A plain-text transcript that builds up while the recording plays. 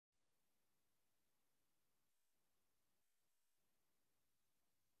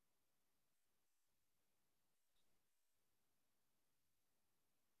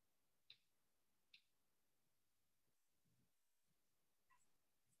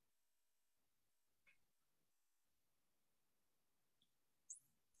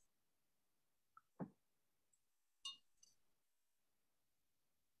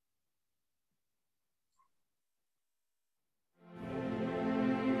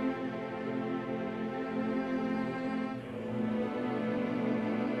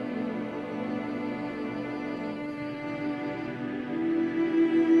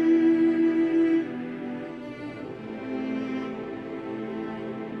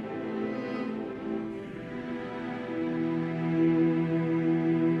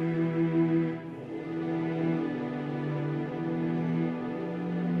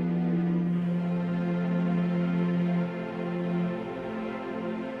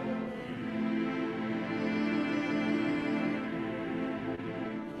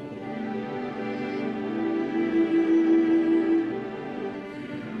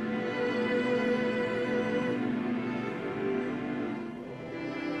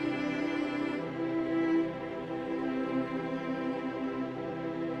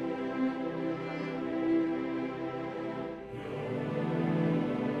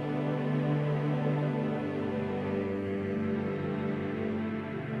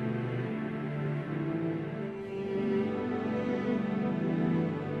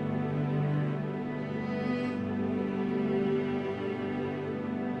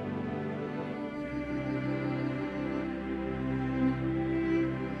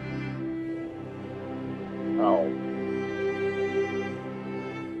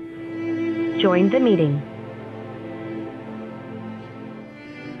Join the meeting.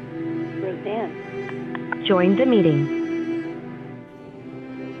 Roseanne. Join the meeting.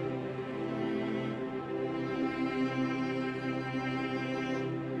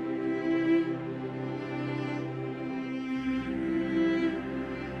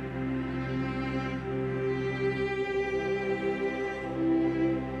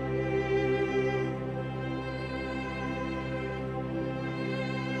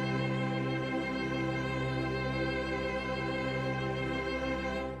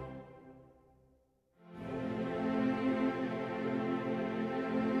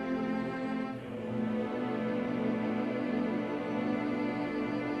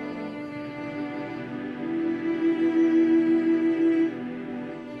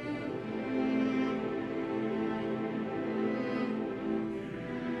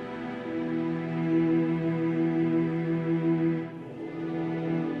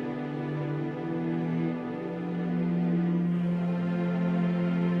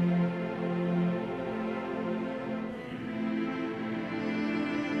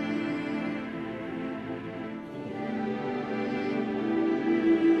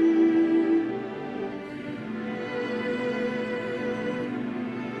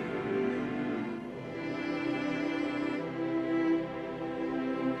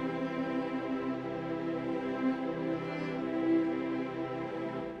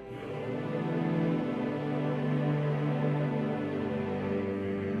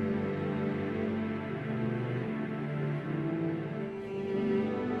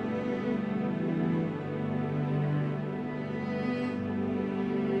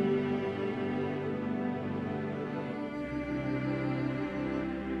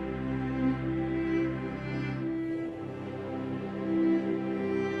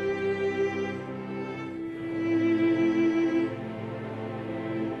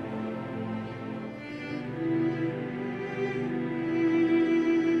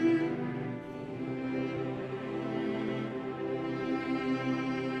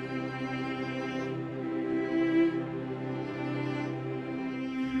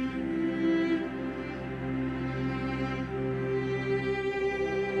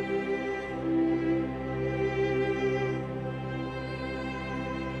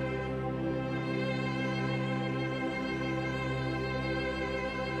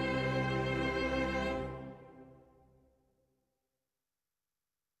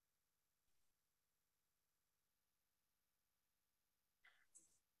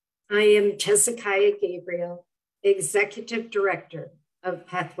 I am Jessica Gabriel, Executive Director of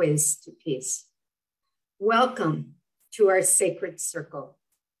Pathways to Peace. Welcome to our sacred circle,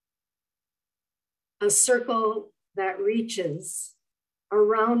 a circle that reaches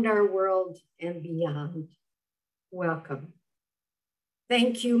around our world and beyond. Welcome.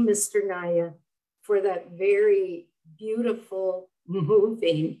 Thank you, Mr. Naya, for that very beautiful,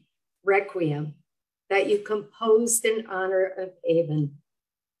 moving requiem that you composed in honor of Avon.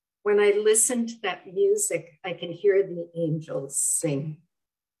 When I listen to that music, I can hear the angels sing.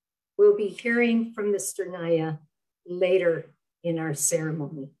 We'll be hearing from Mr. Naya later in our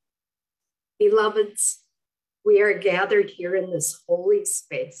ceremony. Beloveds, we are gathered here in this holy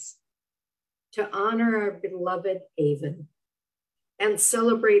space to honor our beloved Avon and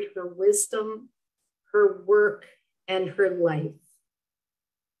celebrate her wisdom, her work, and her life.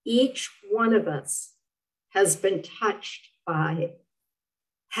 Each one of us has been touched by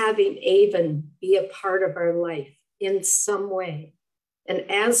having Avon be a part of our life in some way.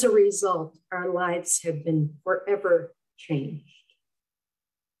 And as a result, our lives have been forever changed.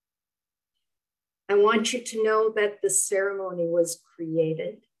 I want you to know that the ceremony was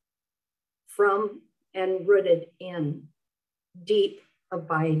created from and rooted in deep,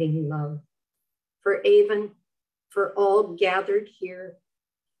 abiding love for Avon, for all gathered here,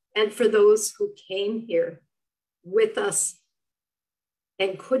 and for those who came here with us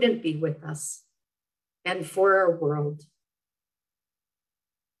and couldn't be with us, and for our world.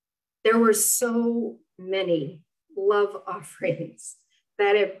 There were so many love offerings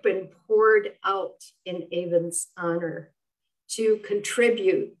that have been poured out in Avon's honor to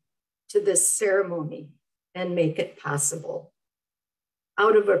contribute to this ceremony and make it possible.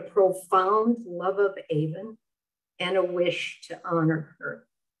 Out of a profound love of Avon and a wish to honor her.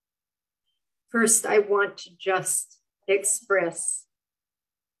 First, I want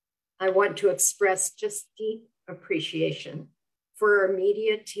to express just deep appreciation for our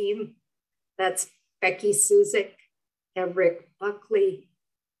media team. That's Becky Suzik and Rick Buckley.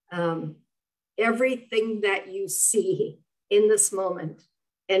 Everything that you see in this moment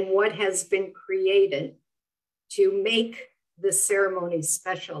and what has been created to make this ceremony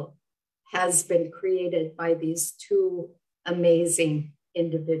special has been created by these two amazing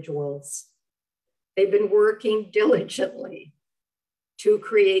individuals. They've been working diligently to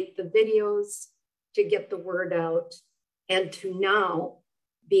create the videos, to get the word out, and to now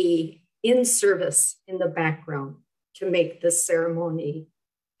be in service in the background to make this ceremony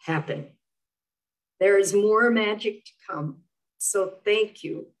happen. There is more magic to come. So thank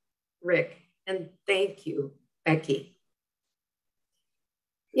you, Rick, and thank you, Becky.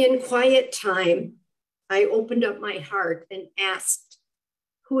 In quiet time, I opened up my heart and asked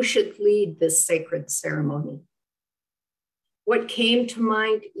who should lead this sacred ceremony. What came to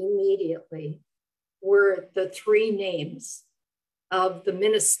mind immediately were the three names of the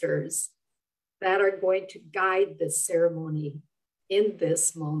ministers that are going to guide this ceremony in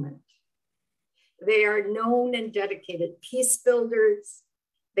this moment. They are known and dedicated peace builders.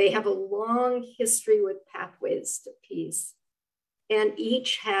 They have a long history with Pathways to Peace, and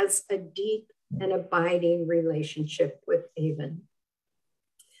each has a deep and abiding relationship with Avon.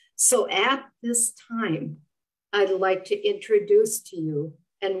 So at this time, I'd like to introduce to you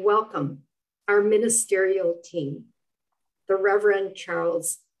and welcome our ministerial team, the Reverend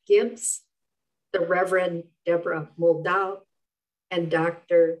Charles Gibbs, the Reverend Deborah Moldau, and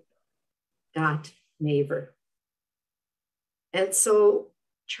Dr. Dot Naver. And so,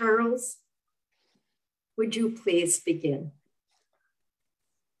 Charles, would you please begin?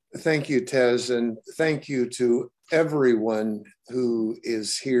 Thank you, Tez, and thank you to everyone who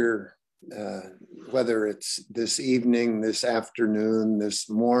is here, whether it's this evening, this afternoon, this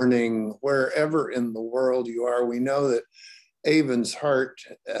morning, wherever in the world you are. We know that Avon's heart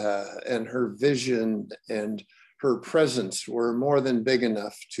and her vision and her presence were more than big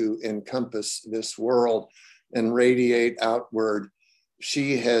enough to encompass this world and radiate outward.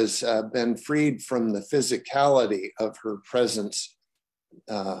 She has been freed from the physicality of her presence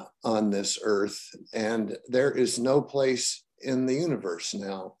on this earth, and there is no place in the universe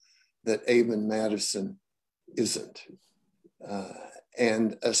now that Avon Mattison isn't.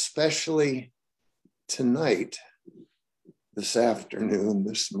 And especially tonight, this afternoon,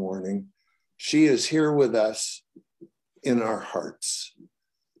 this morning, she is here with us in our hearts.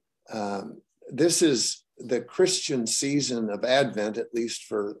 This is the Christian season of Advent, at least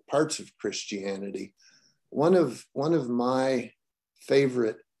for parts of Christianity. One of my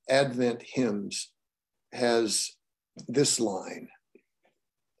favorite Advent hymns has this line: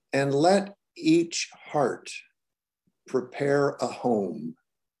 "And let each heart prepare a home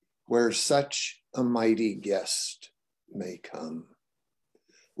where such a mighty guest may come."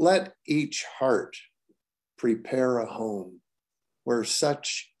 Let each heart prepare a home where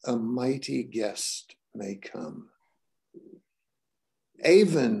such a mighty guest may come.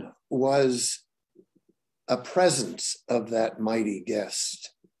 Avon was a presence of that mighty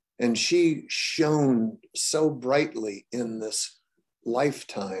guest, and she shone so brightly in this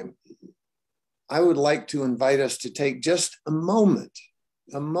lifetime. I would like to invite us to take just a moment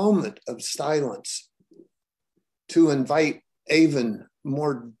of silence to invite Avon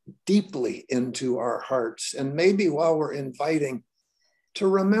more deeply into our hearts, and maybe while we're inviting, to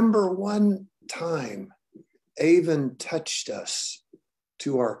remember one time Avon touched us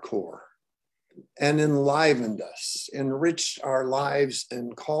to our core and enlivened us, enriched our lives,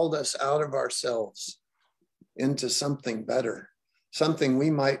 and called us out of ourselves into something better, something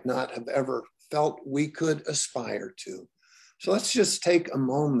we might not have ever felt we could aspire to. So let's just take a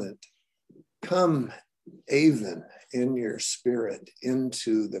moment. Come, Avon, in your spirit,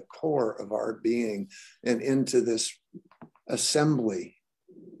 into the core of our being and into this assembly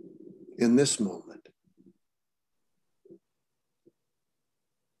in this moment.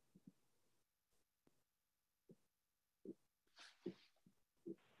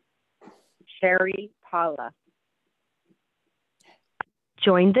 Sherry Paula.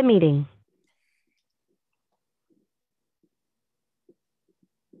 Join the meeting.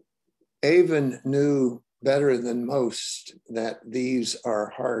 Avon knew better than most that these are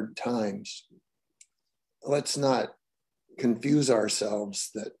hard times. Let's not confuse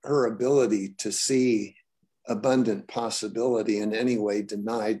ourselves that her ability to see abundant possibility in any way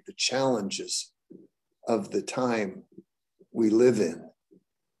denied the challenges of the time we live in,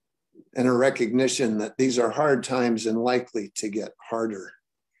 and a recognition that these are hard times and likely to get harder.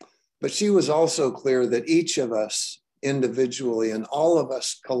 But she was also clear that each of us individually and all of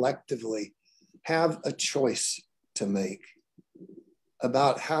us collectively have a choice to make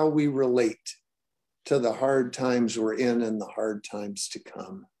about how we relate to the hard times we're in and the hard times to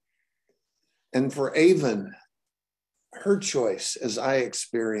come. And for Avon, her choice, as I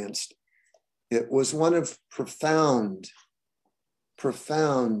experienced, it was one of profound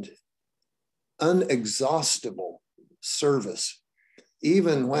unexhaustible service.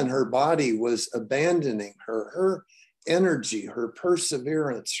 Even when her body was abandoning her, her energy, her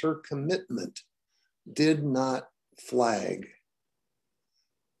perseverance, her commitment did not flag.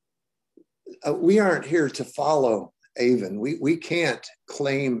 We aren't here to follow Avon. We can't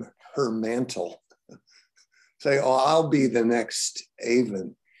claim her mantle, say, oh, I'll be the next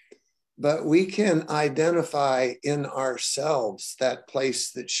Avon. But we can identify in ourselves that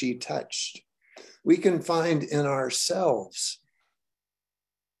place that she touched. We can find in ourselves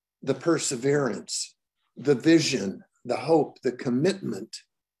the perseverance, the vision, the hope, the commitment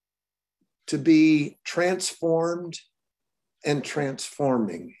to be transformed and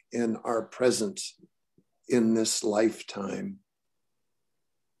transforming in our presence in this lifetime.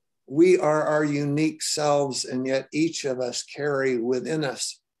 We are our unique selves, and yet each of us carry within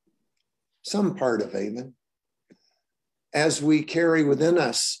us some part of Avon, as we carry within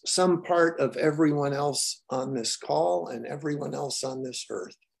us some part of everyone else on this call and everyone else on this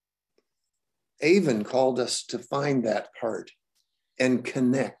earth. Avon called us to find that part and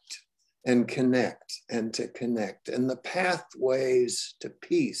connect and connect and to connect. And the pathways to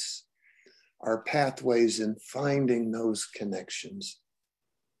peace are pathways in finding those connections.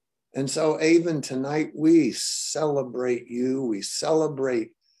 And so, Avon, tonight we celebrate you. We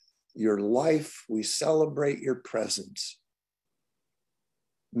celebrate your life. We celebrate your presence.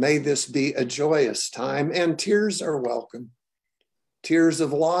 May this be a joyous time, and tears are welcome. Tears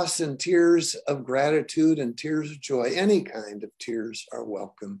of loss and tears of gratitude and tears of joy. Any kind of tears are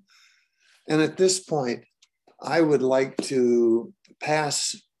welcome. And at this point, I would like to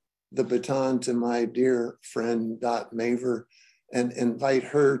pass the baton to my dear friend, Dot Maver, and invite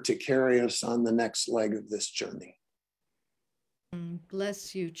her to carry us on the next leg of this journey.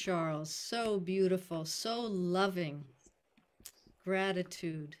 Bless you, Charles. So beautiful, so loving.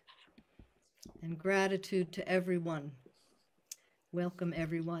 Gratitude, and gratitude to everyone. Welcome,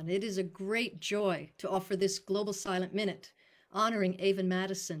 everyone. It is a great joy to offer this Global Silent Minute, honoring Avon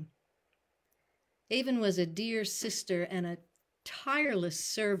Mattison. Avon was a dear sister and a tireless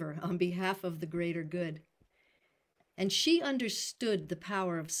server on behalf of the greater good. And she understood the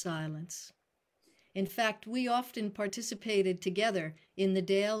power of silence. In fact, we often participated together in the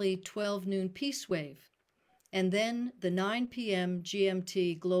daily 12 noon Peace Wave, and then the 9 p.m.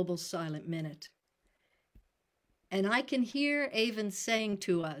 GMT Global Silent Minute. And I can hear Avon saying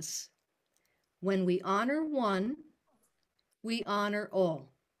to us, when we honor one, we honor all.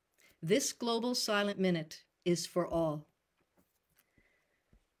 This Global Silent Minute is for all.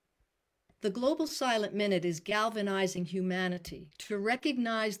 The Global Silent Minute is galvanizing humanity to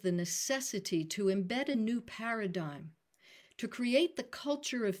recognize the necessity to embed a new paradigm, to create the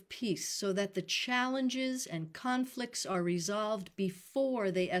culture of peace so that the challenges and conflicts are resolved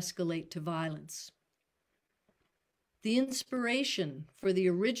before they escalate to violence. The inspiration for the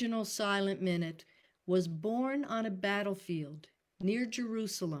original Silent Minute was born on a battlefield near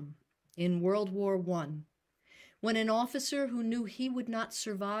Jerusalem in World War I, when an officer who knew he would not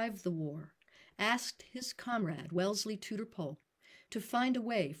survive the war asked his comrade, Wellesley Tudor Pole, to find a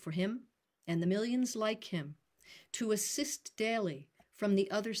way for him and the millions like him to assist daily from the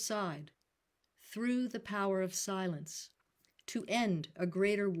other side through the power of silence to end a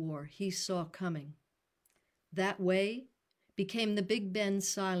greater war he saw coming. That way became the Big Ben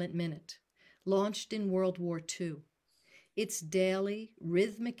Silent Minute, launched in World War II. Its daily,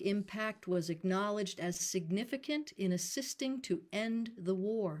 rhythmic impact was acknowledged as significant in assisting to end the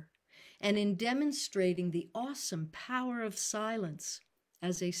war and in demonstrating the awesome power of silence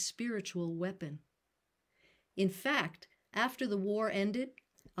as a spiritual weapon. In fact, after the war ended,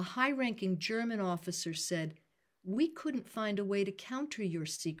 a high-ranking German officer said, "We couldn't find a way to counter your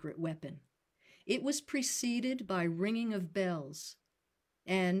secret weapon. It was preceded by ringing of bells,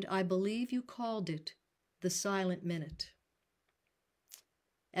 and I believe you called it the Silent Minute."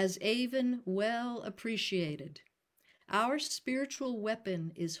 As Avon well appreciated, our spiritual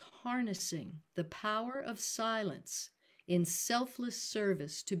weapon is harnessing the power of silence in selfless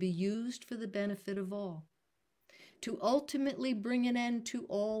service to be used for the benefit of all, to ultimately bring an end to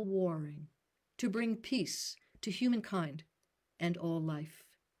all warring, to bring peace to humankind and all life.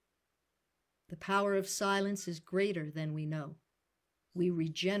 The power of silence is greater than we know. We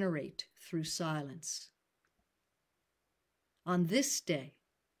regenerate through silence. On this day,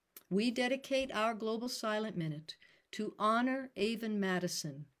 we dedicate our Global Silent Minute to honor Avon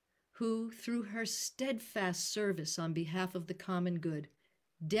Mattison, who, through her steadfast service on behalf of the common good,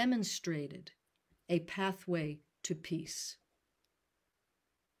 demonstrated a pathway to peace.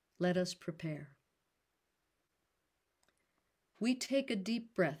 Let us prepare. We take a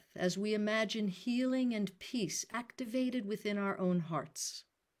deep breath as we imagine healing and peace activated within our own hearts.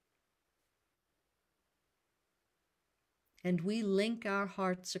 And we link our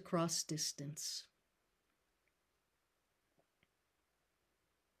hearts across distance.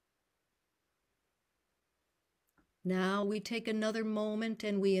 Now we take another moment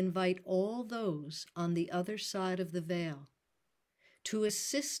and we invite all those on the other side of the veil to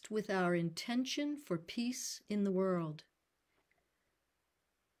assist with our intention for peace in the world.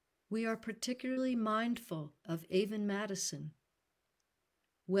 We are particularly mindful of Avon Mattison,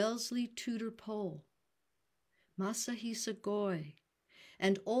 Wellesley Tudor Pole, Masahisa Goy,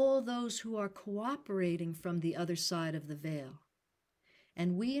 and all those who are cooperating from the other side of the veil.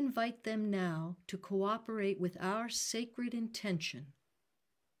 And we invite them now to cooperate with our sacred intention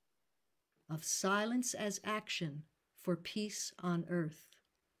of silence as action for peace on earth.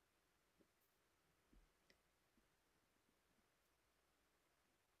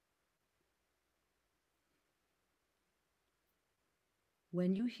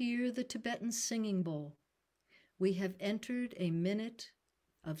 When you hear the Tibetan singing bowl, we have entered a minute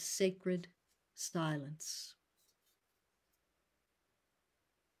of sacred silence.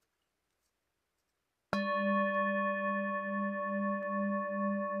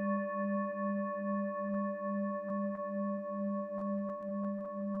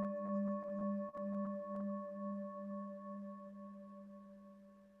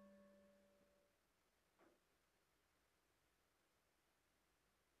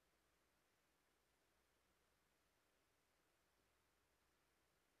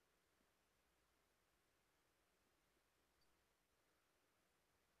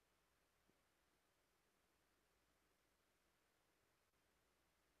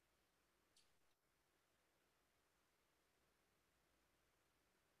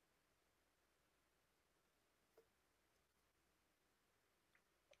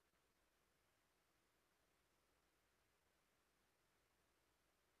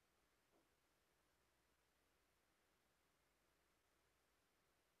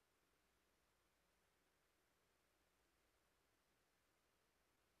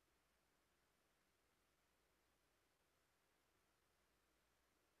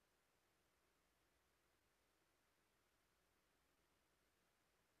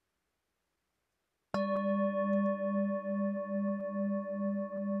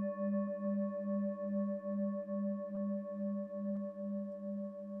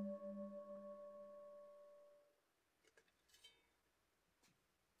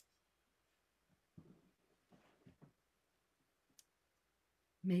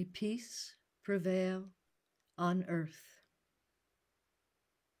 May peace prevail on earth.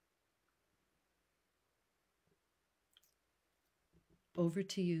 Over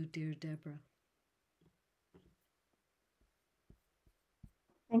to you, dear Deborah.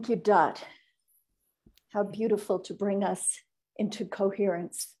 Thank you, Dot. How beautiful to bring us into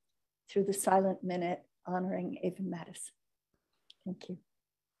coherence through the silent minute honoring Avon Mattison. Thank you.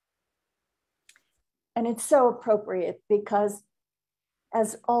 And it's so appropriate because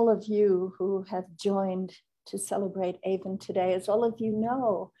as all of you who have joined to celebrate Avon today, as all of you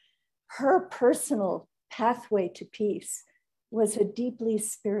know, her personal pathway to peace was a deeply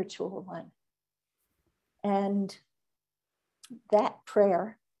spiritual one. And that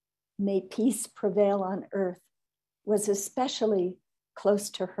prayer, may peace prevail on earth, was especially close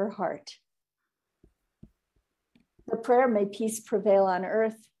to her heart. The prayer, may peace prevail on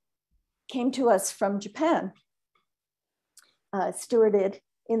earth, came to us from Japan, stewarded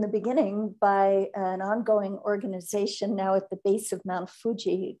in the beginning by an ongoing organization now at the base of Mount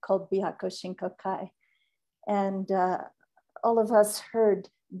Fuji called Byakko Shinkokai. And all of us heard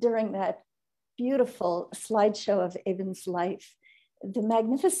during that beautiful slideshow of Avon's life, the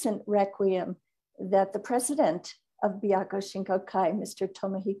magnificent requiem that the president of Byakko Shinkokai, Mr.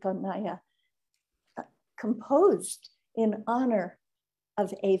 Tomohiko Naya, composed in honor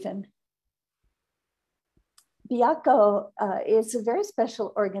of Avon. Byakko is a very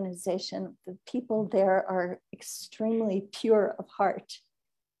special organization. The people there are extremely pure of heart.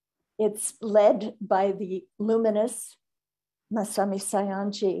 It's led by the luminous Masami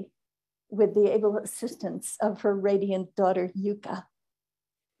Sayanji with the able assistance of her radiant daughter, Yuka.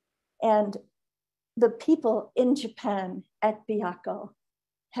 And the people in Japan at Byakko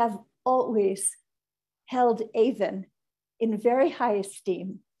have always held Avon in very high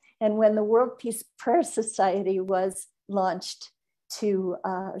esteem. And when the World Peace Prayer Society was launched to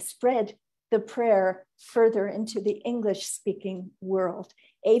spread the prayer further into the English-speaking world,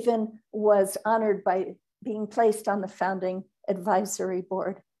 Avon was honored by being placed on the founding advisory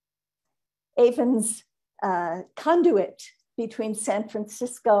board. Avon's conduit between San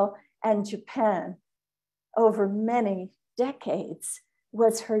Francisco and Japan over many decades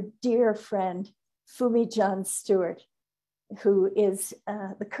was her dear friend, Fumi-John Stewart, who is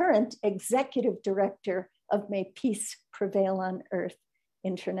the current executive director of May Peace Prevail on Earth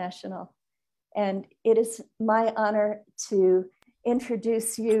International. And it is my honor to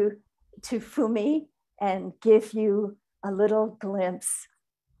introduce you to Fumi and give you a little glimpse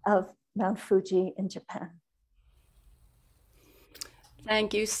of Mount Fuji in Japan.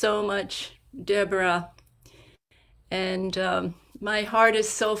 Thank you so much, Deborah. And my heart is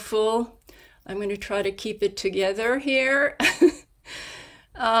so full. I'm going to try to keep it together here.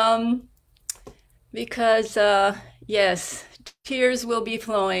 Because, yes, tears will be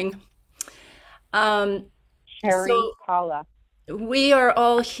flowing. Sherry Paula. We are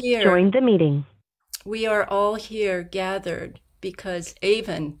all here. Join the meeting. We are all here gathered because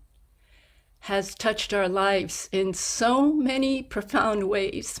Avon has touched our lives in so many profound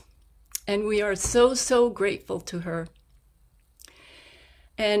ways. And we are so, so grateful to her.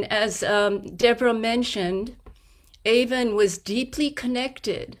 And as Deborah mentioned, Avon was deeply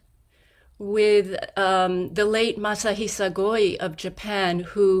connected with the late Masahisa Goi of Japan,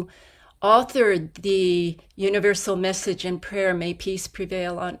 who authored the Universal Message and Prayer, May Peace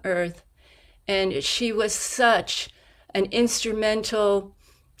Prevail on Earth. And she was such an instrumental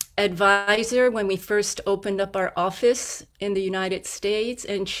advisor when we first opened up our office in the United States,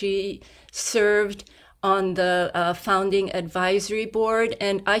 and she served on the founding advisory board.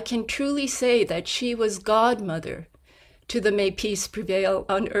 And I can truly say that she was godmother to the May Peace Prevail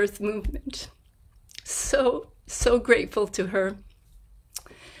on Earth movement. So, so grateful to her.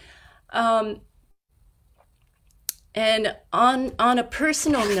 And on a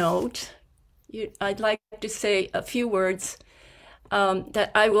personal note, I'd like to say a few words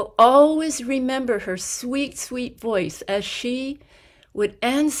that I will always remember her sweet, sweet voice as she would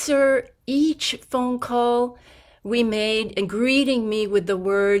answer each phone call we made and greeting me with the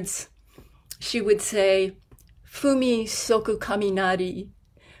words, she would say, Fumi Soku Kaminari,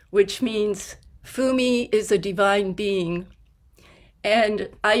 which means Fumi is a divine being. And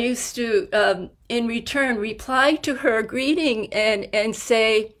I used to, in return, reply to her greeting and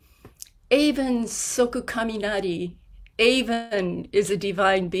say, Avon Soku Kaminari, Avon is a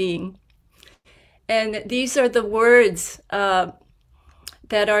divine being. And these are the words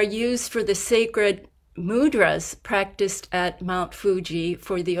that are used for the sacred mudras practiced at Mount Fuji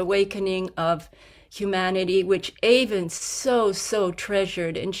for the awakening of humanity, which Avon so, so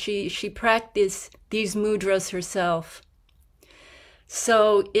treasured. And she practiced these mudras herself.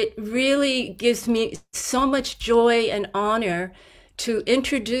 So it really gives me so much joy and honor to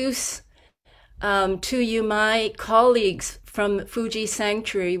introduce to you my colleagues from Fuji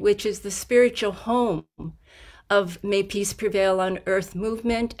Sanctuary, which is the spiritual home of May Peace Prevail on Earth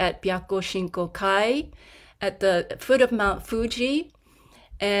movement at Byakko Shinko Kai at the foot of Mount Fuji.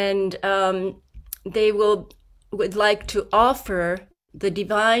 And they would like to offer the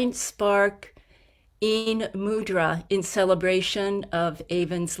Divine Spark in Mudra in celebration of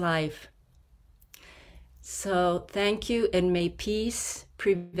Avon's life. So thank you, and may peace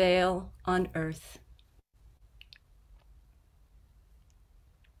prevail on earth.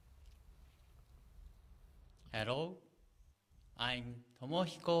 Hello, I'm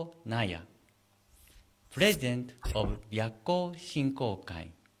Tomohiko Naya, President of Byakko Shinkokai.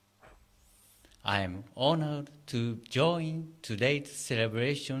 I am honored to join today's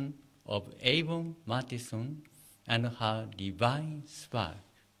celebration of Avon Mattison and her divine spark.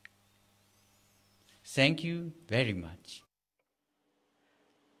 Thank you very much.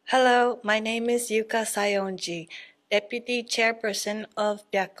 Hello, my name is Yuka Sayonji, Deputy Chairperson of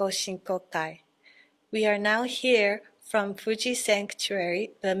Byakko Shinkokai. We are now here from Fuji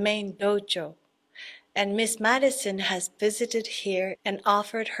Sanctuary, the main dojo, and Miss Mattison has visited here and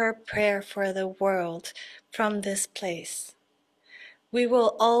offered her prayer for the world from this place. We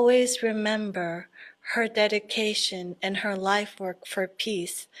will always remember her dedication and her life work for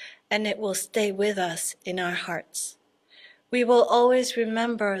peace, and it will stay with us in our hearts. We will always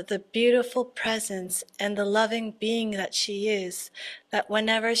remember the beautiful presence and the loving being that she is, that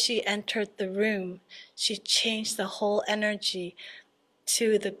whenever she entered the room, she changed the whole energy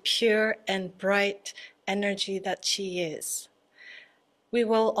to the pure and bright energy that she is. We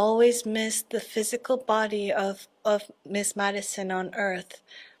will always miss the physical body of Miss Mattison on earth,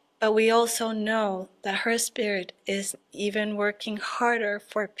 but we also know that her spirit is even working harder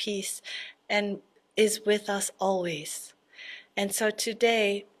for peace and is with us always. And so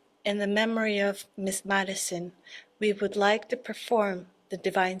today, in the memory of Miss Mattison, we would like to perform the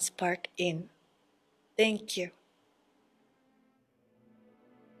Divine Spark in. Thank you.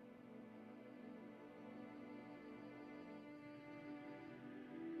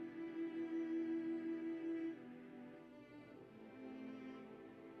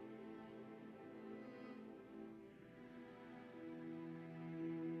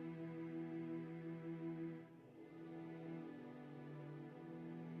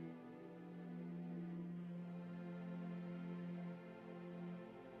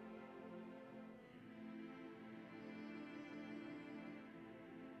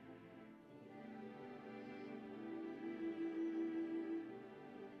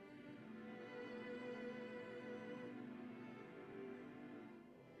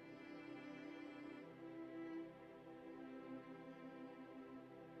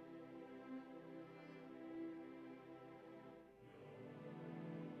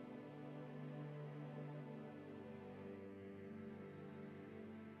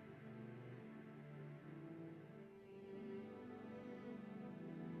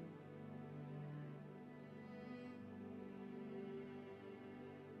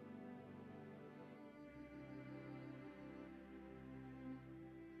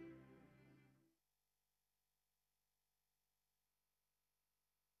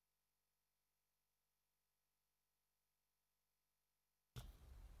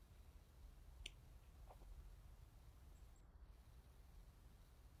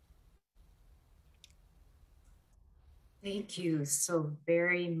 Thank you so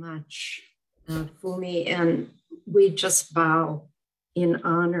very much, Fumi. And we just bow in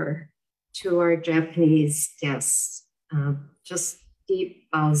honor to our Japanese guests. Just deep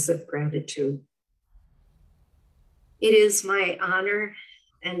bows of gratitude. It is my honor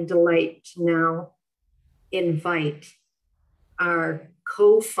and delight to now invite our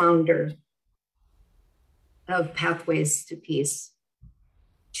co-founder of Pathways to Peace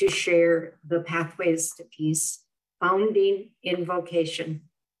to share the Pathways to Peace founding invocation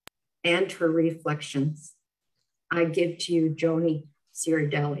and her reflections. I give to you Joni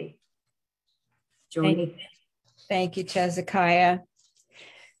Cirdelli. Joni. Thank you, Tezekiah.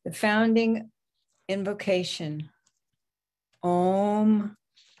 The founding invocation. Om,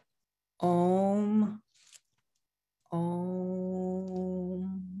 Om, Om.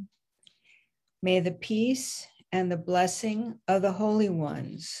 May the peace and the blessing of the holy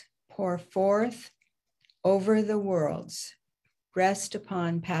ones pour forth over the worlds, rest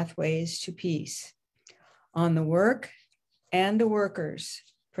upon Pathways to Peace, on the work and the workers,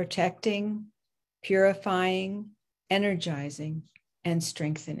 protecting, purifying, energizing, and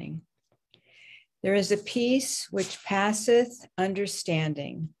strengthening. There is a peace which passeth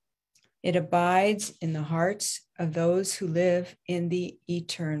understanding. It abides in the hearts of those who live in the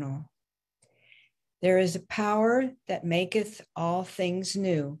eternal. There is a power that maketh all things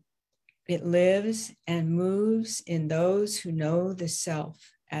new. It lives and moves in those who know the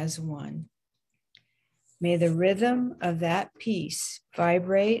self as one. May the rhythm of that peace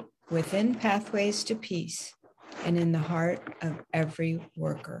vibrate within Pathways to Peace and in the heart of every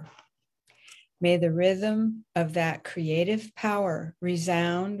worker. May the rhythm of that creative power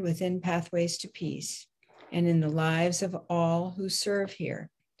resound within Pathways to Peace and in the lives of all who serve here,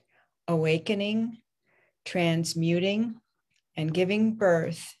 awakening, transmuting, and giving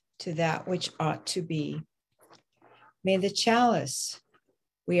birth to that which ought to be. May the chalice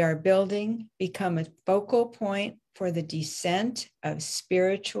we are building become a focal point for the descent of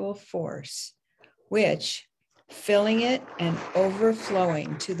spiritual force, which, filling it and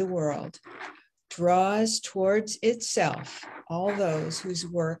overflowing to the world, draws towards itself all those whose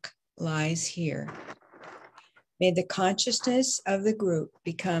work lies here. May the consciousness of the group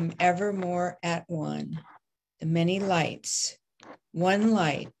become ever more at one, the many lights, one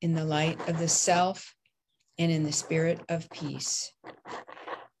light in the light of the self and in the spirit of peace.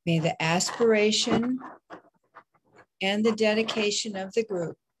 May the aspiration and the dedication of the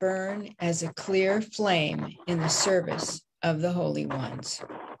group burn as a clear flame in the service of the holy ones.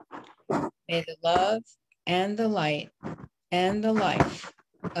 May the love and the light and the life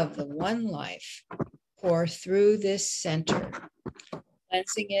of the one life pour through this center,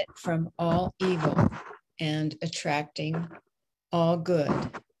 cleansing it from all evil and attracting all good.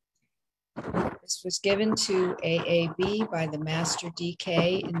 This was given to AAB by the Master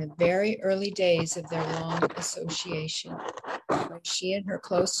DK in the very early days of their long association, when she and her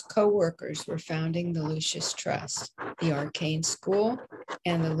close co-workers were founding the Lucis Trust, the Arcane School,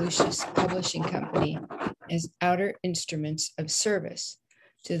 and the Lucis Publishing Company as outer instruments of service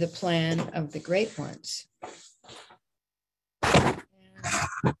to the plan of the Great Ones.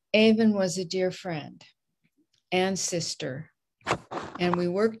 Avon was a dear friend and sister, and we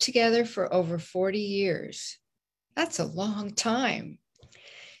worked together for over 40 years. That's a long time.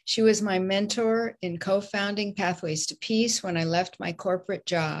 She was my mentor in co-founding Pathways to Peace when I left my corporate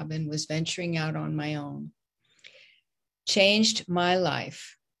job and was venturing out on my own. Changed my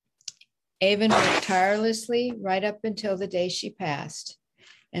life. Avon worked tirelessly right up until the day she passed.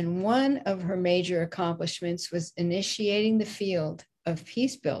 And one of her major accomplishments was initiating the field of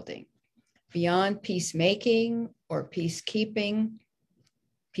peace building, beyond peacemaking or peacekeeping,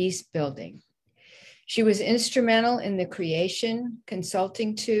 peace building. She was instrumental in the creation,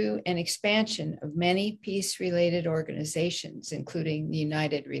 consulting to, and expansion of many peace-related organizations, including the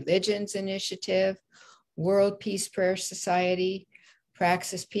United Religions Initiative, World Peace Prayer Society,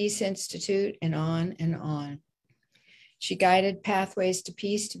 Praxis Peace Institute, and on and on. She guided Pathways to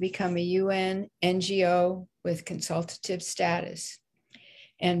Peace to become a UN NGO with consultative status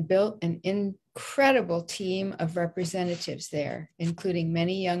and built an incredible team of representatives there, including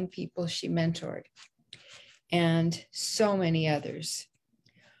many young people she mentored and so many others.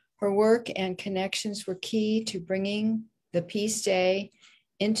 Her work and connections were key to bringing the Peace Day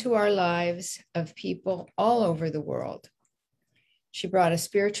into our lives of people all over the world. She brought a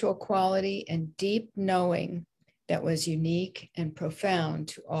spiritual quality and deep knowing that was unique and profound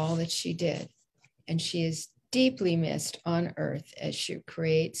to all that she did. And she is deeply missed on earth as she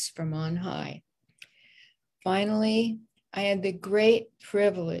creates from on high. Finally, I had the great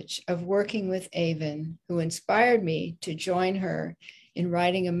privilege of working with Avon, who inspired me to join her in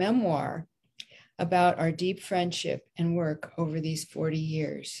writing a memoir about our deep friendship and work over these 40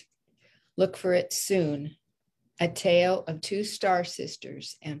 years. Look for it soon. A Tale of Two Star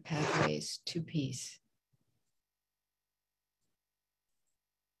Sisters and Pathways to Peace.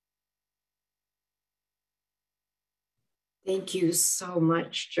 Thank you so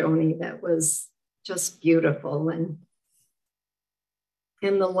much, Joni. That was just beautiful. And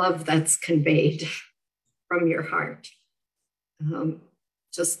the love that's conveyed from your heart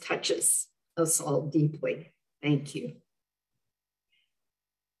just touches us all deeply. Thank you.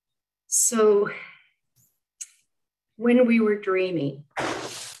 So when we were dreaming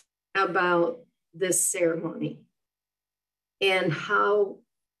about this ceremony and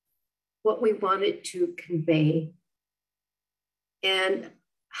what we wanted to convey and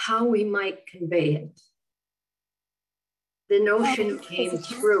how we might convey it, the notion came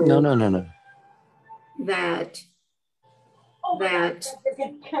through. No. That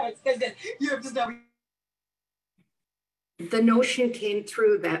the notion came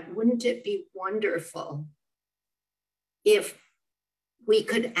through that wouldn't it be wonderful if we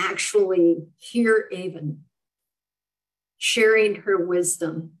could actually hear Avon sharing her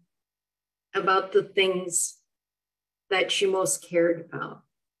wisdom about the things that she most cared about?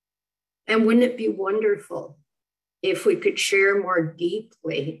 And wouldn't it be wonderful if we could share more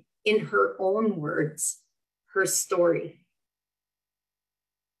deeply in her own words, her story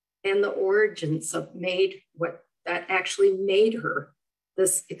and the origins of what that actually made her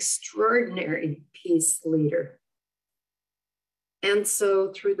this extraordinary peace leader. And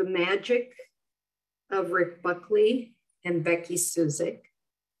so through the magic of Rick Buckley and Becky Suzik,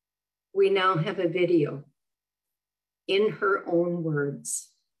 we now have a video in her own words.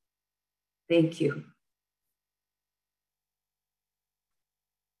 Thank you.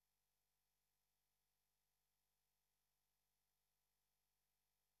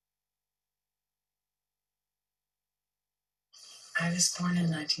 I was born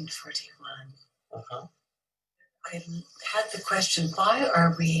in 1941. I had the question, why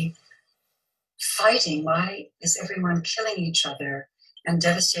are we fighting? Why is everyone killing each other and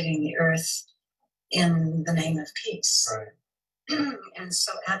devastating the earth in the name of peace? Right. And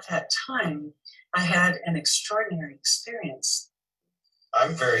so at that time, I had an extraordinary experience.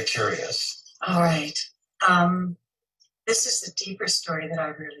 I'm very curious. All right. This is the deeper story that I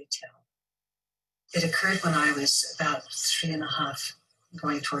rarely tell. It occurred when I was about 3.5,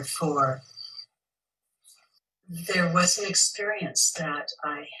 going toward 4. There was an experience that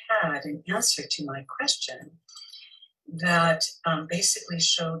I had in answer to my question that basically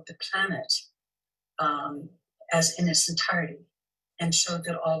showed the planet as in its entirety and showed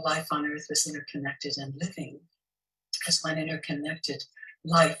that all life on Earth was interconnected and living as one interconnected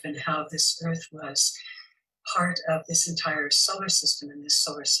life, and how this Earth was part of this entire solar system, and this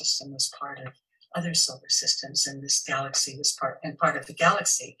solar system was part of other solar systems, and this galaxy was part of the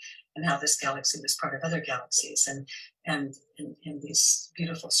galaxy, and how this galaxy was part of other galaxies, and in these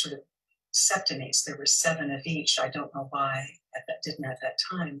beautiful sort of septanates. There were 7 of each. I don't know why didn't at that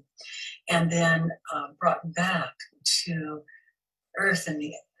time, and then brought back to Earth,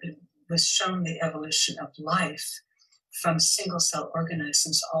 and was shown the evolution of life from single cell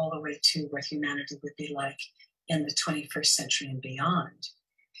organisms all the way to what humanity would be like in the 21st century and beyond.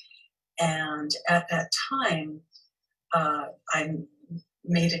 And at that time, I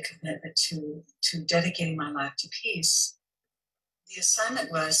made a commitment to dedicating my life to peace. The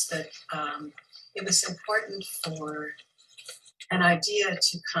assignment was that it was important for an idea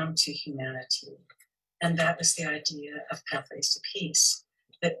to come to humanity. And that was the idea of Pathways to Peace,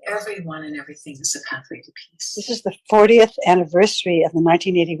 that everyone and everything is a pathway to peace. This is the 40th anniversary of the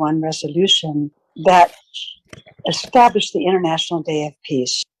 1981 resolution that established the International Day of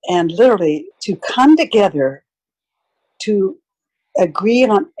Peace. And literally, to come together to agree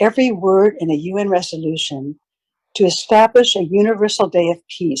on every word in a UN resolution to establish a Universal Day of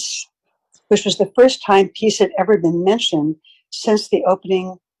Peace, which was the first time peace had ever been mentioned since the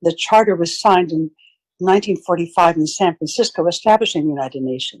charter was signed in 1945 in San Francisco, establishing the United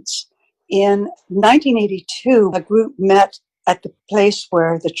Nations. In 1982, a group met at the place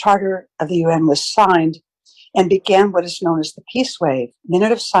where the charter of the UN was signed and began what is known as the Peace Wave,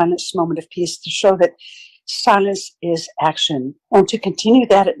 minute of silence, moment of peace, to show that silence is action, and to continue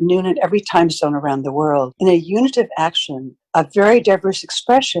that at noon in every time zone around the world in a unitive action of very diverse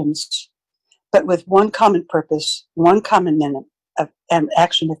expressions, but with one common purpose, one common minute of an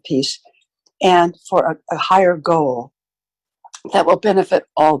action of peace, and for a higher goal that will benefit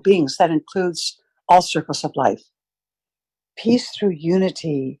all beings. That includes all circles of life. peace through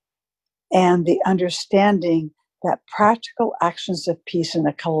unity, and the understanding that practical actions of peace in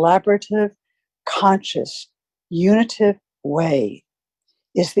a collaborative, conscious, unitive way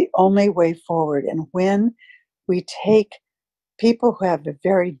is the only way forward. And when we take people who have a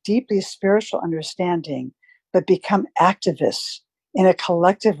very deeply spiritual understanding, but become activists in a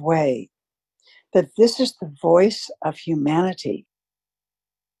collective way, that this is the voice of humanity.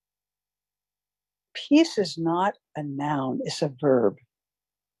 Peace is not a noun, it's a verb.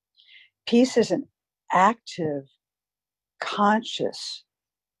 Peace is an active, conscious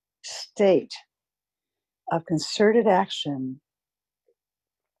state of concerted action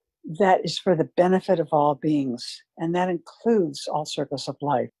that is for the benefit of all beings, and that includes all circles of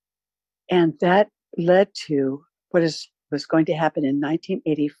life. And that led to what was going to happen in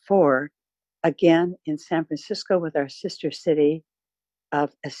 1984, again in San Francisco with our sister city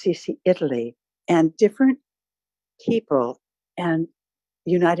of Assisi, Italy, and different people and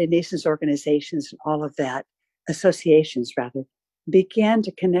United Nations organizations and all of that, associations rather, began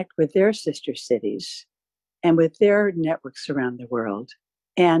to connect with their sister cities and with their networks around the world.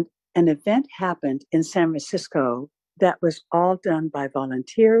 And an event happened in San Francisco that was all done by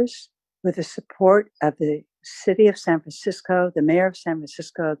volunteers with the support of the city of San Francisco, the mayor of San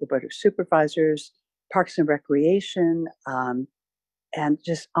Francisco, the board of supervisors, Parks and Recreation, and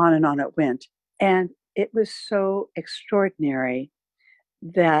just on and on it went. And it was so extraordinary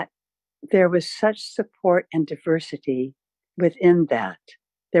that there was such support and diversity within that.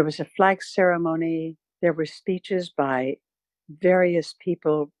 There was a flag ceremony. There were speeches by various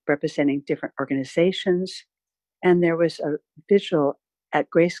people representing different organizations. And there was a vigil at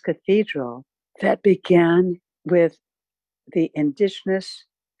Grace Cathedral that began with the Indigenous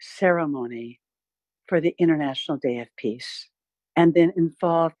ceremony for the International Day of Peace, and then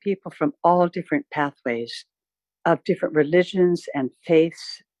involved people from all different pathways of different religions and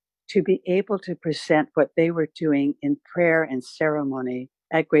faiths to be able to present what they were doing in prayer and ceremony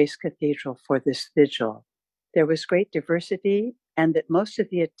at Grace Cathedral for this vigil. There was great diversity, and that most of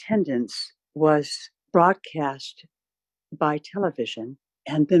the attendance was broadcast by television.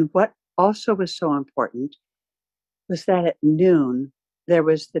 And then what also was so important was that at noon, there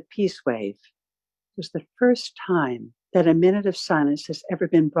was the peace wave. It was the first time that a minute of silence has ever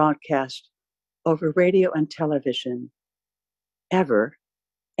been broadcast over radio and television, ever.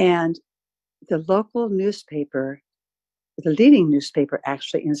 And the local newspaper, the leading newspaper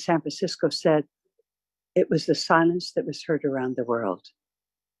actually in San Francisco, said it was the silence that was heard around the world.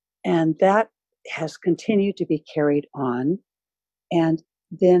 And that has continued to be carried on. And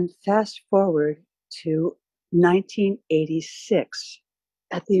then fast forward to 1986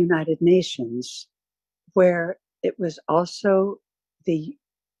 at the United Nations, where it was also the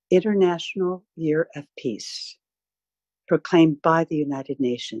International Year of Peace, proclaimed by the United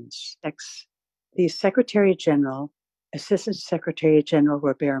Nations. The Secretary General, Assistant Secretary General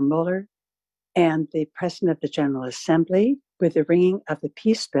Robert Mueller, and the President of the General Assembly, with the ringing of the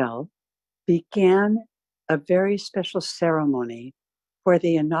peace bell, began a very special ceremony where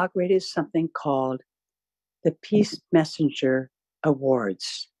they inaugurated something called the Peace Messenger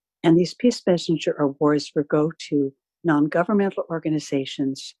Awards. And these Peace Messenger Awards would go to non-governmental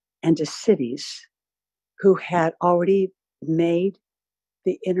organizations and to cities who had already made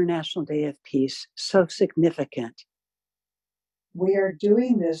the International Day of Peace so significant. We are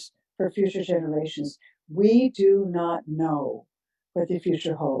doing this for future generations. We do not know what the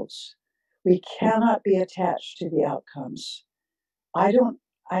future holds. We cannot be attached to the outcomes. I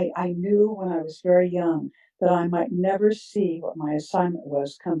knew when I was very young that I might never see what my assignment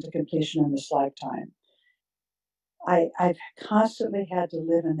was come to completion in this lifetime. I've constantly had to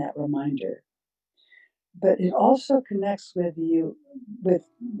live in that reminder. But it also connects with you, with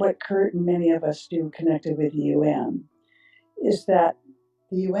what Kurt and many of us do connected with the UN, is that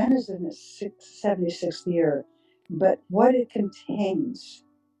the UN is in its 76th year, but what it contains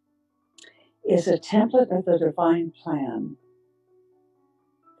is a template of the divine plan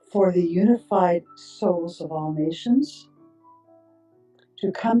for the unified souls of all nations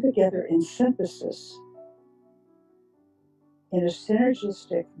to come together in synthesis in a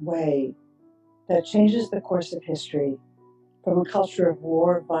synergistic way that changes the course of history from a culture of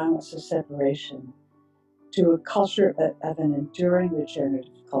war, violence, and separation to a culture of an enduring,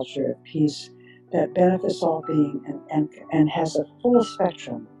 regenerative culture of peace that benefits all being and has a full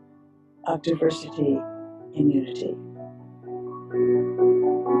spectrum of diversity in unity.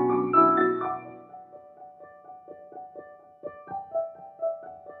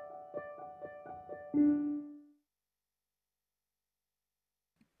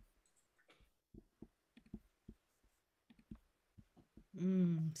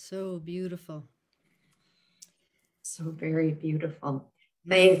 So beautiful. So very beautiful.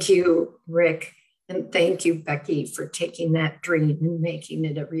 Thank you, Rick. And thank you, Becky, for taking that dream and making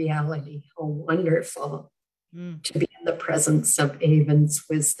it a reality. How wonderful to be in the presence of Avon's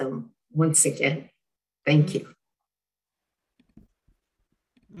wisdom once again. Thank you.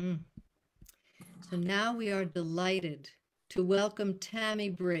 So now we are delighted to welcome Tammy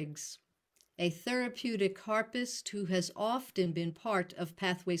Briggs, a therapeutic harpist who has often been part of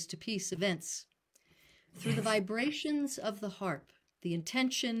Pathways to Peace events. Through the vibrations of the harp, the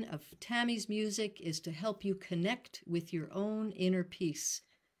intention of Tammy's music is to help you connect with your own inner peace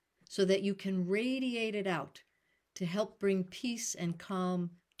so that you can radiate it out to help bring peace and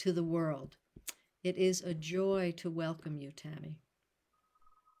calm to the world. It is a joy to welcome you, Tammy.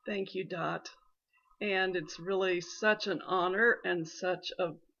 Thank you, Dot. And it's really such an honor and such a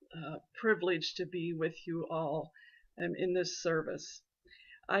privilege to be with you all in this service.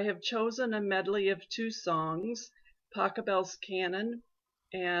 I have chosen a medley of two songs, Pachelbel's Canon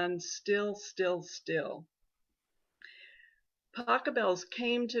and Still, Still, Still. Pachelbel's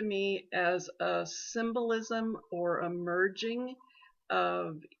came to me as a symbolism or a merging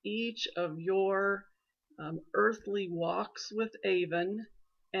of each of your earthly walks with Avon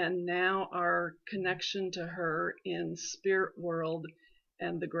and now our connection to her in spirit world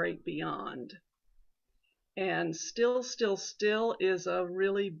and the great beyond. And Still, Still, Still is a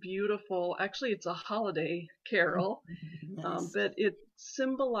really beautiful, actually it's a holiday carol, nice. But it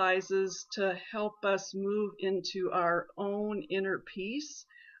symbolizes to help us move into our own inner peace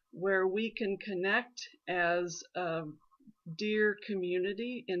where we can connect as a dear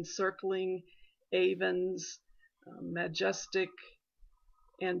community encircling Avon's majestic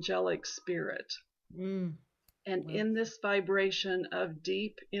angelic spirit. And in this vibration of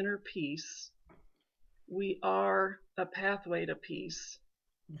deep inner peace, we are a pathway to peace,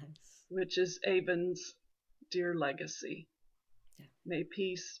 nice. Which is Avon's dear legacy. Yeah. May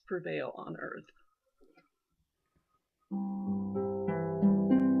peace prevail on earth.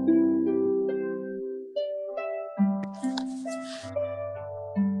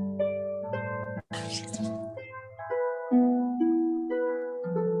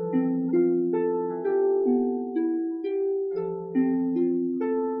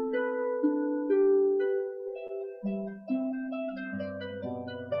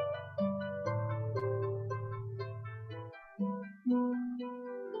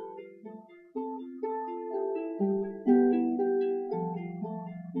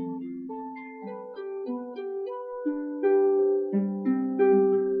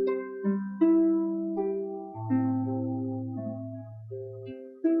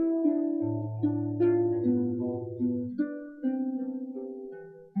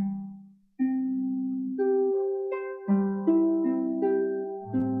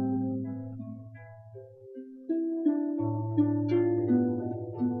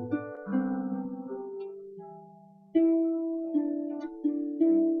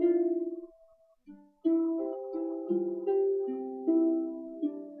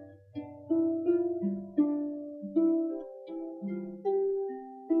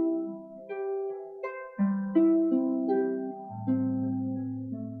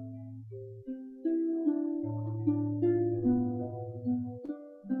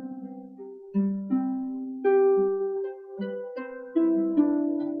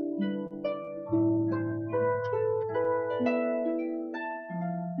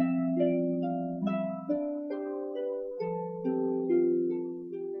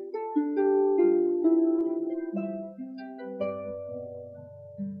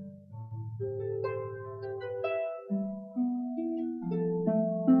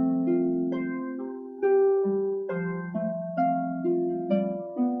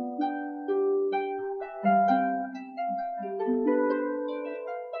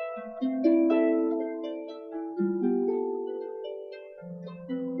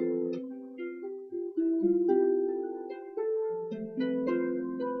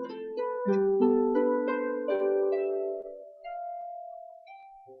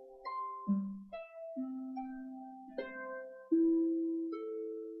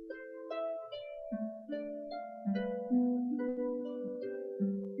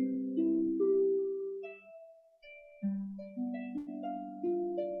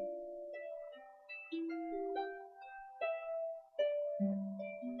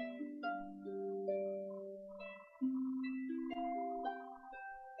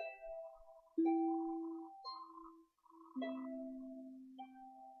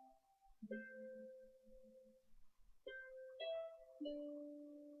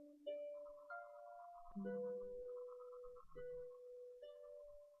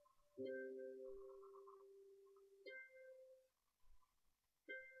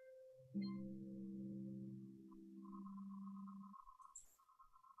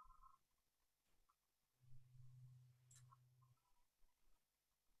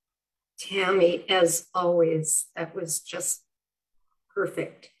 Tammy, as always, that was just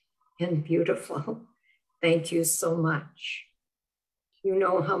perfect and beautiful. Thank you so much. You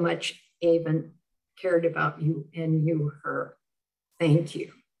know how much Avon cared about you and you her. Thank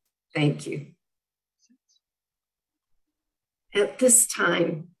you. Thank you. At this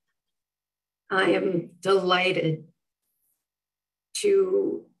time, I am delighted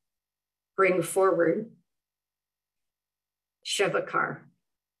to bring forward Sheva Carr.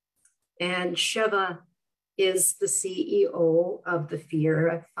 And Sheva is the CEO of the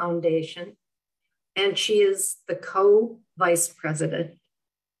Fiera Foundation, and she is the co-vice president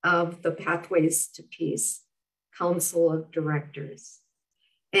of the Pathways to Peace Council of Directors.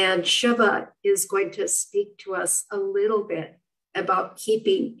 And Sheva is going to speak to us a little bit about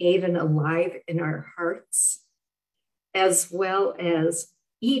keeping Avon alive in our hearts, as well as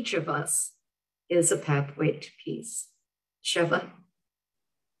each of us is a pathway to peace. Sheva.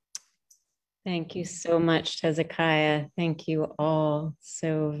 Thank you so much, Hezekiah. Thank you all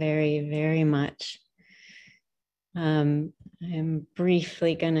so very, very much. I'm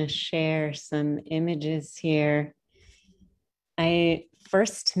briefly going to share some images here. I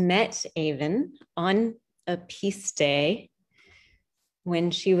first met Avon on a peace day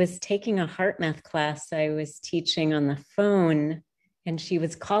when she was taking a heart math class I was teaching on the phone, and she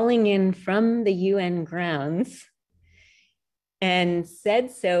was calling in from the UN grounds and said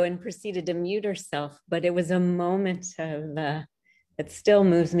so and proceeded to mute herself. But it was a moment of, that still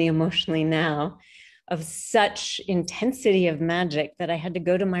moves me emotionally now, of such intensity of magic that I had to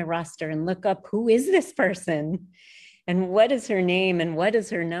go to my roster and look up, who is this person? And what is her name? And what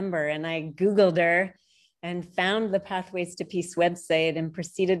is her number? And I Googled her and found the Pathways to Peace website and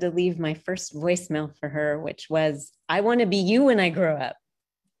proceeded to leave my first voicemail for her, which was, I want to be you when I grow up.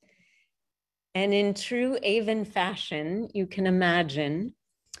 And in true Avon fashion, you can imagine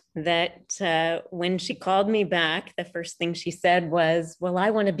that when she called me back, the first thing she said was, well,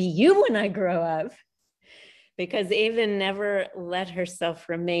 I want to be you when I grow up. Because Avon never let herself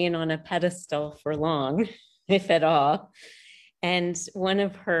remain on a pedestal for long, if at all. And one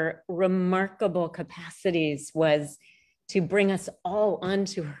of her remarkable capacities was to bring us all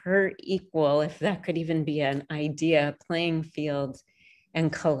onto her equal, if that could even be an idea, playing field,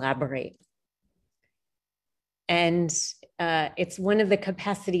 and collaborate. And it's one of the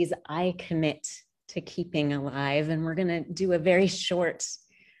capacities I commit to keeping alive. And we're going to do a very short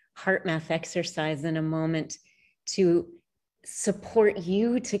heart math exercise in a moment to support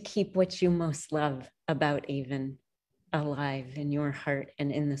you to keep what you most love about Avon alive in your heart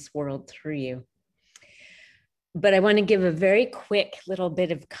and in this world through you. But I want to give a very quick little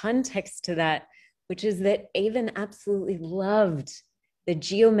bit of context to that, which is that Avon absolutely loved the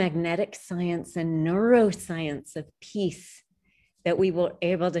geomagnetic science and neuroscience of peace that we were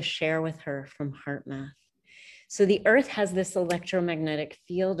able to share with her from heart math. So the earth has this electromagnetic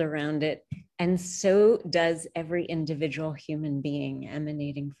field around it, and so does every individual human being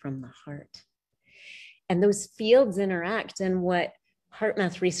emanating from the heart. And those fields interact, and what heart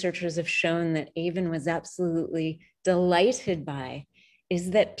math researchers have shown that Avon was absolutely delighted by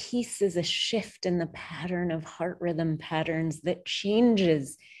is that peace is a shift in the pattern of heart rhythm patterns that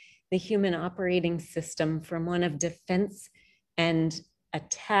changes the human operating system from one of defense and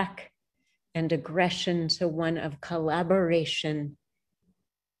attack and aggression to one of collaboration,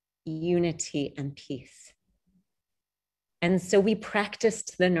 unity, and peace. And so we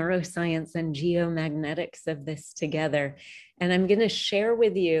practiced the neuroscience and geomagnetics of this together. And I'm going to share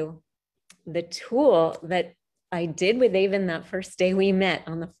with you the tool that I did with Avon that first day we met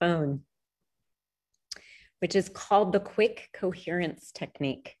on the phone, which is called the quick coherence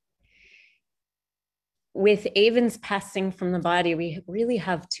technique. With Avon's passing from the body, we really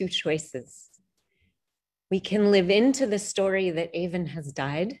have two choices. We can live into the story that Avon has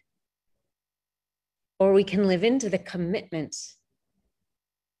died, or we can live into the commitment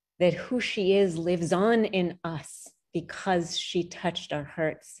that who she is lives on in us because she touched our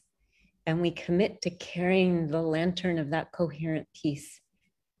hearts. And we commit to carrying the lantern of that coherent peace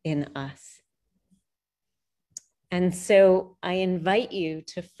in us. And so I invite you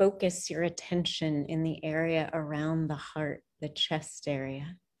to focus your attention in the area around the heart, the chest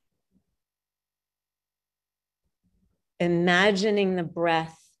area. Imagining the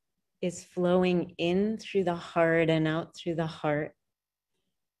breath is flowing in through the heart and out through the heart,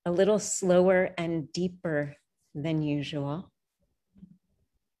 a little slower and deeper than usual.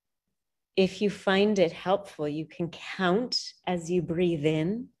 If you find it helpful, you can count as you breathe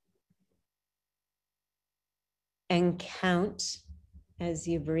in and count as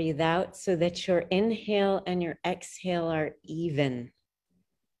you breathe out so that your inhale and your exhale are even.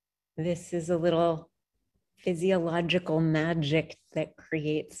 This is a little physiological magic that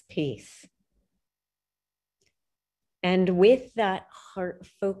creates peace. And with that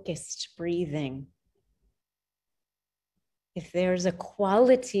heart-focused breathing, if there's a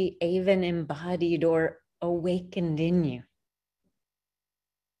quality Avon embodied or awakened in you,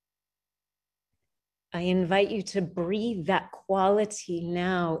 I invite you to breathe that quality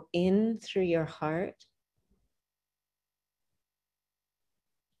now in through your heart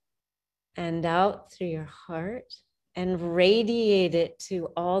and out through your heart, and radiate it to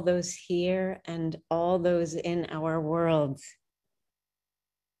all those here and all those in our worlds.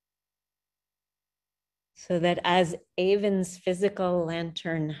 So that as Avon's physical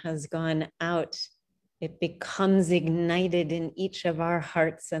lantern has gone out, it becomes ignited in each of our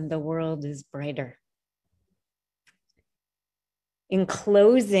hearts and the world is brighter. In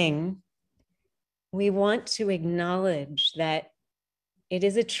closing, we want to acknowledge that it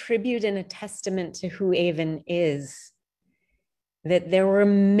is a tribute and a testament to who Avon is, that there were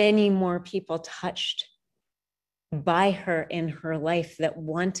many more people touched by her in her life that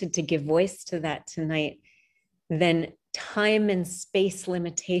wanted to give voice to that tonight than time and space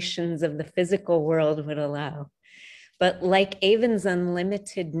limitations of the physical world would allow. But like Avon's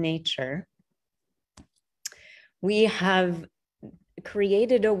unlimited nature, we have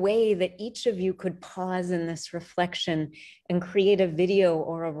created a way that each of you could pause in this reflection and create a video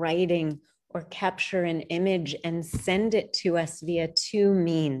or a writing or capture an image and send it to us via two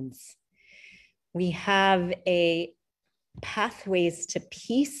means. We have a Pathways to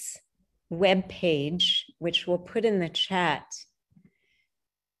Peace webpage, which we'll put in the chat,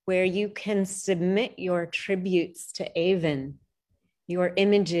 where you can submit your tributes to Avon, your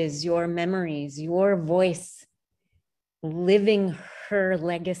images, your memories, your voice, living her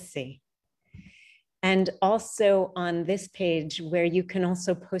legacy. And also on this page where you can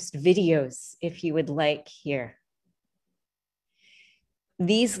also post videos if you would like here.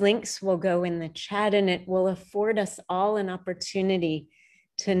 These links will go in the chat, and it will afford us all an opportunity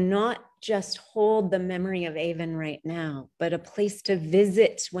to not just hold the memory of Avon right now, but a place to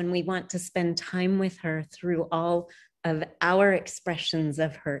visit when we want to spend time with her through all of our expressions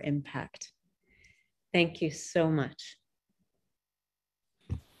of her impact. Thank you so much.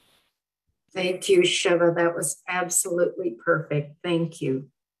 Thank you, Shiva. That was absolutely perfect. Thank you.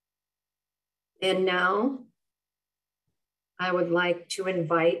 And now I would like to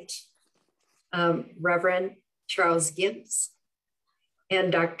invite Reverend Charles Gibbs and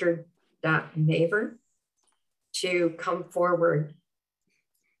Dr. Dot Maver to come forward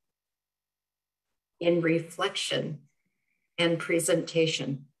in reflection and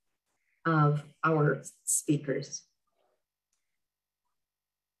presentation of our speakers.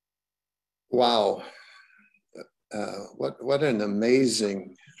 Wow, what an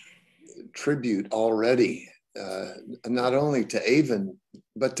amazing tribute already, not only to Avon,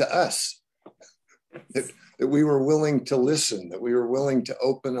 but to us, that we were willing to listen, that we were willing to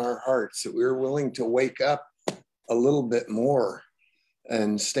open our hearts, that we were willing to wake up a little bit more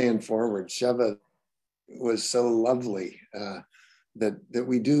and stand forward. Shiva was so lovely that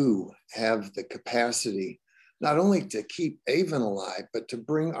we do have the capacity not only to keep Avon alive, but to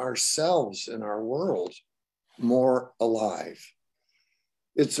bring ourselves and our world more alive.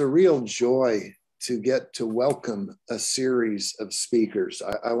 It's a real joy to get to welcome a series of speakers.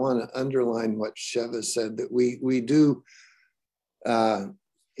 I want to underline what Shiva said, that we do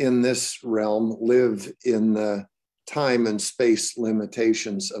in this realm live in the time and space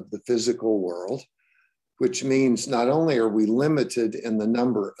limitations of the physical world, which means not only are we limited in the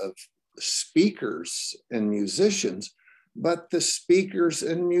number of speakers and musicians, but the speakers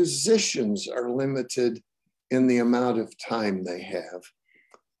and musicians are limited in the amount of time they have.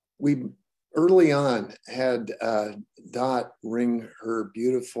 We early on had Dot ring her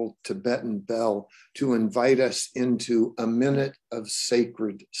beautiful Tibetan bell to invite us into a minute of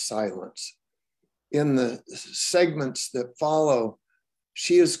sacred silence. In the segments that follow,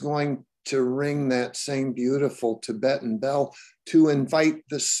 she is going to ring that same beautiful Tibetan bell to invite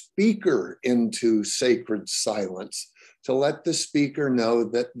the speaker into sacred silence, to let the speaker know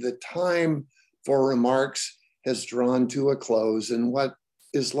that the time for remarks has drawn to a close, and what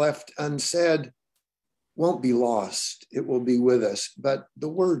is left unsaid won't be lost. It will be with us, but the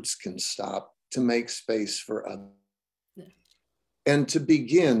words can stop to make space for others. Yeah. And to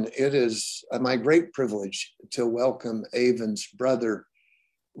begin, it is my great privilege to welcome Avon's brother,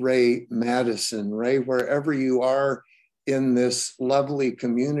 Ray Mattison. Ray, wherever you are in this lovely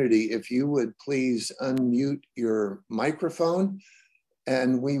community, if you would please unmute your microphone,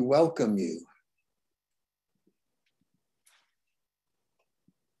 and we welcome you.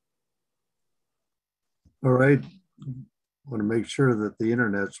 All right. Want to make sure that the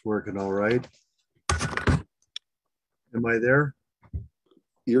internet's working all right. Am I there?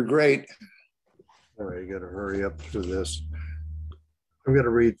 You're great. All right, I got to hurry up through this. I'm going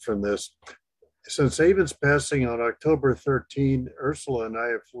to read from this. Since Avon's passing on October 13, Ursula and I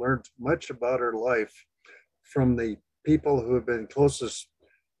have learned much about her life from the people who have been closest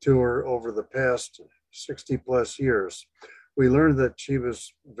to her over the past 60 plus years. We learned that she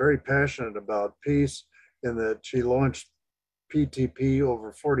was very passionate about peace and that she launched PTP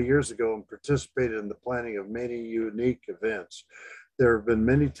over 40 years ago and participated in the planning of many unique events. There have been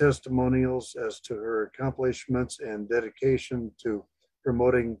many testimonials as to her accomplishments and dedication to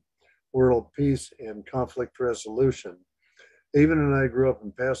promoting world peace and conflict resolution. Avon and I grew up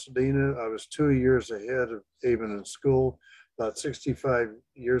in Pasadena. I was 2 years ahead of Avon in school. About 65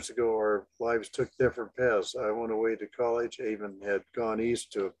 years ago, our lives took different paths. I went away to college. Avon had gone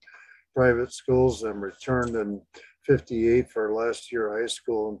east to private schools and returned in 58 for our last year of high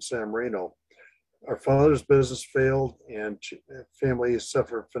school in San Marino. Our father's business failed and family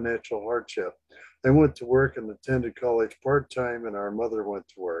suffered financial hardship. I went to work and attended college part-time, and our mother went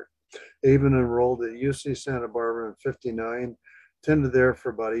to work. Avon enrolled at UC Santa Barbara in 59, attended there for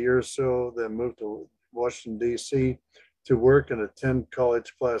about a year or so, then moved to Washington, D.C. to work and attend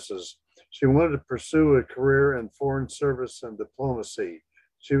college classes. She wanted to pursue a career in foreign service and diplomacy.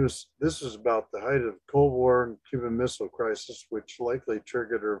 This was about the height of the Cold War and Cuban Missile Crisis, which likely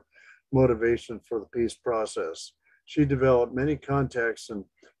triggered her motivation for the peace process. She developed many contacts in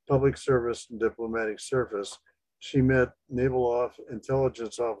public service and diplomatic service. She met Naval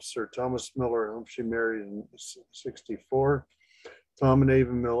Intelligence Officer Thomas Miller, whom she married in 64. Tom and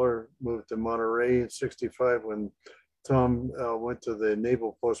Avon Miller moved to Monterey in 65 when Tom went to the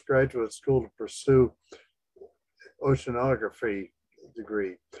Naval Postgraduate School to pursue oceanography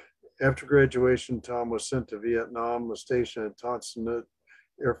degree. After graduation, Tom was sent to Vietnam, was stationed at Ton Son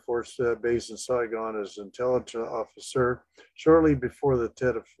Air Force Base in Saigon as intelligence officer shortly before the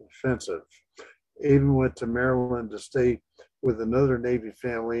Tet Offensive. Avon went to Maryland to stay with another Navy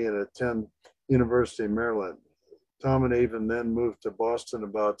family and attend University of Maryland. Tom and Avon then moved to Boston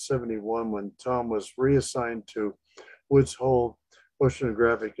about 71 when Tom was reassigned to Woods Hole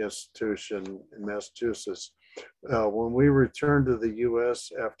Oceanographic Institution in Massachusetts. When we returned to the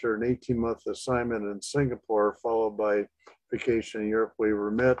U.S. after an 18-month assignment in Singapore, followed by vacation in Europe, we were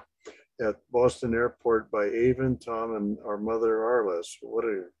met at Boston Airport by Avon, Tom, and our mother, Arliss. What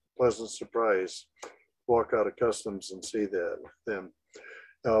a pleasant surprise. Walk out of customs and see them.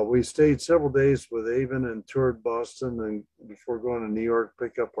 We stayed several days with Avon and toured Boston, and before going to New York,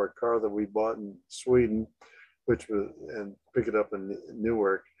 pick up our car that we bought in Sweden, and pick it up in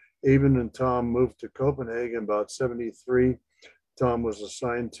Newark. Avon and Tom moved to Copenhagen about 73. Tom was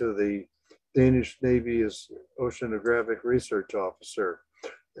assigned to the Danish Navy as Oceanographic Research Officer.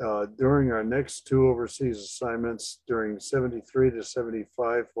 During our next two overseas assignments, during 73 to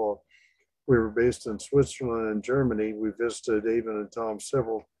 75, while we were based in Switzerland and Germany, we visited Avon and Tom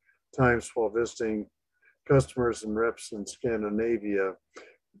several times while visiting customers and reps in Scandinavia.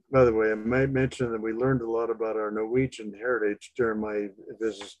 By the way, I might mention that we learned a lot about our Norwegian heritage during my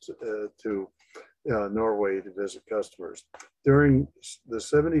visits to Norway to visit customers. During the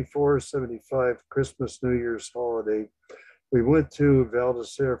 74-75 Christmas New Year's holiday, we went to Val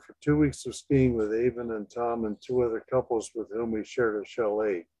d'Isere for 2 weeks of skiing with Avon and Tom and two other couples with whom we shared a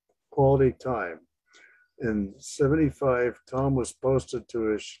chalet. Quality time. In 75, Tom was posted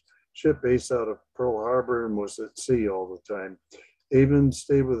to a ship based out of Pearl Harbor and was at sea all the time. Avon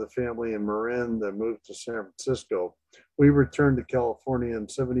stayed with a family in Marin, then moved to San Francisco. We returned to California in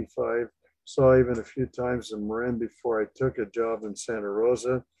 75, saw Avon a few times in Marin before I took a job in Santa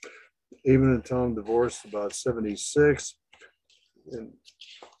Rosa. Avon and Tom divorced about 76. And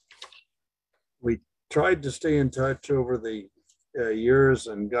we tried to stay in touch over the years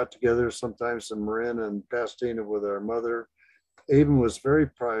and got together sometimes in Marin and Pasadena with our mother. Avon was very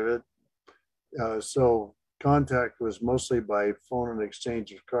private, so contact was mostly by phone and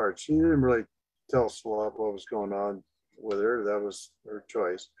exchange of cards. She didn't really tell us a lot what was going on with her. That was her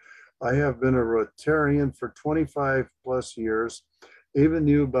choice. I have been a Rotarian for 25 plus years. Avon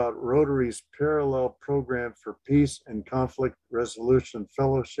knew about Rotary's parallel program for peace and conflict resolution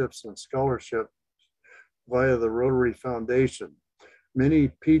fellowships and scholarship via the Rotary Foundation. Many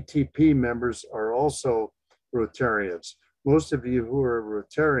PTP members are also Rotarians. Most of you who are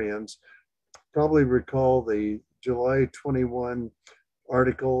Rotarians probably recall the July 21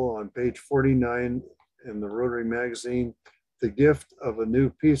 article on page 49 in the Rotary magazine, The Gift of a New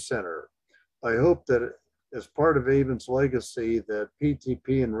Peace Center. I hope that as part of Avon's legacy that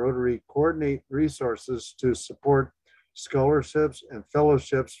PTP and Rotary coordinate resources to support scholarships and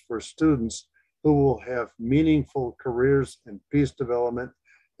fellowships for students who will have meaningful careers in peace development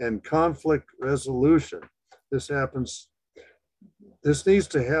and conflict resolution. This needs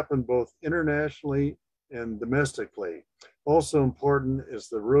to happen both internationally and domestically. Also important is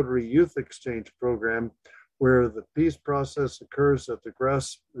the Rotary Youth Exchange Program, where the peace process occurs at the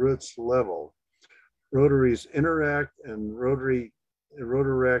grassroots level. Rotary's Interact and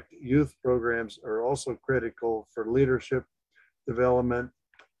Rotaract youth programs are also critical for leadership development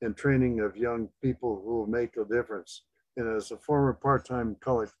and training of young people who will make a difference. And as a former part-time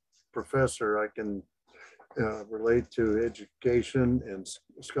college professor, I can relate to education and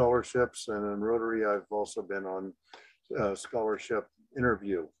scholarships. And in Rotary, I've also been on scholarship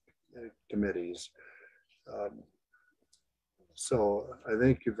interview committees. So I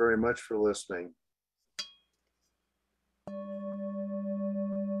thank you very much for listening.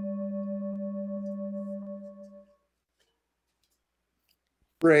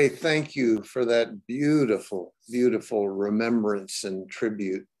 Ray, thank you for that beautiful, beautiful remembrance and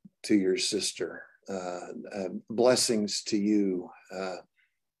tribute to your sister. Blessings to you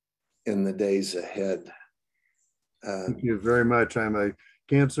in the days ahead. Thank you very much. I'm a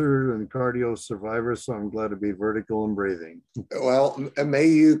cancer and cardio survivor, so I'm glad to be vertical and breathing. Well, may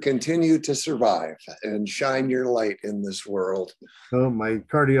you continue to survive and shine your light in this world. Oh, my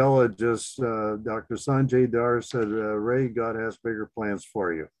cardiologist, Dr. Sanjay Dar, said, Ray, God has bigger plans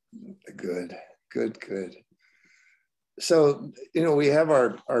for you. Good, good, good. So, you know, we have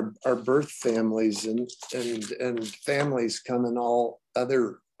our birth families and families come in all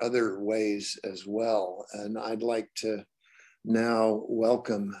other ways as well. And I'd like to now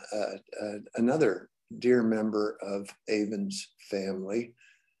welcome another dear member of Avon's family,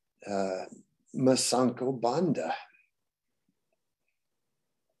 Masanko Banda.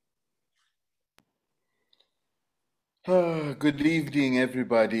 Good evening,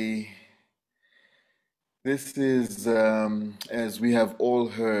 everybody. This is, as we have all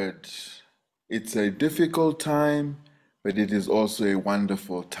heard, it's a difficult time, but it is also a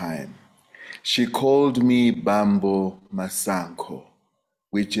wonderful time. She called me Bambo Masanko,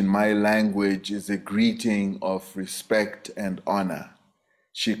 which in my language is a greeting of respect and honor.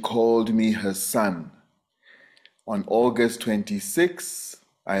 She called me her son. On August 26,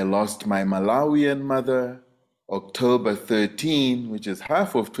 I lost my Malawian mother. October 13, which is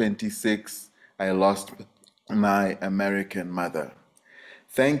half of 26, I lost my American mother.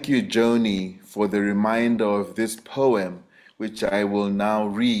 Thank you, Joni, for the reminder of this poem, which I will now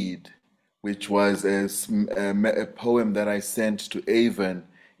read, which was a poem that I sent to Avon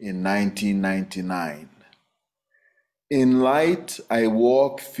in 1999. In light, I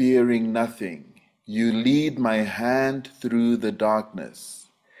walk fearing nothing. You lead my hand through the darkness.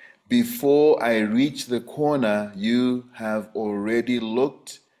 Before I reach the corner, you have already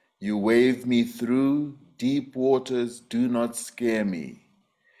looked. You wave me through. Deep waters do not scare me.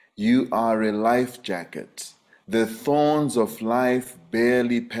 You are a life jacket. The thorns of life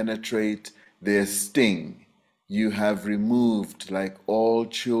barely penetrate their sting. You have removed like all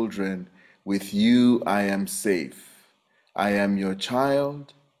children. With you I am safe. I am your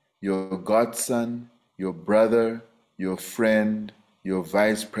child, your godson, your brother, your friend, your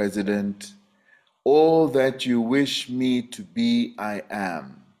vice president. All that you wish me to be, I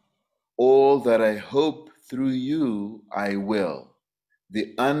am. All that I hope through you, I will.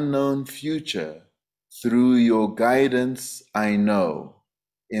 The unknown future, through your guidance, I know.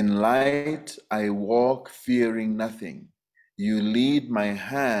 In light, I walk fearing nothing. You lead my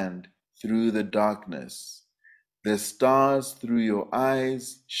hand through the darkness. The stars through your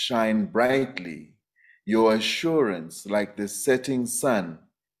eyes shine brightly. Your assurance like the setting sun.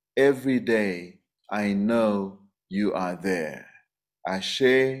 Every day I know you are there.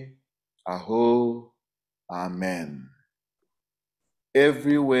 Ashe, Aho, Amen.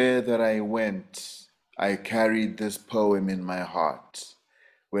 Everywhere that I went, I carried this poem in my heart.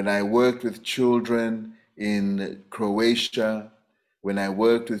 When I worked with children in Croatia, when I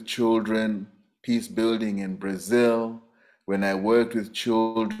worked with children peace building in Brazil, when I worked with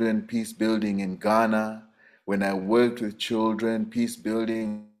children peace building in Ghana, when I worked with children peace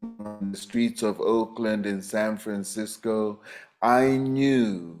building on the streets of Oakland and San Francisco, I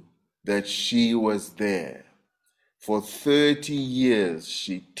knew that she was there. For 30 years,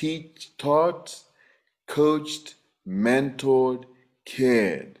 she taught, coached, mentored,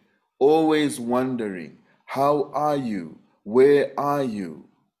 cared, always wondering, how are you? Where are you?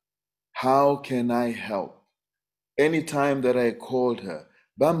 How can I help? Anytime that I called her,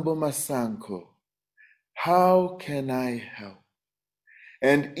 Bambo Masanko, How can I help?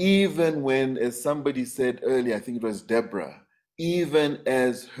 And even when, as somebody said earlier, I think it was Deborah, even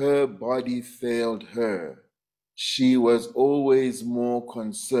as her body failed her, she was always more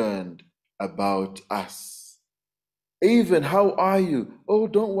concerned about us. Even, how are you? Oh,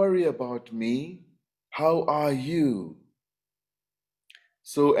 don't worry about me. How are you?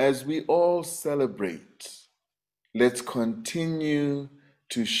 So as we all celebrate, let's continue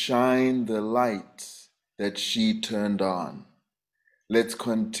to shine the light that she turned on. Let's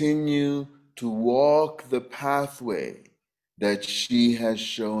continue to walk the pathway that she has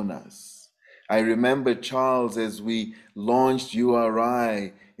shown us. I remember, Charles, as we launched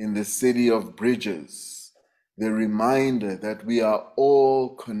URI in the city of bridges, the reminder that we are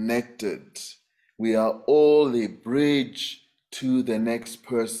all connected. We are all a bridge to the next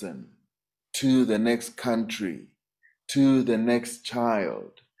person, to the next country, to the next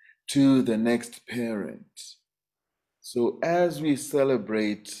child, to the next parent. So as we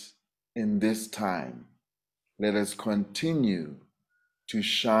celebrate in this time, let us continue to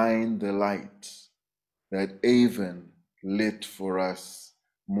shine the light that Avon lit for us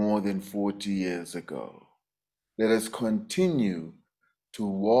more than 40 years ago. Let us continue to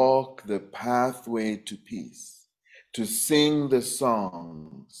walk the pathway to peace, to sing the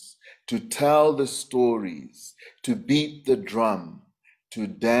songs, to tell the stories, to beat the drum, to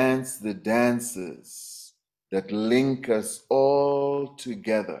dance the dances that link us all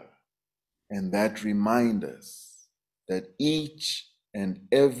together and that remind us that each and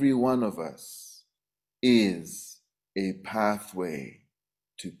every one of us is a pathway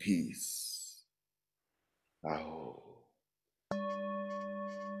to peace. Aho.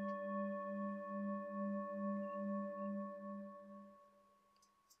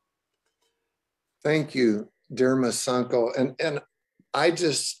 Thank you, Dharma Sanko. And I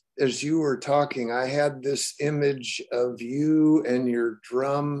just, as you were talking, I had this image of you and your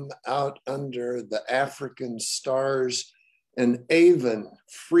drum out under the African stars, and Avon,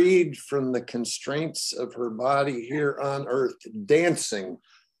 freed from the constraints of her body here on earth, dancing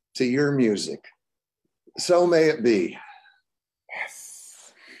to your music. So may it be.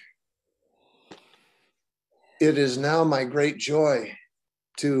 Yes. It is now my great joy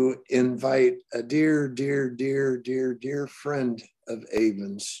to invite a dear, dear, dear, dear, dear friend of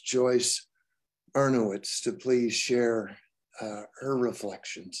Avon's, Joyce Arnowitz, to please share her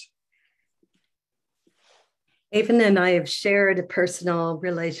reflections. Avon and I have shared a personal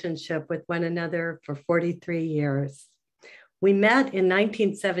relationship with one another for 43 years. We met in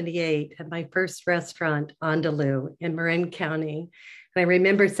 1978 at my first restaurant, Andalou, in Marin County. And I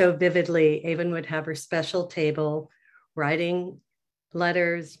remember so vividly, Avon would have her special table, writing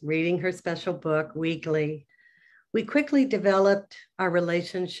letters, reading her special book weekly. We quickly developed our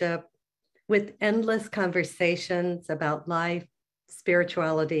relationship with endless conversations about life,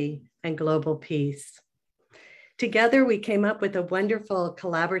 spirituality, and global peace. Together, we came up with a wonderful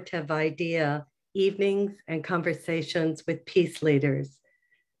collaborative idea, evenings and conversations with peace leaders.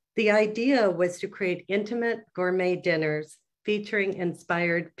 The idea was to create intimate gourmet dinners featuring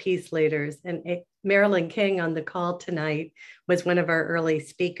inspired peace leaders. And Marilyn King on the call tonight was one of our early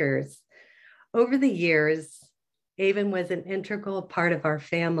speakers. Over the years, Avon was an integral part of our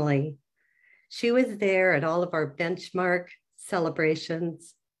family. She was there at all of our benchmark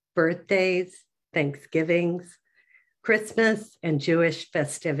celebrations, birthdays, Thanksgivings, Christmas, and Jewish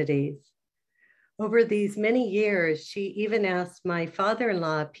festivities. Over these many years, she even asked my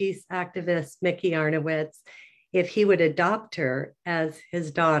father-in-law, peace activist Mickey Arnowitz, if he would adopt her as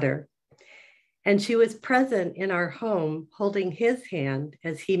his daughter. And she was present in our home, holding his hand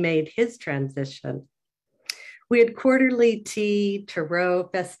as he made his transition. We had quarterly tea, tarot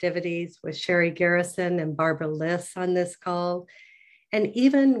festivities with Sherry Garrison and Barbara Liss on this call. And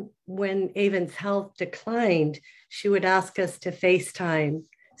even when Avon's health declined, she would ask us to FaceTime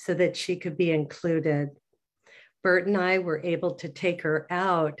so that she could be included. Bert and I were able to take her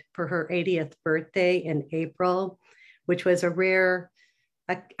out for her 80th birthday in April, which was a rare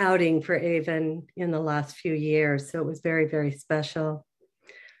outing for Avon in the last few years. So it was very, very special.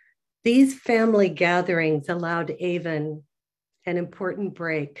 These family gatherings allowed Avon an important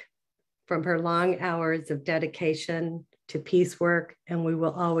break from her long hours of dedication to peace work, and we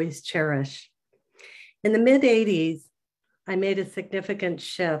will always cherish. In the mid-'80s, I made a significant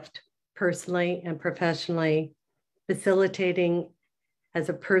shift personally and professionally, facilitating as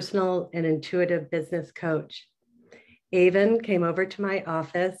a personal and intuitive business coach. Avon came over to my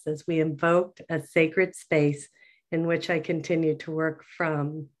office as we invoked a sacred space in which I continued to work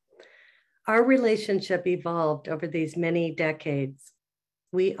from. Our relationship evolved over these many decades.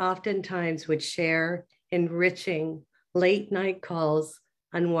 We oftentimes would share enriching late night calls,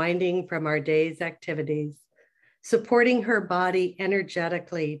 unwinding from our day's activities, supporting her body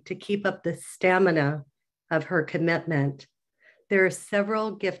energetically to keep up the stamina of her commitment. There are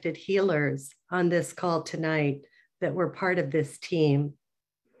several gifted healers on this call tonight that were part of this team.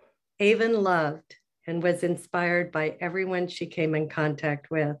 Avon loved and was inspired by everyone she came in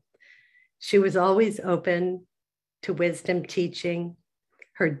contact with. She was always open to wisdom teaching,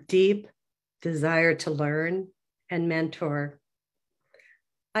 her deep desire to learn and mentor.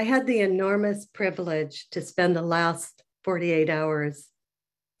 I had the enormous privilege to spend the last 48 hours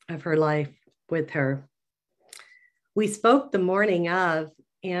of her life with her. We spoke the morning of,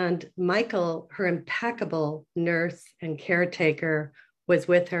 and Michael, her impeccable nurse and caretaker, was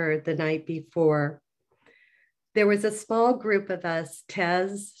with her the night before. There was a small group of us,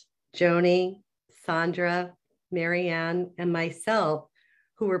 Tez, Joni, Sandra, Marianne, and myself,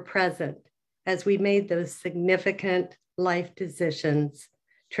 who were present as we made those significant life decisions,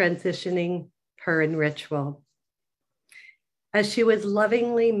 transitioning her in ritual. As she was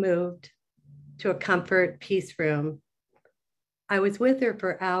lovingly moved to a comfort peace room, I was with her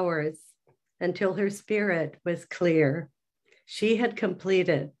for hours until her spirit was clear. She had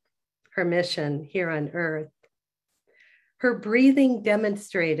completed her mission here on earth. Her breathing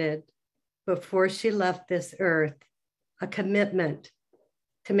demonstrated, before she left this earth, a commitment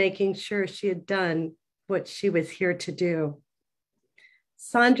to making sure she had done what she was here to do.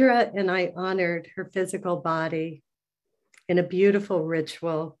 Sandra and I honored her physical body in a beautiful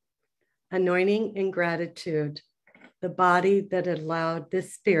ritual, anointing in gratitude, the body that allowed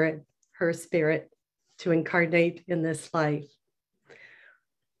this spirit, her spirit, to incarnate in this life.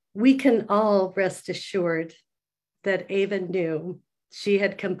 We can all rest assured that Avon knew she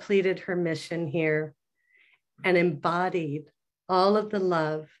had completed her mission here and embodied all of the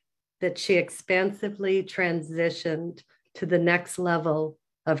love that she expansively transitioned to the next level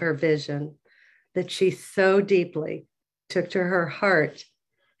of her vision, that she so deeply took to her heart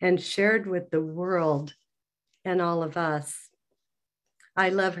and shared with the world and all of us. I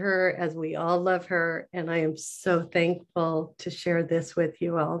love her as we all love her, and I am so thankful to share this with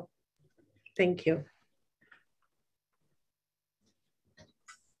you all. Thank you.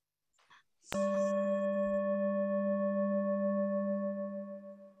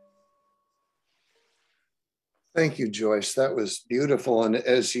 Thank you, Joyce. That was beautiful. And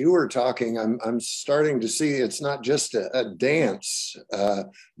as you were talking, I'm starting to see it's not just a dance,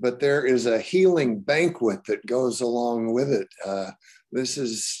 but there is a healing banquet that goes along with it. This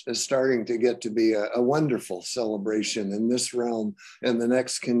is starting to get to be a wonderful celebration in this realm. And the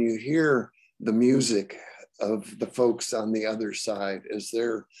next, can you hear the music of the folks on the other side as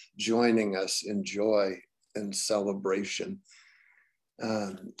they're joining us in joy and celebration?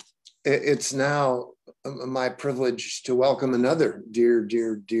 It's now my privilege to welcome another dear,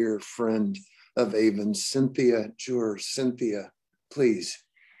 dear, dear friend of Avon, Cynthia Jur. Cynthia, please.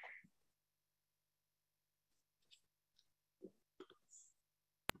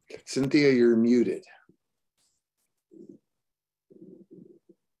 Cynthia, you're muted.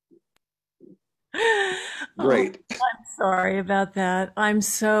 Great. I'm sorry about that. I'm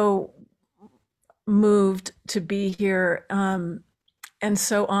so moved to be here and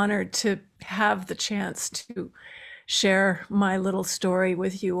so honored to have the chance to share my little story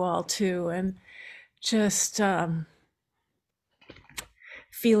with you all too, and just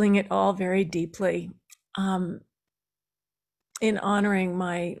feeling it all very deeply. In honoring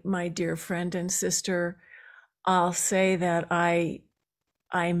my dear friend and sister, I'll say that I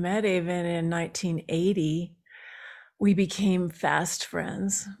met Avon in 1980. We became fast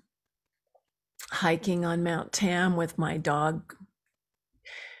friends, hiking on Mount Tam with my dog,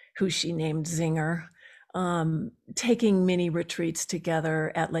 who she named Zinger, taking mini retreats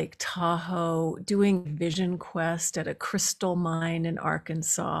together at Lake Tahoe, doing Vision Quest at a crystal mine in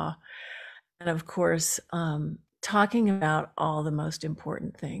Arkansas, and of course, talking about all the most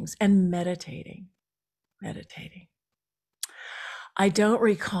important things and meditating. I don't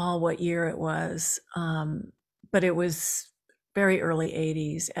recall what year it was, but it was very early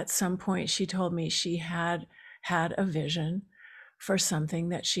 80s. At some point, she told me she had a vision for something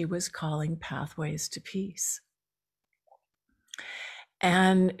that she was calling Pathways to Peace.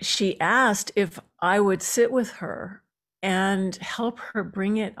 And she asked if I would sit with her and help her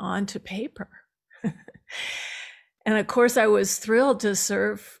bring it onto paper. And of course, I was thrilled to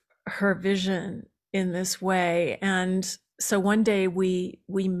serve her vision in this way. And so one day we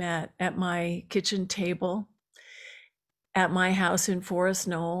met at my kitchen table at my house in Forest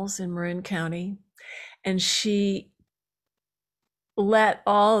Knolls in Marin County. And she let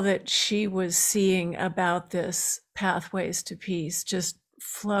all that she was seeing about this Pathways to Peace just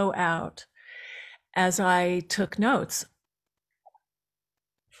flow out as I took notes.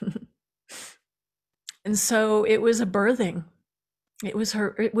 And so it was a birthing. It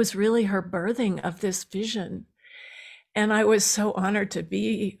was really her birthing of this vision. And I was so honored to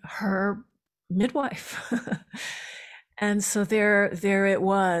be her midwife. And so there it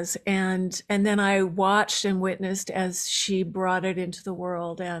was. And then I watched and witnessed as she brought it into the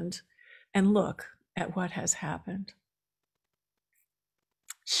world, and look at what has happened.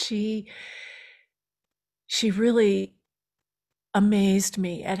 She really amazed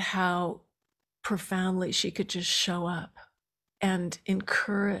me at how profoundly she could just show up and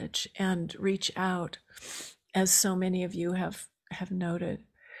encourage and reach out, as so many of you have noted.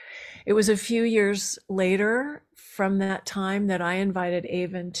 It was a few years later from that time that I invited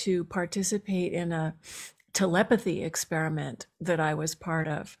Avon to participate in a telepathy experiment that I was part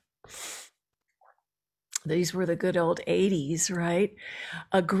of. These were the good old 80s, right?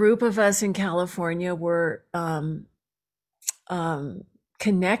 A group of us in California were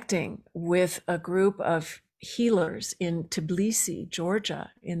connecting with a group of healers in Tbilisi,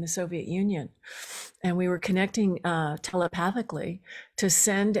 Georgia, in the Soviet Union. And we were connecting telepathically to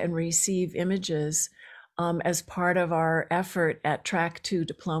send and receive images as part of our effort at Track 2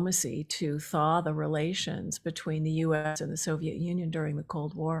 diplomacy to thaw the relations between the US and the Soviet Union during the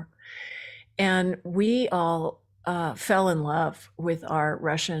Cold War. And we all fell in love with our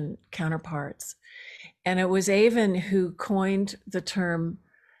Russian counterparts. And it was Avon who coined the term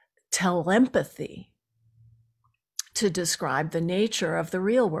telepathy to describe the nature of the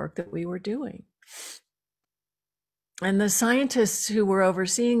real work that we were doing. And the scientists who were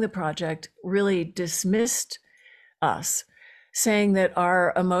overseeing the project really dismissed us, saying that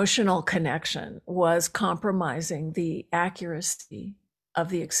our emotional connection was compromising the accuracy of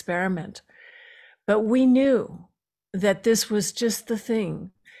the experiment. But we knew that this was just the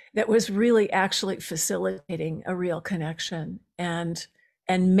thing that was really actually facilitating a real connection and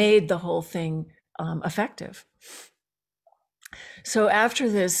made the whole thing effective. So after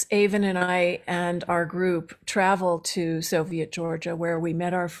this, Avon and I and our group traveled to Soviet Georgia, where we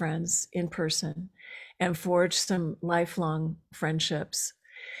met our friends in person and forged some lifelong friendships.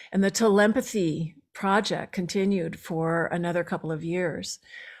 And the telepathy project continued for another couple of years.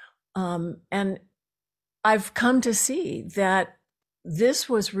 And I've come to see that this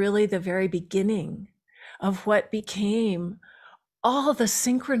was really the very beginning of what became all the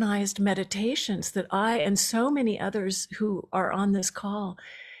synchronized meditations that I and so many others who are on this call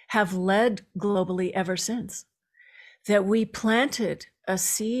have led globally ever since. That we planted a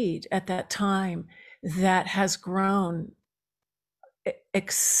seed at that time that has grown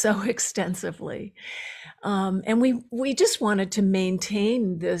so extensively. And we just wanted to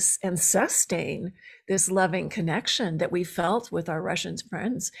maintain this and sustain this loving connection that we felt with our Russian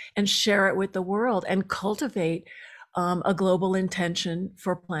friends and share it with the world and cultivate a global intention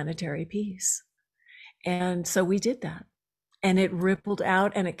for planetary peace. And so we did that. And it rippled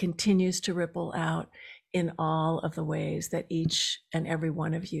out, and it continues to ripple out in all of the ways that each and every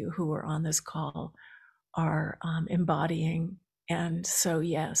one of you who are on this call are embodying. And so,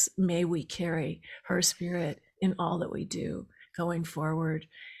 yes, may we carry her spirit in all that we do going forward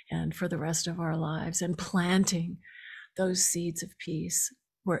and for the rest of our lives, and planting those seeds of peace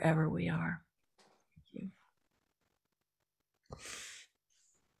wherever we are. Thank you.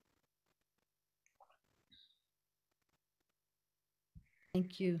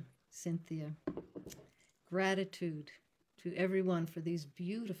 Thank you, Cynthia. Gratitude to everyone for these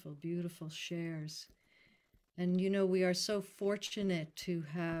beautiful, beautiful shares. And you know, we are so fortunate to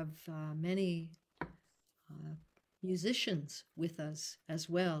have many musicians with us as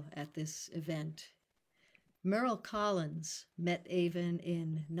well at this event. Merle Collins met Avon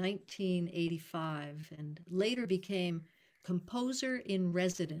in 1985 and later became composer in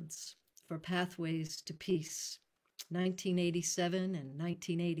residence for Pathways to Peace, 1987 and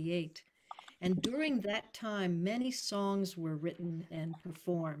 1988. And during that time, many songs were written and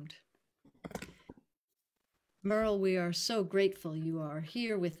performed. Merle, we are so grateful you are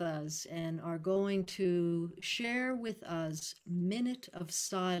here with us and are going to share with us Minute of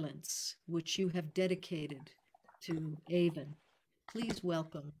Silence, which you have dedicated to Avon. Please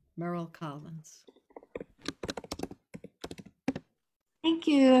welcome Merle Collins. Thank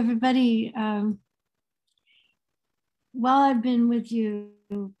you, everybody. While I've been with you,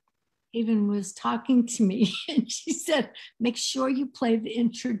 Avon was talking to me and she said, make sure you play the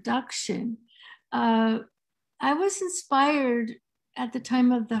introduction. I was inspired at the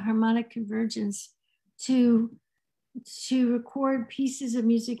time of the harmonic convergence to to record pieces of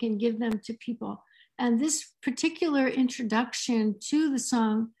music and give them to people. And this particular introduction to the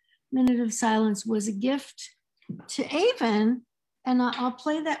song Minute of Silence was a gift to Avon. And I'll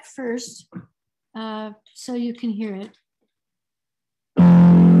play that first so you can hear it.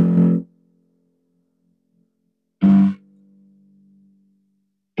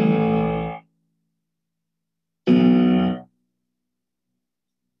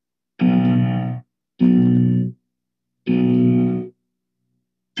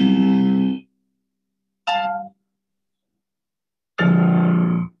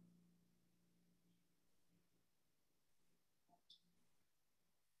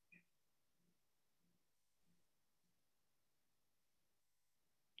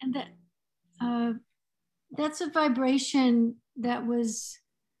 And that's a vibration that was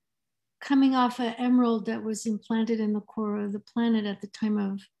coming off an emerald that was implanted in the core of the planet at the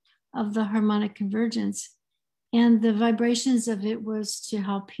time of the harmonic convergence. And the vibrations of it was to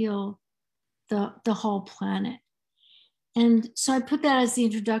help heal the whole planet. And so I put that as the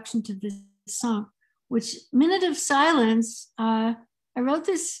introduction to this song, which Minute of Silence, I wrote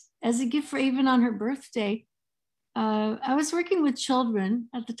this as a gift for Avon on her birthday. I was working with children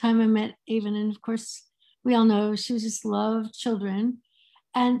at the time I met Avon, and of course, we all know she just loved children.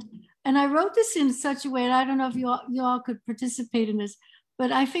 And I wrote this in such a way, and I don't know if you all could participate in this,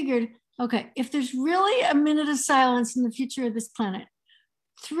 but I figured, okay, if there's really a minute of silence in the future of this planet,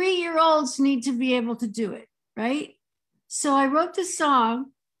 3-year-olds need to be able to do it, right? So I wrote this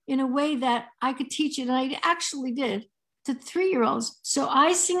song in a way that I could teach it, and I actually did, to 3-year-olds. So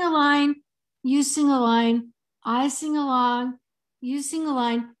I sing a line, you sing a line, I sing along, you sing a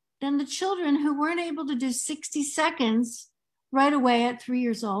line. Then the children who weren't able to do 60 seconds right away at 3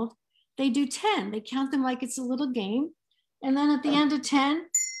 years old, they do 10. They count them like it's a little game. And then at the end of 10,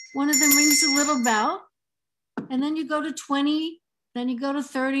 one of them rings a little bell. And then you go to 20, then you go to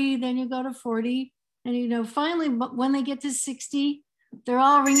 30, then you go to 40. And finally, when they get to 60, they're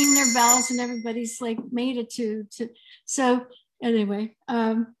all ringing their bells and everybody's like made it to. So anyway,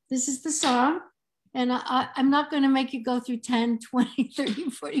 this is the song. And I'm not going to make you go through 10, 20, 30,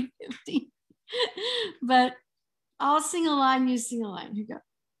 40, 50. But I'll sing a line, you sing a line. Here you go.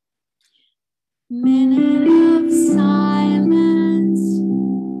 Minute of silence.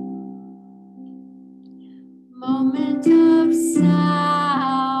 Moment of sound.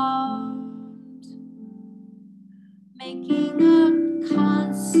 Making a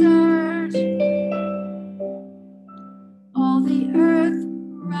concert. All the earth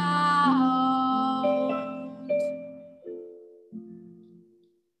round.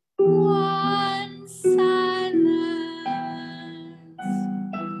 One silence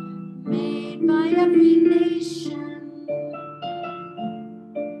made by every nation.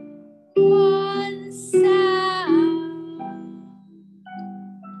 One sound,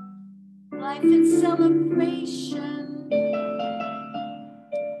 life and celebration.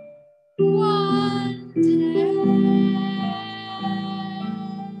 One day,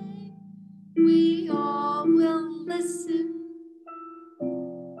 we all will listen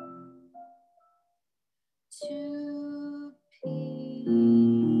to peace.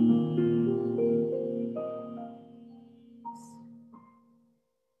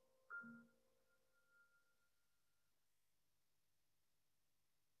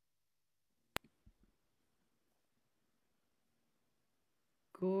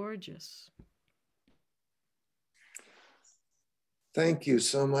 Gorgeous. Thank you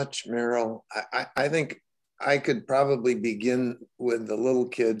so much, Meryl. I think I could probably begin with the little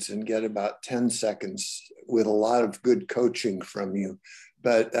kids and get about 10 seconds with a lot of good coaching from you.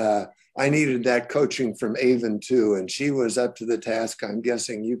 But I needed that coaching from Avon too, and she was up to the task. I'm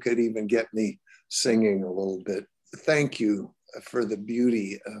guessing you could even get me singing a little bit. Thank you for the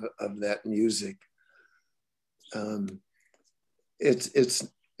beauty of that music. It's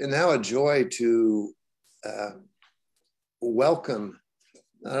now a joy to welcome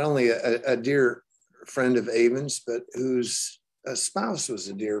not only a dear friend of Avon's, but whose spouse was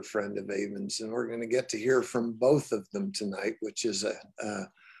a dear friend of Avon's. And we're going to get to hear from both of them tonight, which is a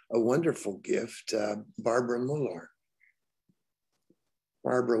wonderful gift. Barbara Muller.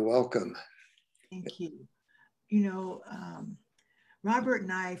 Barbara, welcome. Thank you. Robert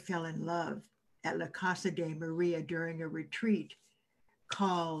and I fell in love at La Casa de Maria during a retreat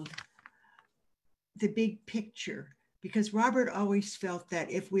called The Big Picture, because Robert always felt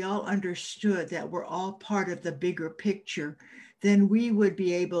that if we all understood that we're all part of the bigger picture, then we would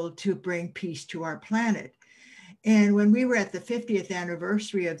be able to bring peace to our planet. And when we were at the 50th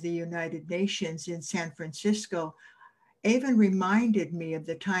anniversary of the United Nations in San Francisco, Avon reminded me of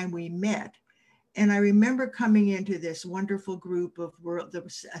the time we met. And I remember coming into this wonderful group of the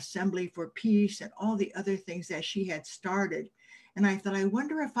Assembly for Peace and all the other things that she had started. And I thought, I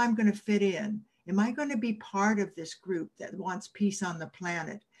wonder if I'm going to fit in. Am I going to be part of this group that wants peace on the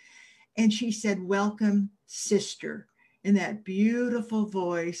planet? And she said, welcome, sister, in that beautiful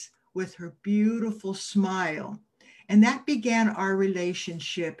voice with her beautiful smile. And that began our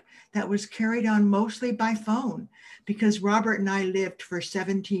relationship that was carried on mostly by phone, because Robert and I lived for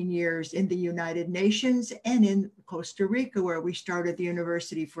 17 years in the United Nations and in Costa Rica, where we started the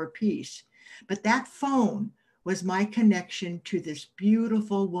University for Peace. But that phone was my connection to this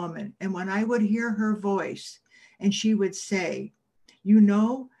beautiful woman. And when I would hear her voice and she would say, you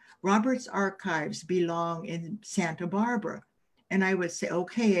know, Robert's archives belong in Santa Barbara. And I would say,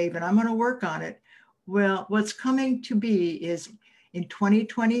 okay, Avon, I'm going to work on it. Well, what's coming to be is in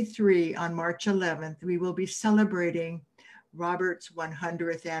 2023, on March 11th, we will be celebrating Robert's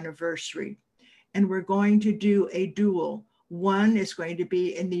 100th anniversary. And we're going to do a dual. One is going to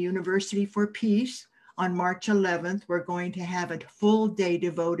be in the University for Peace. On March 11th, we're going to have a full day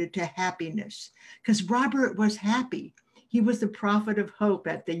devoted to happiness, because Robert was happy. He was the prophet of hope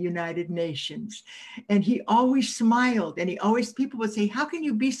at the United Nations. And he always smiled. And people would say, how can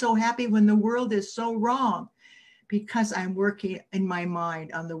you be so happy when the world is so wrong? Because I'm working in my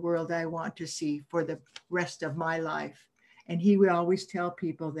mind on the world I want to see for the rest of my life. And he would always tell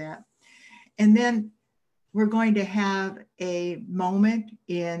people that. And then we're going to have a moment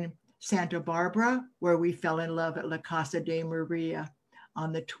in Santa Barbara where we fell in love at La Casa de Maria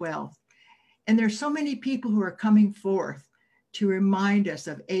on the 12th. And there's so many people who are coming forth to remind us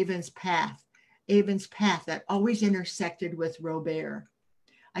of Avon's path that always intersected with Robert.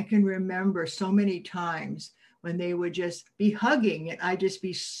 I can remember so many times when they would just be hugging, and I'd just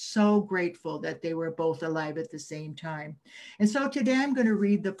be so grateful that they were both alive at the same time. And so today I'm going to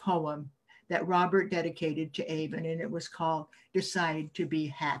read the poem that Robert dedicated to Avon, and it was called Decide to Be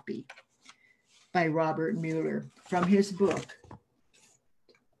Happy by Robert Mueller from his book.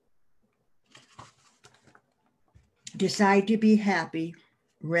 Decide to be happy,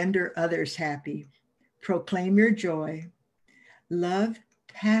 render others happy, proclaim your joy, love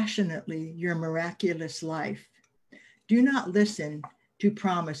passionately your miraculous life. Do not listen to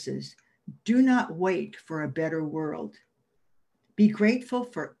promises. Do not wait for a better world. Be grateful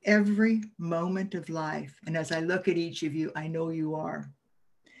for every moment of life. And as I look at each of you, I know you are.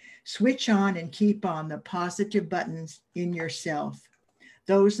 Switch on and keep on the positive buttons in yourself.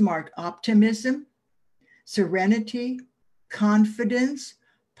 Those mark optimism, serenity, confidence,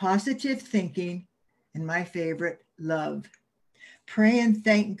 positive thinking, and my favorite, love. Pray and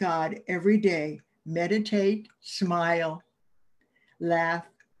thank God every day. Meditate, smile, laugh,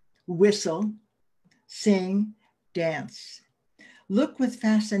 whistle, sing, dance. Look with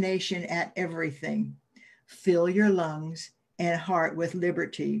fascination at everything. Fill your lungs and heart with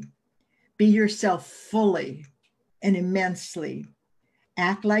liberty. Be yourself fully and immensely.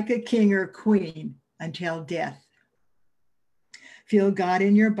 Act like a king or queen until death. Feel God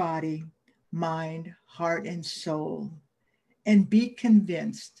in your body, mind, heart, and soul, and be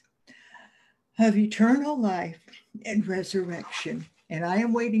convinced of eternal life and resurrection. And I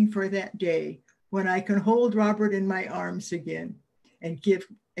am waiting for that day when I can hold Robert in my arms again and give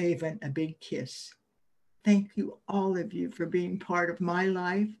Avon a big kiss. Thank you, all of you, for being part of my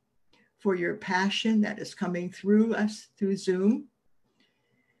life, for your passion that is coming through us through Zoom.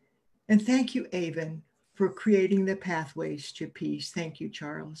 And thank you, Avon, for creating the pathways to peace. Thank you,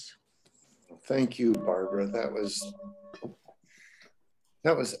 Charles. Thank you, Barbara. That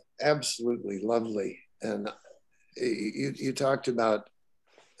was absolutely lovely. And you talked about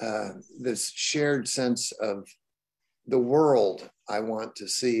this shared sense of the world I want to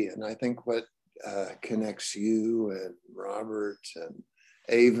see. And I think what connects you and Robert and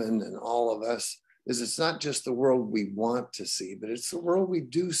Avon and all of us is it's not just the world we want to see, but it's the world we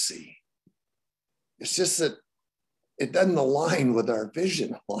do see. It's just that it doesn't align with our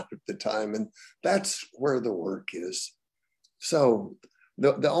vision a lot of the time. And that's where the work is. So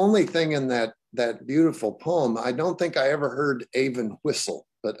the only thing in that beautiful poem, I don't think I ever heard Avon whistle,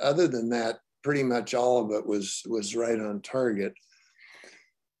 but other than that, pretty much all of it was right on target.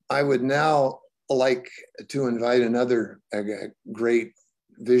 I would now like to invite another great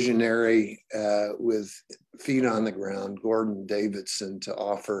visionary with feet on the ground, Gordon Davidson, to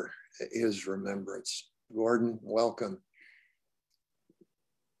offer his remembrance. Gordon, welcome.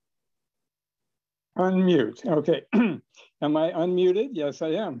 Unmute. Okay. Am I unmuted? Yes,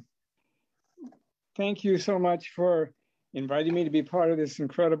 I am. Thank you so much for inviting me to be part of this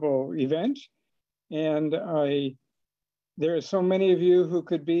incredible event. And I there are so many of you who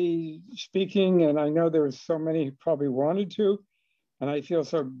could be speaking, and I know there are so many who probably wanted to, and I feel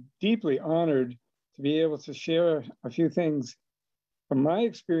so deeply honored to be able to share a few things from my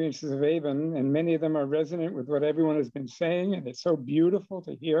experiences of Avon, and many of them are resonant with what everyone has been saying, and it's so beautiful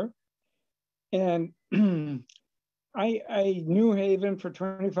to hear. And I knew Avon for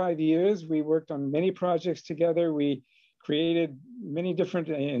 25 years. We worked on many projects together. We created many different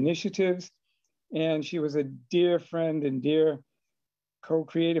initiatives, and she was a dear friend and dear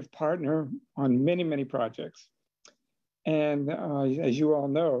co-creative partner on many, many projects. And as you all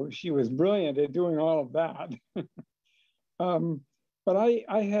know, she was brilliant at doing all of that. But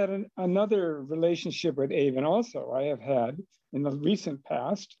I had another relationship with Avon also. I have had in the recent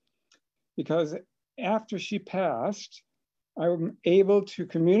past, because after she passed, I'm able to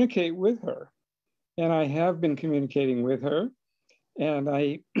communicate with her. And I have been communicating with her. And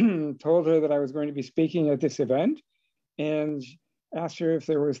I told her that I was going to be speaking at this event and asked her if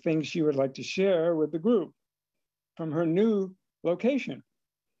there was things she would like to share with the group from her new location.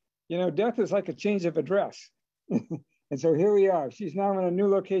 You know, death is like a change of address. And so here we are. She's now in a new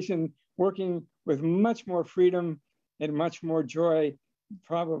location, working with much more freedom and much more joy,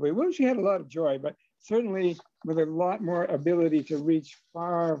 probably. Well, she had a lot of joy, but certainly with a lot more ability to reach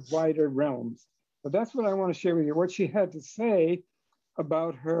far wider realms. But that's what I want to share with you, what she had to say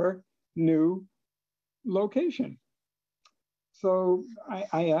about her new location. So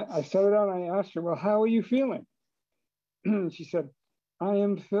I started out, I asked her, well, how are you feeling? She said, I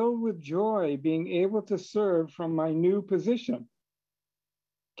am filled with joy being able to serve from my new position.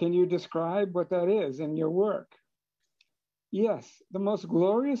 Can you describe what that is in your work? Yes, the most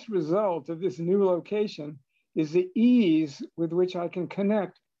glorious result of this new location is the ease with which I can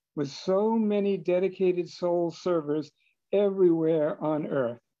connect with so many dedicated soul servers everywhere on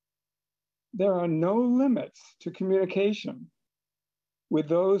earth. There are no limits to communication with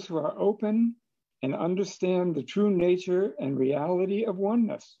those who are open and understand the true nature and reality of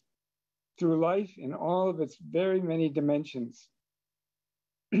oneness through life in all of its very many dimensions.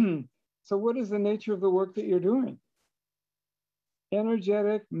 So what is the nature of the work that you're doing?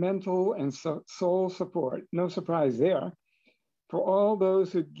 Energetic, mental, and soul support, no surprise there, for all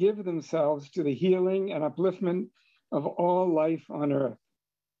those who give themselves to the healing and upliftment of all life on earth.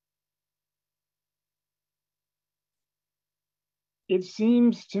 It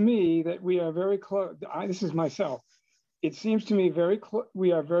seems to me that we are very close. This is myself. It seems to me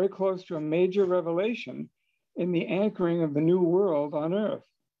we are very close to a major revelation in the anchoring of the new world on earth.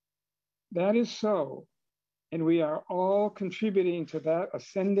 That is so, and we are all contributing to that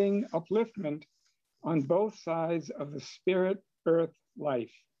ascending upliftment on both sides of the spirit-earth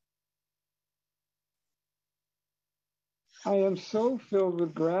life. I am so filled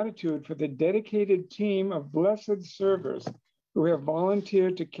with gratitude for the dedicated team of blessed servers who have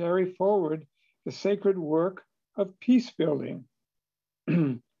volunteered to carry forward the sacred work of peace building.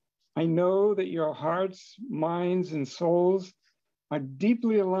 I know that your hearts, minds, and souls are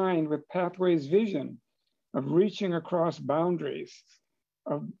deeply aligned with Pathway's vision of reaching across boundaries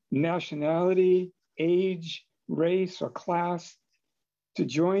of nationality, age, race, or class to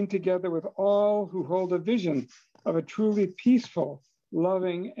join together with all who hold a vision of a truly peaceful,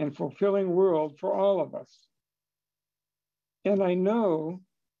 loving, and fulfilling world for all of us. And I know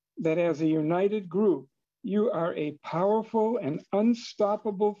that as a united group, you are a powerful and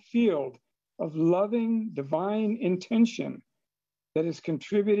unstoppable field of loving divine intention that is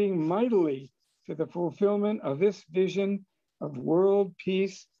contributing mightily to the fulfillment of this vision of world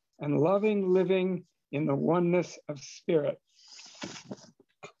peace and loving living in the oneness of spirit.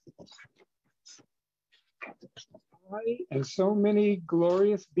 I and so many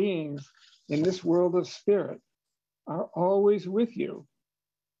glorious beings in this world of spirit are always with you,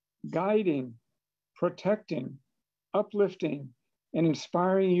 guiding, protecting, uplifting, and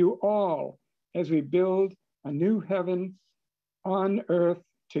inspiring you all as we build a new heaven on earth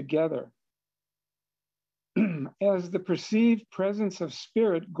together. As the perceived presence of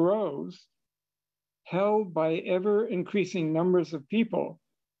spirit grows, held by ever-increasing numbers of people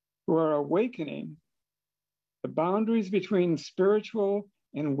who are awakening, the boundaries between spiritual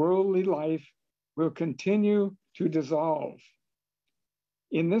and worldly life will continue to dissolve.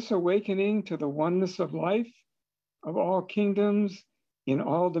 In this awakening to the oneness of life, of all kingdoms, in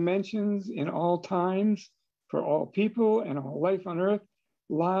all dimensions, in all times, for all people and all life on earth,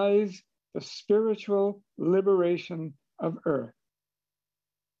 lies the spiritual liberation of earth.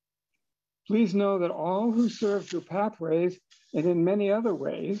 Please know that all who serve through Pathways and in many other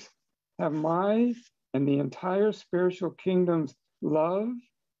ways have my and the entire spiritual kingdom's love,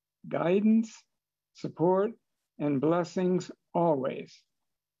 guidance, support, and blessings always.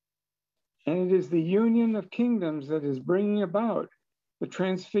 And it is the union of kingdoms that is bringing about the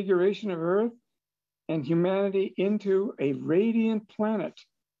transfiguration of earth and humanity into a radiant planet,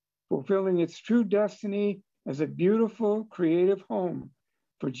 fulfilling its true destiny as a beautiful, creative home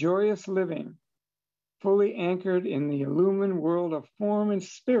for joyous living, fully anchored in the illumined world of form and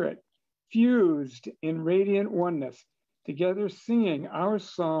spirit, fused in radiant oneness, together singing our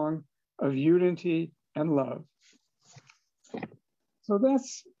song of unity and love. So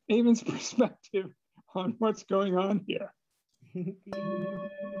that's Avon's perspective on what's going on here.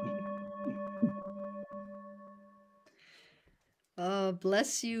 Oh,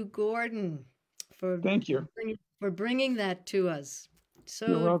 bless you, Gordon, Thank you for bringing that to us. You're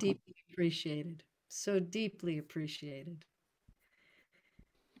So welcome. deeply appreciated. So deeply appreciated.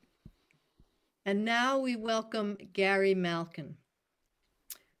 And now we welcome Gary Malkin,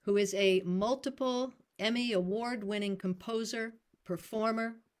 who is a multiple Emmy award-winning composer,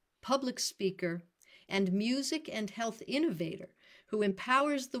 performer, public speaker, and music and health innovator who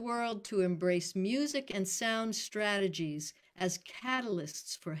empowers the world to embrace music and sound strategies as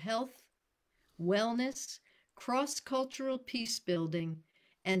catalysts for health, wellness, cross-cultural peace building,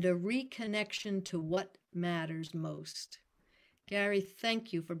 and a reconnection to what matters most. Gary,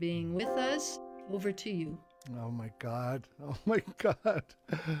 thank you for being with us. Over to you. Oh my God. Oh my God.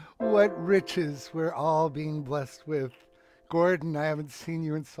 What riches we're all being blessed with. Gordon, I haven't seen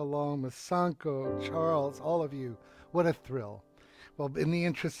you in so long. Masanko, Charles, all of you. What a thrill. Well, in the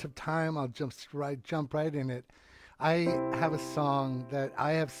interest of time, I'll jump right in it. I have a song that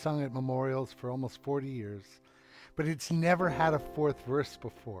I have sung at memorials for almost 40 years, but it's never had a fourth verse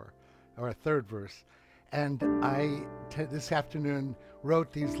before, or a third verse. And I, this afternoon,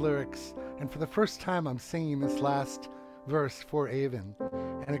 wrote these lyrics, and for the first time I'm singing this last verse for Avon.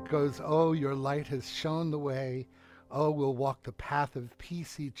 And it goes, oh, your light has shown the way. Oh, we'll walk the path of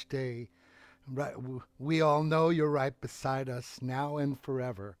peace each day. Right, we all know you're right beside us now and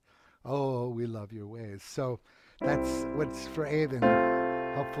forever. Oh, we love your ways. So that's what's for Avon.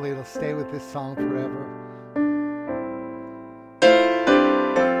 Hopefully it'll stay with this song forever.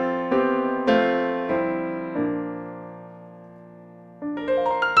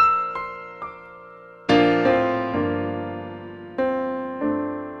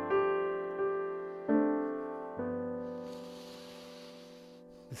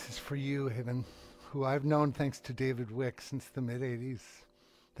 This is for you, Avon, who I've known thanks to David Wick since the mid-'80s.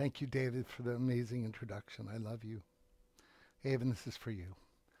 Thank you, David, for the amazing introduction. I love you. Avon, this is for you.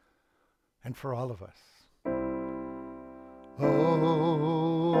 And for all of us.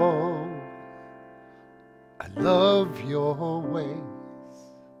 Oh, I love your ways.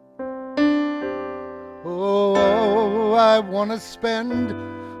 Oh, I want to spend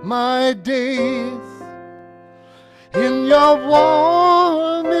my days in your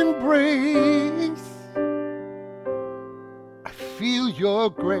warm embrace. I feel your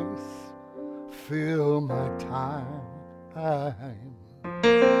grace fill my time. Oh,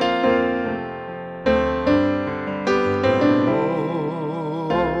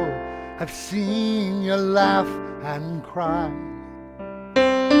 I've seen you laugh and cry.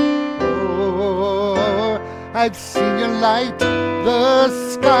 Oh, I've seen you light the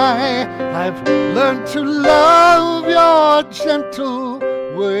sky. I've learned to love your gentle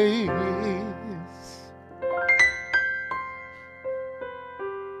ways.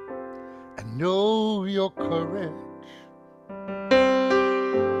 I know your courage.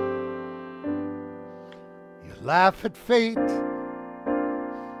 You laugh at fate.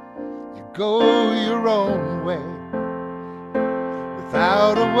 You go your own way.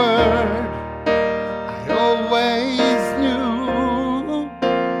 Without a word, I always knew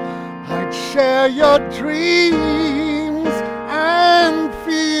I'd share your dreams and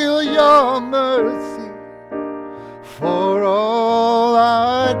feel your mercy for all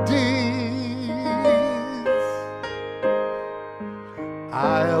our days.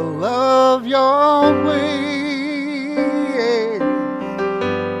 I love your ways.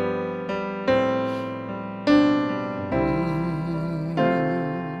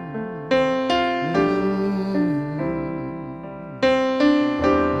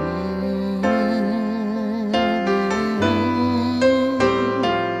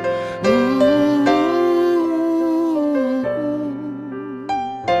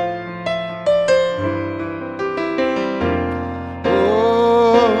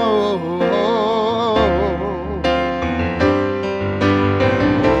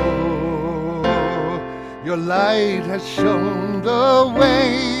 Your light has shown the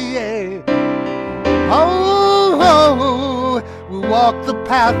way. Oh, we walk the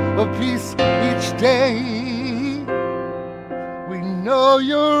path of peace each day. know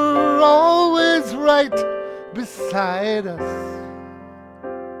you're always right beside us,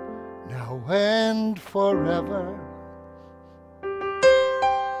 now and forever.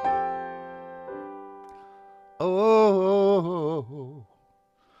 Oh,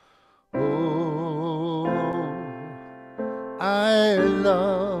 oh, I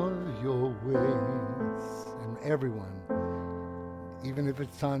love your ways. And everyone, even if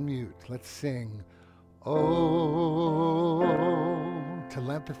it's on mute, let's sing. Oh,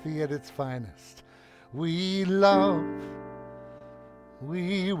 telepathy at its finest. We love,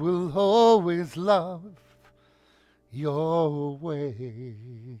 we will always love your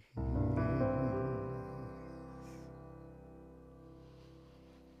way.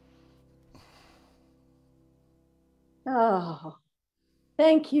 Oh,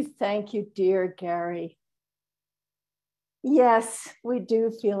 thank you, dear Gary. Yes, we do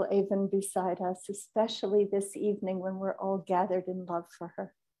feel Avon beside us, especially this evening when we're all gathered in love for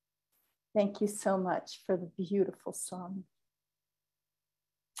her. Thank you so much for the beautiful song.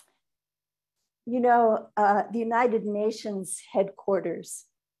 You know, the United Nations headquarters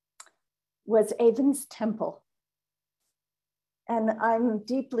was Avon's temple. And I'm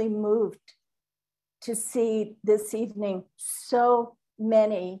deeply moved to see this evening so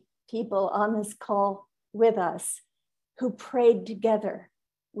many people on this call with us who prayed together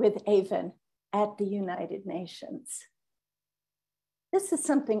with Avon at the United Nations. This is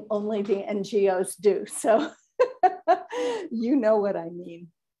something only the NGOs do, so you know what I mean.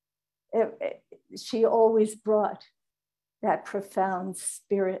 She always brought that profound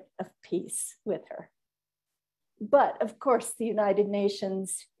spirit of peace with her. But of course, the United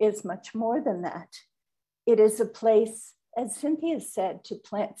Nations is much more than that. It is a place, as Cynthia said, to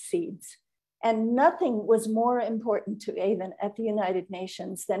plant seeds. And nothing was more important to Avon at the United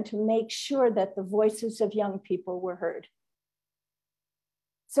Nations than to make sure that the voices of young people were heard.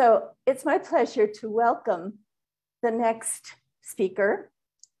 So it's my pleasure to welcome the next speaker,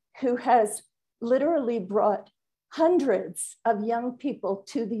 who has literally brought hundreds of young people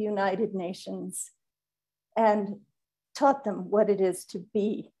to the United Nations and taught them what it is to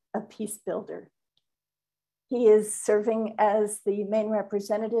be a peace builder. He is serving as the main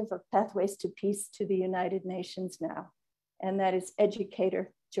representative of Pathways to Peace to the United Nations now, and that is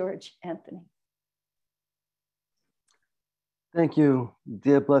educator George Anthony. Thank you,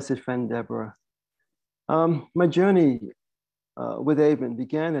 dear blessed friend Deborah. My journey with Avon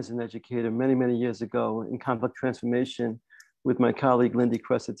began as an educator many, many years ago in conflict transformation with my colleague Lindy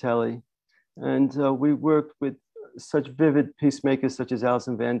Cressatelli. And we worked with such vivid peacemakers such as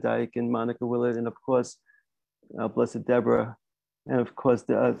Alison Van Dyke and Monica Willard, and of course, Blessed Deborah, and of course,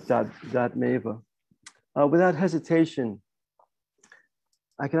 Dot Mava. Without hesitation,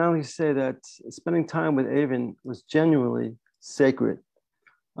 I can only say that spending time with Avon was genuinely sacred.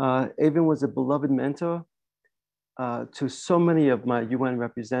 Avon was a beloved mentor to so many of my UN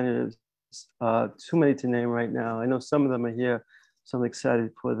representatives, too many to name right now. I know some of them are here, so I'm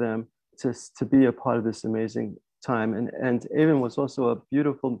excited for them to be a part of this amazing time. And Avon was also a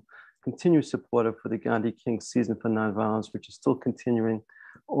beautiful continued supporter for the Gandhi King Season for Nonviolence, which is still continuing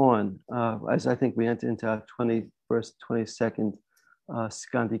on as I think we enter into our 21st, 22nd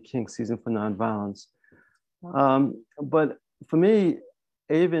Gandhi King Season for Nonviolence. But for me,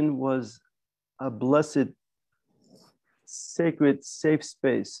 Avon was a blessed, sacred, safe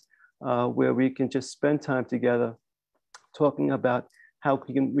space where we can just spend time together talking about how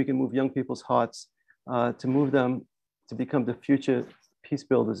we can move young people's hearts to move them to become the future peace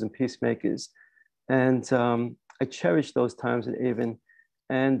builders and peacemakers. And I cherish those times at Avon.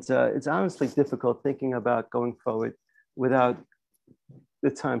 And it's honestly difficult thinking about going forward without the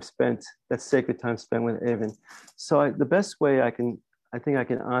time spent, that sacred time spent with Avon. So the best way I think I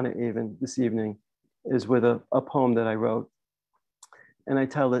can honor Avon this evening is with a poem that I wrote. And I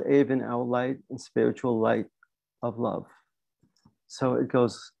titled it Avon, Our Light and Spiritual Light of Love. So it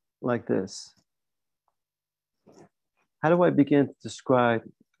goes like this. How do I begin to describe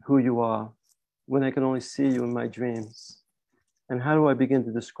who you are when I can only see you in my dreams? And how do I begin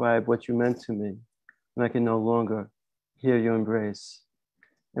to describe what you meant to me when I can no longer hear your embrace?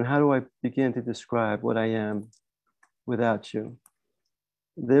 And how do I begin to describe what I am without you?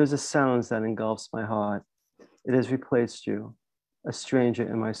 There's a silence that engulfs my heart. It has replaced you, a stranger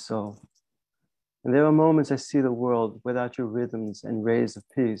in my soul. And there are moments I see the world without your rhythms and rays of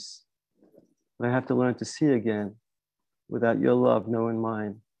peace. But I have to learn to see again without your love knowing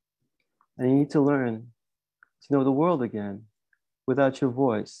mine. And you need to learn to know the world again without your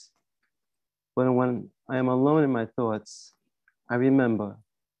voice. But when I am alone in my thoughts, I remember,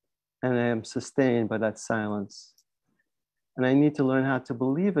 and I am sustained by that silence. and I need to learn how to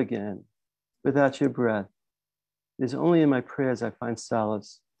believe again without your breath. It is only in my prayers I find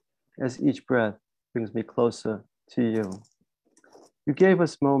solace, as each breath brings me closer to you. You gave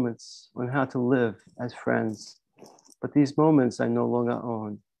us moments on how to live as friends, but these moments I no longer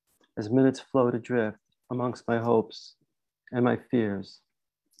own, as minutes float adrift amongst my hopes and my fears.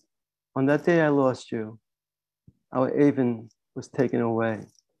 On that day I lost you, our Avon was taken away,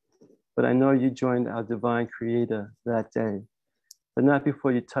 but I know you joined our divine creator that day, but not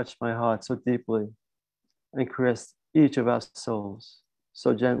before you touched my heart so deeply and caressed each of our souls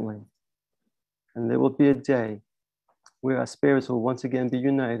so gently. And there will be a day where our spirits will once again be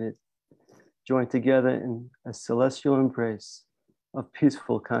united, joined together in a celestial embrace of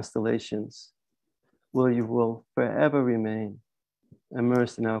peaceful constellations, where you will forever remain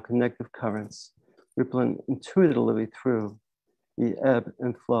immersed in our connective currents, rippling intuitively through the ebb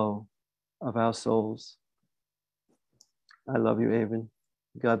and flow of our souls. I love you, Avon.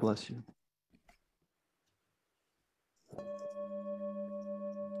 God bless you.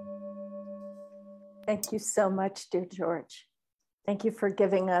 Thank you so much, dear George. Thank you for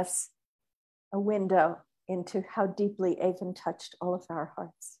giving us a window into how deeply Avon touched all of our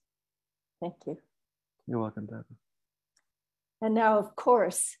hearts. Thank you. You're welcome, Deborah. And now, of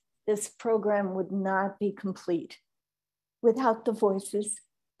course, this program would not be complete without the voices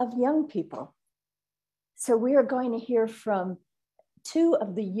of young people. So we are going to hear from two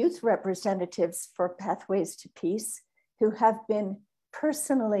of the youth representatives for Pathways to Peace who have been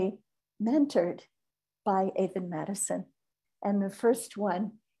personally mentored by Avon Mattison. And the first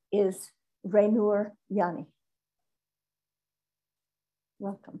one is Raynor Yanni.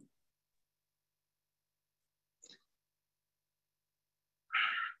 Welcome.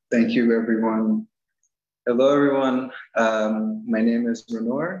 Thank you, everyone. Hello, everyone. My name is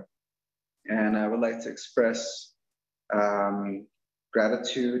Raynor, and I would like to express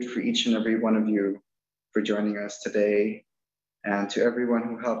gratitude for each and every one of you for joining us today, and to everyone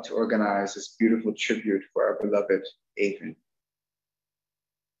who helped to organize this beautiful tribute for our beloved Avon.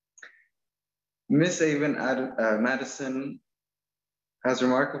 Miss Avon Mattison has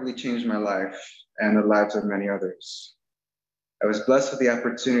remarkably changed my life and the lives of many others. I was blessed with the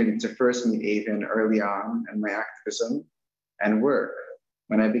opportunity to first meet Avon early on in my activism and work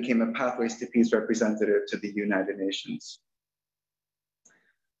when I became a Pathways to Peace representative to the United Nations.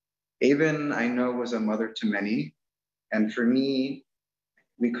 Avon, I know, was a mother to many, and for me,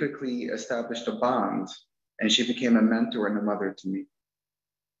 we quickly established a bond, and she became a mentor and a mother to me.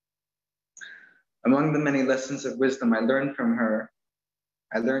 Among the many lessons of wisdom I learned from her,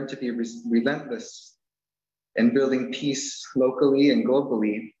 I learned to be relentless in building peace locally and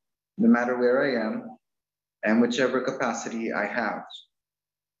globally, no matter where I am and whichever capacity I have.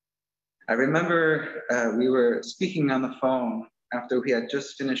 I remember we were speaking on the phone after we had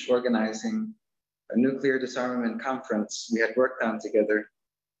just finished organizing a nuclear disarmament conference we had worked on together.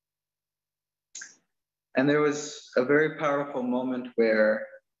 And there was a very powerful moment where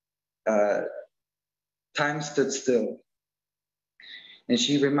time stood still. And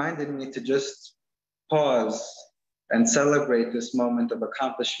she reminded me to just pause and celebrate this moment of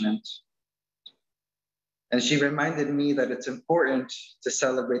accomplishment. And she reminded me that it's important to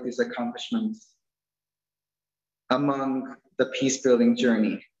celebrate these accomplishments among the peace-building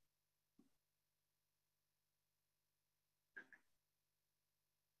journey.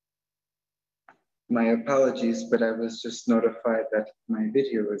 My apologies, but I was just notified that my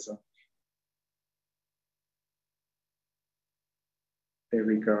video is off. There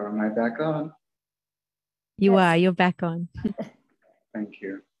we go. Am I back on? You are. You're back on. Thank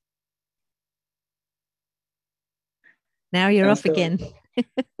you. Now you're off again.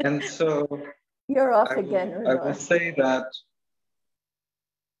 And so you're off again. I will say that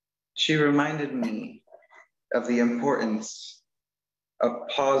she reminded me of the importance of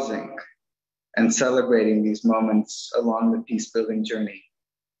pausing and celebrating these moments along the peace-building journey.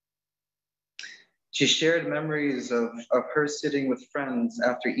 She shared memories of her sitting with friends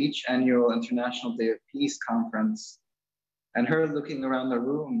after each annual International Day of Peace conference, and her looking around the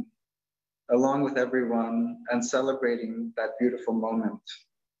room along with everyone and celebrating that beautiful moment.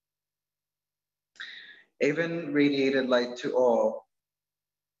 Avon radiated light to all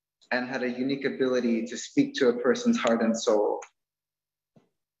and had a unique ability to speak to a person's heart and soul.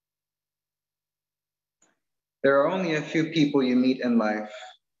 There are only a few people you meet in life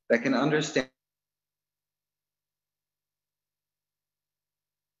that can understand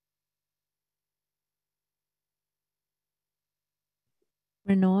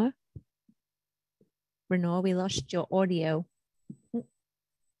Raynor, we lost your audio.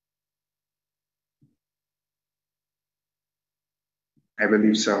 I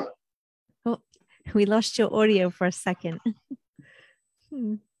believe so. Oh, we lost your audio for a second.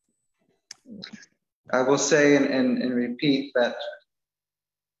 I will say and repeat that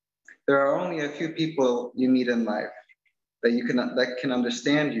there are only a few people you meet in life that can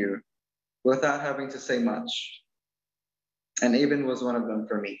understand you without having to say much. And Avon was one of them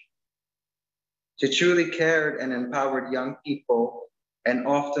for me. She truly cared and empowered young people and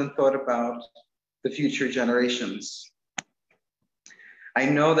often thought about the future generations. I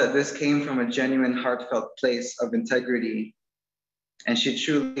know that this came from a genuine, heartfelt place of integrity, and she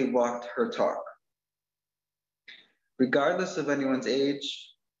truly walked her talk. Regardless of anyone's age,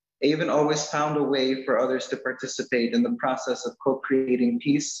 Avon always found a way for others to participate in the process of co-creating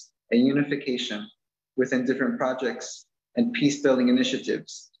peace and unification within different projects and peace-building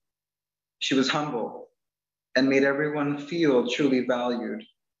initiatives. She was humble and made everyone feel truly valued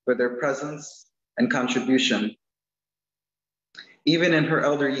for their presence and contribution. Even in her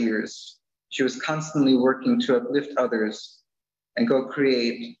elder years, she was constantly working to uplift others and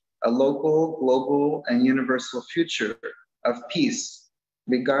co-create a local, global, and universal future of peace,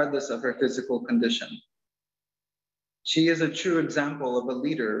 regardless of her physical condition. She is a true example of a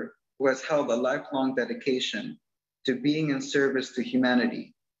leader who has held a lifelong dedication to being in service to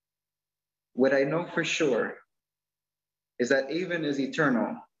humanity. What I know for sure is that Avon is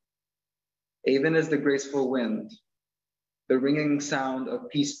eternal. Avon is the graceful wind, the ringing sound of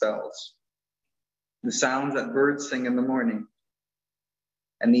peace bells, the sounds that birds sing in the morning,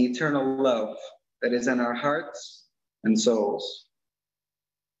 and the eternal love that is in our hearts and souls.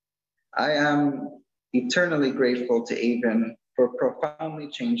 I am eternally grateful to Avon for profoundly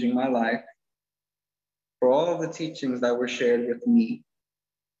changing my life, for all the teachings that were shared with me,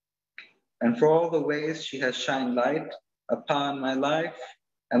 and for all the ways she has shined light upon my life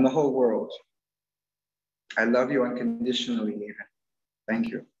and the whole world. I love you unconditionally, Avon. Thank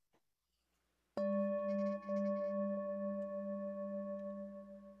you.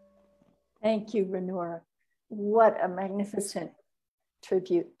 Thank you, Renora. What a magnificent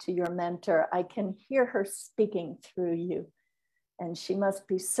tribute to your mentor. I can hear her speaking through you, and she must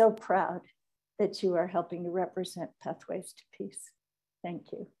be so proud that you are helping to represent Pathways to Peace.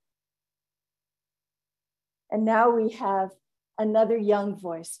 Thank you. And now we have another young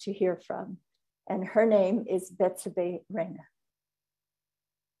voice to hear from, and her name is Betsabe Reina.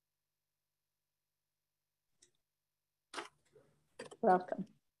 Welcome.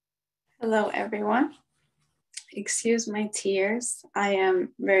 Hello, everyone. Excuse my tears. I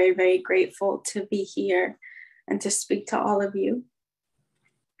am very, very grateful to be here and to speak to all of you.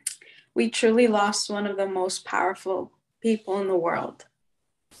 We truly lost one of the most powerful people in the world.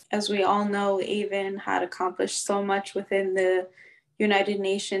 As we all know, Avon had accomplished so much within the United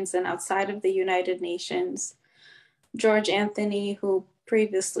Nations and outside of the United Nations. George Anthony, who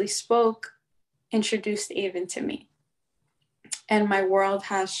previously spoke, introduced Avon to me, and my world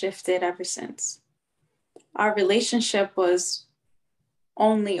has shifted ever since. Our relationship was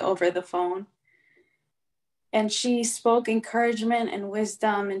only over the phone, and she spoke encouragement and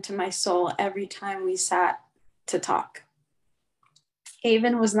wisdom into my soul every time we sat to talk.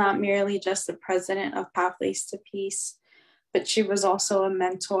 Avon was not merely just the president of Pathways to Peace, but she was also a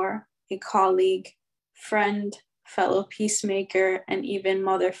mentor, a colleague, friend, fellow peacemaker, and even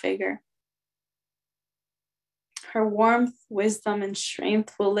mother figure. Her warmth, wisdom, and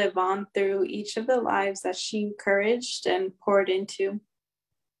strength will live on through each of the lives that she encouraged and poured into.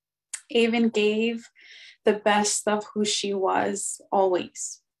 Avon gave the best of who she was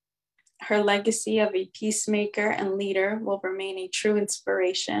always. Her legacy of a peacemaker and leader will remain a true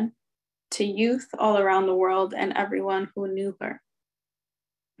inspiration to youth all around the world and everyone who knew her.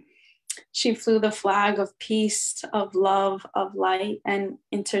 She flew the flag of peace, of love, of light, and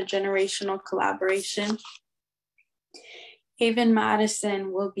intergenerational collaboration. Avon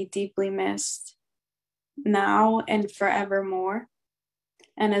Mattison will be deeply missed now and forevermore.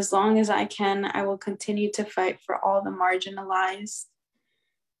 And as long as I can, I will continue to fight for all the marginalized,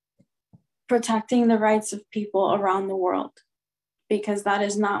 protecting the rights of people around the world, because that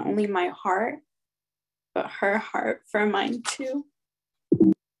is not only my heart, but her heart for mine too.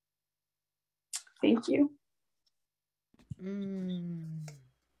 Thank you.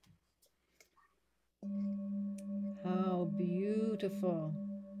 How beautiful.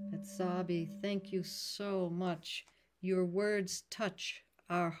 Betsabe, thank you so much. Your words touch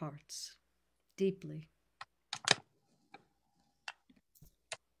our hearts deeply.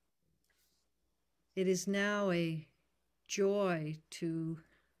 It is now a joy to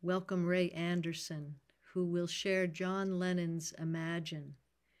welcome Ray Anderson, who will share John Lennon's Imagine.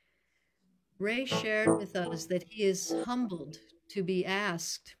 Ray shared with us that he is humbled to be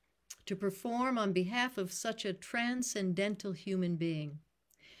asked to perform on behalf of such a transcendental human being.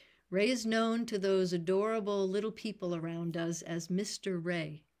 Ray is known to those adorable little people around us as Mr.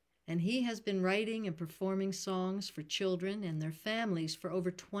 Ray, and he has been writing and performing songs for children and their families for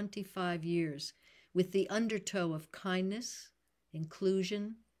over 25 years, with the undertow of kindness,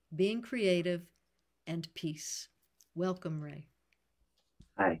 inclusion, being creative, and peace. Welcome, Ray.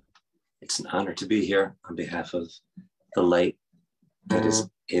 Hi, it's an honor to be here on behalf of the light that is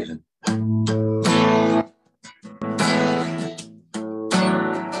Avon.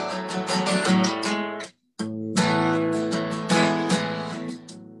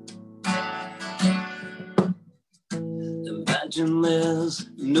 Imagine there's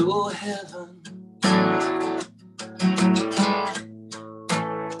no heaven.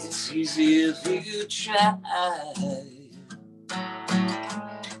 It's easy if you try.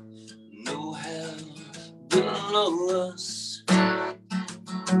 No hell below us,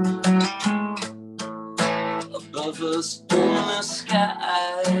 above us in the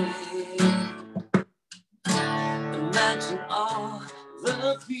sky. Imagine all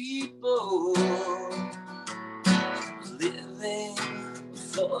the people living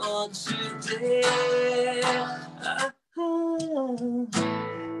for today.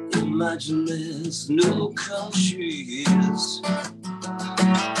 Imagine there's no countries.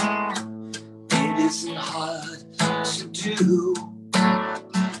 It isn't hard to do.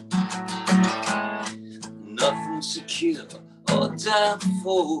 Nothing to kill or die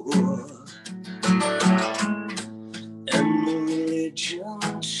for, and no religion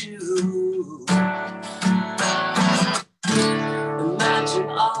too. Imagine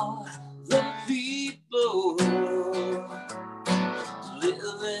all the people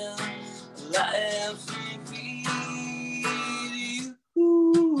living life with you.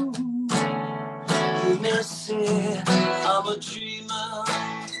 You may say I'm a dreamer,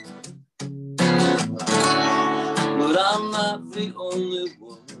 but I'm not the only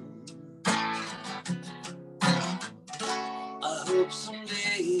one. I hope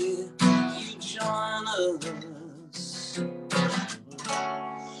someday you join us, and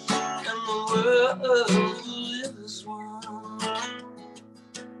the world will live as one.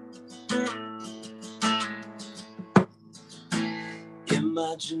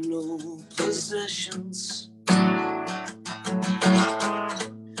 Imagine no possessions.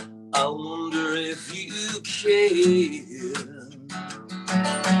 I wonder if you care.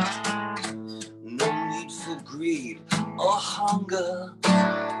 No need for greed or hunger.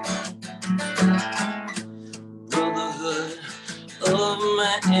 Brotherhood of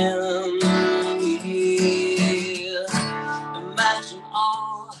man. Imagine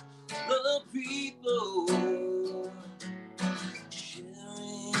all the people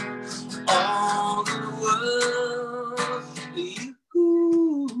sharing all the world.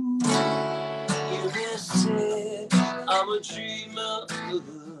 You may say I'm a dreamer,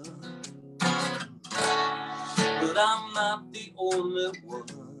 but I'm not the only one.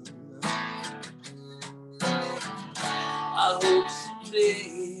 I hope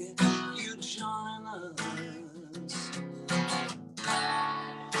someday you join us,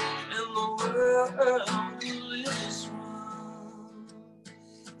 and the world is one.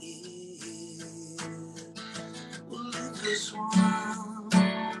 Yeah, we'll live as one.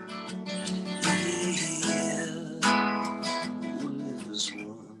 Yeah, we'll live as one.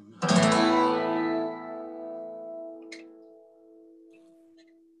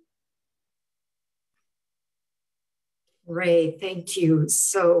 Ray, thank you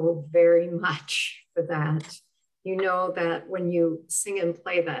so very much for that. You know that when you sing and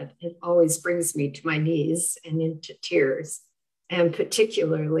play that, it always brings me to my knees and into tears, and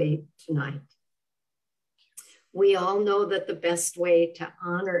particularly tonight. We all know that the best way to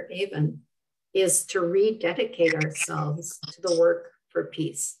honor Avon is to rededicate ourselves to the work for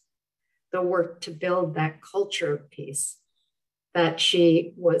peace, the work to build that culture of peace that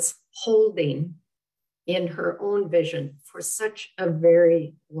she was holding in her own vision for such a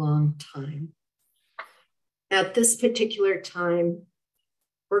very long time. At this particular time,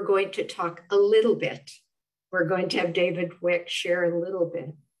 we're going to talk a little bit. We're going to have David Wick share a little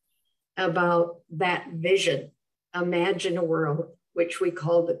bit about that vision, imagine a world, which we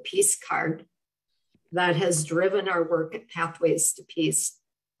call the peace card, that has driven our work at Pathways to Peace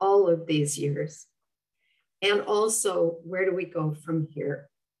all of these years. And also, where do we go from here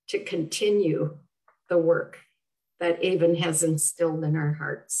to continue the work that Avon has instilled in our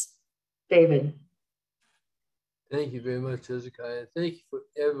hearts? David. Thank you very much, Hezekiah. Thank you for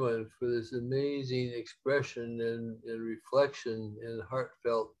everyone for this amazing expression and reflection and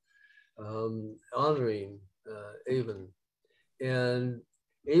heartfelt honoring Avon. And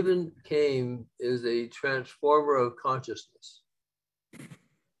Avon came as a transformer of consciousness.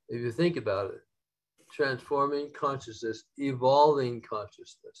 If you think about it, transforming consciousness, evolving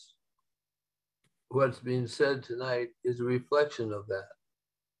consciousness. What's being said tonight is a reflection of that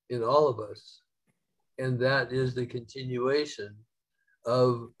in all of us. And that is the continuation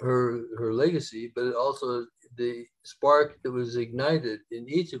of her legacy, but also the spark that was ignited in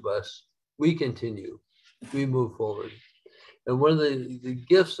each of us. We continue, we move forward. And one of the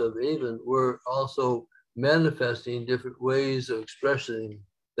gifts of Avon were also manifesting different ways of expressing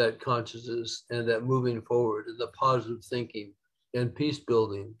that consciousness and that moving forward and the positive thinking and peace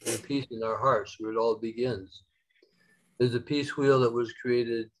building and peace in our hearts where it all begins. There's a peace wheel that was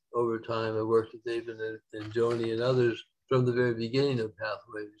created over time. I worked with Avon and Joni and others from the very beginning of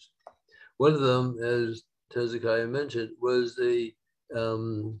Pathways. One of them, as Hezekiah mentioned, was a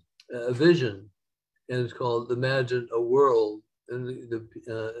vision, and it's called Imagine a World, and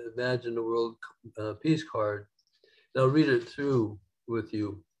the Imagine a World peace card. And I'll read it through with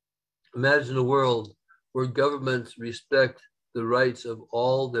you. Imagine a world where governments respect the rights of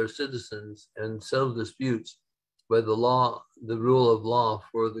all their citizens and settle disputes by the law, the rule of law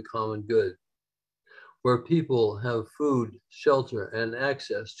for the common good, where people have food, shelter, and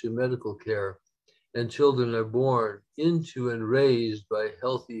access to medical care, and children are born into and raised by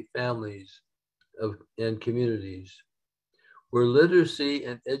healthy families and communities, where literacy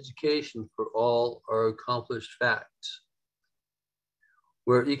and education for all are accomplished facts,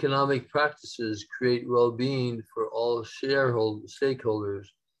 where economic practices create well-being for all stakeholders,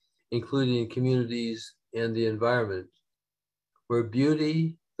 including communities and the environment, where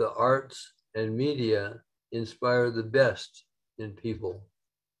beauty, the arts, and media inspire the best in people,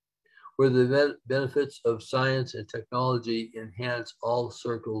 where the benefits of science and technology enhance all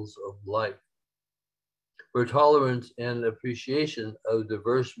circles of life, where tolerance and appreciation of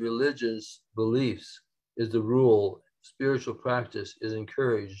diverse religious beliefs is the rule, spiritual practice is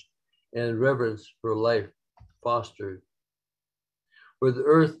encouraged, and reverence for life fostered, where the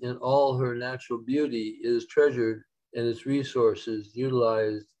earth in all her natural beauty is treasured and its resources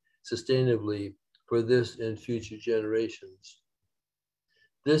utilized sustainably for this and future generations.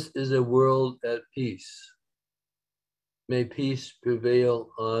 This is a world at peace. May peace prevail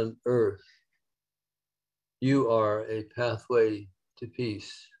on earth. You are a pathway to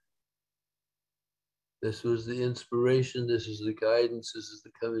peace. This was the inspiration, this is the guidance, this is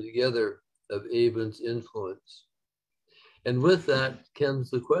the coming together of Avon's influence. And with that comes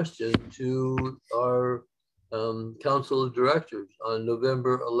the question to our Council of Directors. On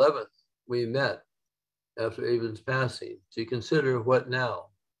November 11th, we met after Avon's passing to consider what now?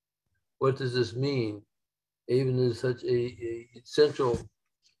 What does this mean? Avon is such a central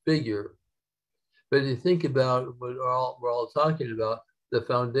figure. But if you think about what we're all talking about, the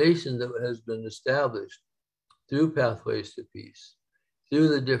foundation that has been established through Pathways to Peace, through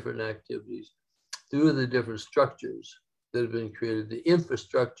the different activities, through the different structures that have been created, the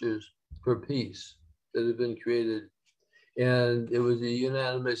infrastructures for peace that have been created. And it was a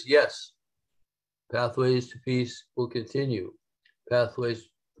unanimous yes. Pathways to Peace will continue. Pathways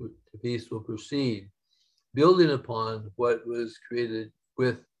to Peace will proceed, building upon what was created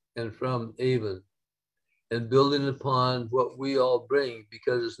with and from Avon, and building upon what we all bring,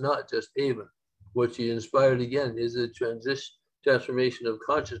 because it's not just Avon. What she inspired again is a transformation of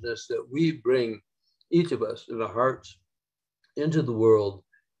consciousness that we bring, each of us in our hearts, into the world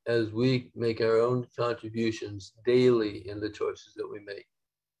as we make our own contributions daily in the choices that we make.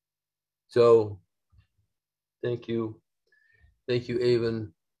 So thank you,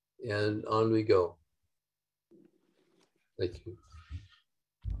 Avon, and on we go. Thank you.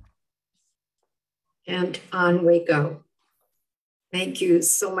 And on we go. Thank you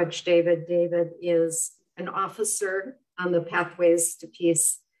so much, David. David is an officer on the Pathways to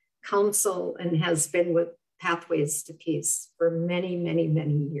Peace Council and has been with Pathways to Peace for many, many,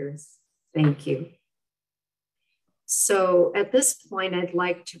 many years. Thank you. So at this point, I'd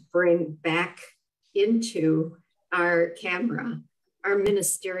like to bring back into our camera our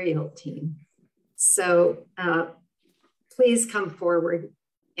ministerial team. So please come forward,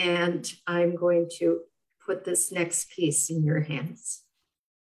 and I'm going to put this next piece in your hands.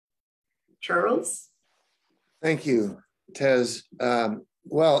 Charles? Thank you, Tez.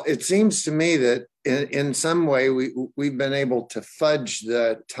 Well, it seems to me that in some way we've been able to fudge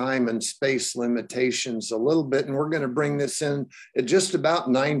the time and space limitations a little bit, and we're going to bring this in at just about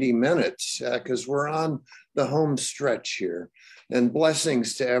 90 minutes because we're on the home stretch here. And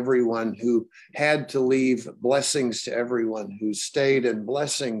blessings to everyone who had to leave, blessings to everyone who stayed, and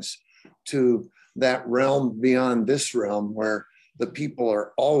blessings to that realm beyond this realm where the people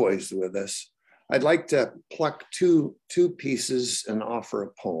are always with us. I'd like to pluck two pieces and offer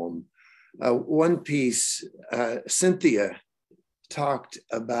a poem. One piece, Cynthia talked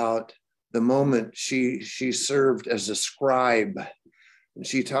about the moment she served as a scribe. And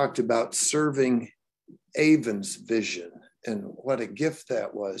she talked about serving Avon's vision and what a gift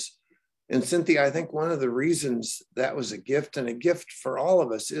that was. And Cynthia, I think one of the reasons that was a gift, and a gift for all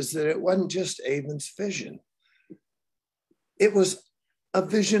of us, is that it wasn't just Avon's vision. It was a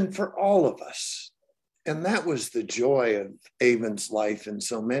vision for all of us. And that was the joy of Avon's life in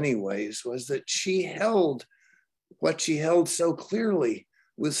so many ways, was that she held what she held so clearly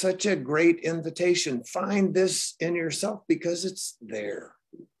with such a great invitation. Find this in yourself because it's there.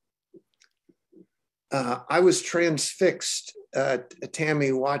 I was transfixed,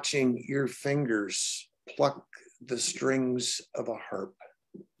 Tammy, watching your fingers pluck the strings of a harp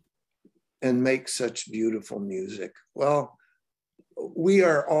and make such beautiful music. Well, we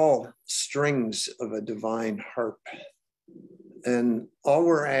are all strings of a divine harp. And all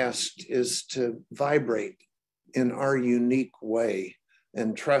we're asked is to vibrate in our unique way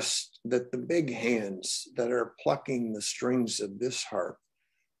and trust that the big hands that are plucking the strings of this harp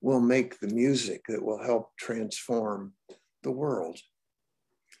will make the music that will help transform the world.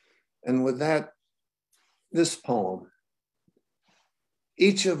 And with that, this poem: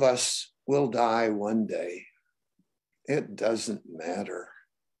 each of us will die one day. It doesn't matter.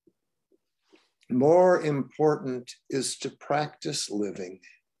 More important is to practice living.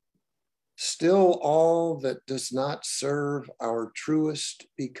 Still all that does not serve our truest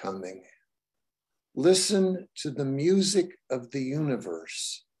becoming. Listen to the music of the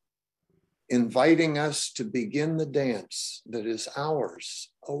universe, inviting us to begin the dance that is ours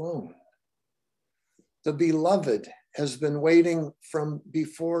alone. The beloved has been waiting from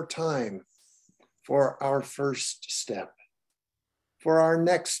before time for our first step, for our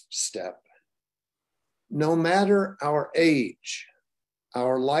next step. No matter our age,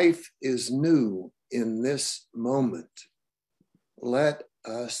 our life is new in this moment. Let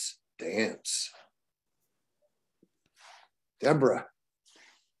us dance. Deborah.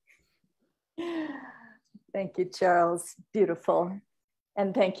 Thank you, Charles. Beautiful.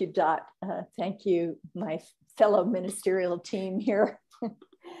 And thank you, Dot. Thank you, my fellow ministerial team here.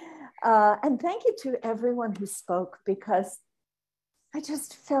 And thank you to everyone who spoke, because I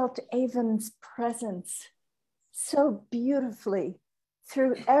just felt Avon's presence so beautifully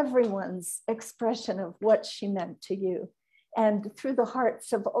through everyone's expression of what she meant to you, and through the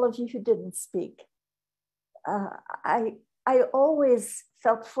hearts of all of you who didn't speak. I always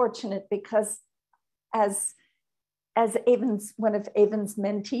felt fortunate because as one of Avon's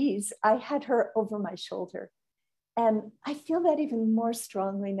mentees, I had her over my shoulder. And I feel that even more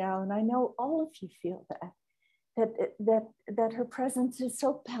strongly now. And I know all of you feel that her presence is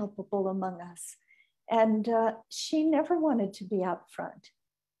so palpable among us. And she never wanted to be out front.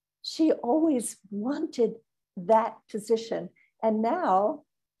 She always wanted that position. And now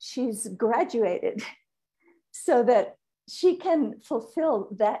she's graduated so that she can fulfill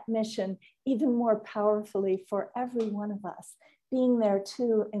that mission even more powerfully for every one of us, being there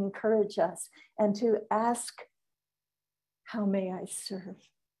to encourage us and to ask, how may I serve?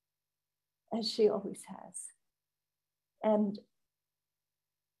 As she always has. And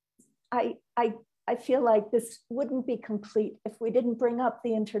I feel like this wouldn't be complete if we didn't bring up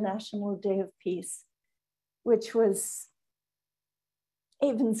the International Day of Peace, which was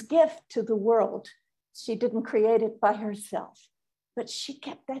Avon's gift to the world. She didn't create it by herself, but she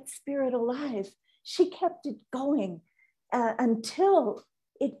kept that spirit alive. She kept it going until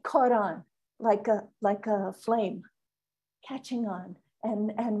it caught on like a flame, catching on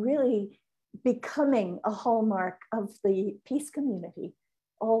and really becoming a hallmark of the peace community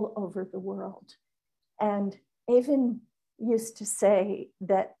all over the world. And Avon used to say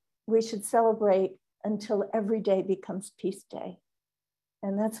that we should celebrate until every day becomes Peace Day.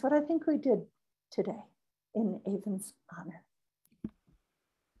 And that's what I think we did today in Avon's honor.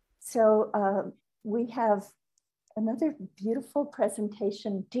 So we have another beautiful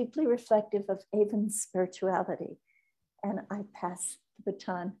presentation, deeply reflective of Avon's spirituality. And I pass the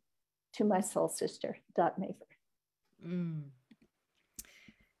baton to my soul sister, Dot Maver.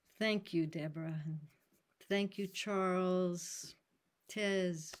 Thank you, Deborah. Thank you, Charles,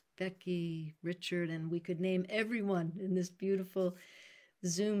 Tez, Becky, Richard, and we could name everyone in this beautiful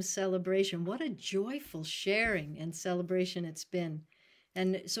Zoom celebration. What a joyful sharing and celebration it's been.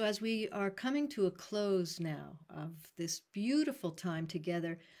 And so as we are coming to a close now of this beautiful time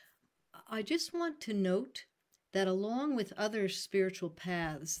together, I just want to note that along with other spiritual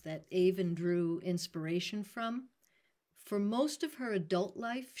paths that Avon drew inspiration from, For most of her adult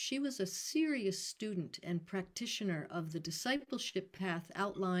life, she was a serious student and practitioner of the discipleship path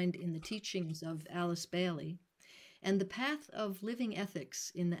outlined in the teachings of Alice Bailey and the path of living ethics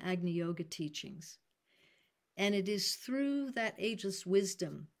in the Agni Yoga teachings. And it is through that ageless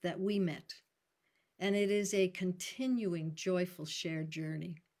wisdom that we met. And it is a continuing, joyful shared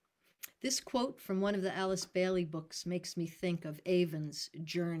journey. This quote from one of the Alice Bailey books makes me think of Avon's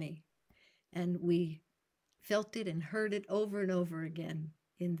journey. And we felt it and heard it over and over again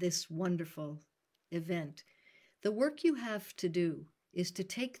in this wonderful event. The work you have to do is to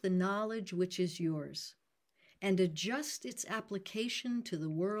take the knowledge which is yours and adjust its application to the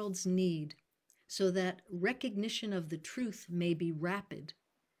world's need so that recognition of the truth may be rapid.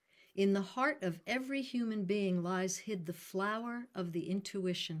 In the heart of every human being lies hid the flower of the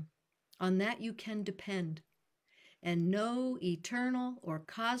intuition. On that you can depend, and no eternal or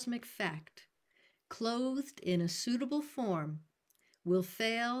cosmic fact clothed in a suitable form, will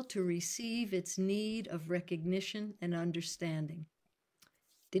fail to receive its need of recognition and understanding.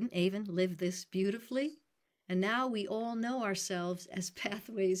 Didn't Avon live this beautifully? And now we all know ourselves as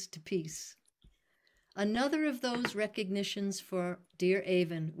pathways to peace. Another of those recognitions for dear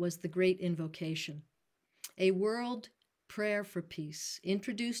Avon was the Great Invocation, a world prayer for peace,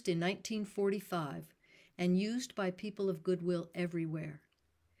 introduced in 1945 and used by people of goodwill everywhere.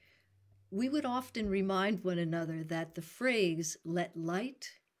 We would often remind one another that the phrase, "let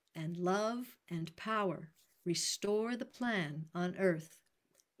light and love and power restore the plan on earth,"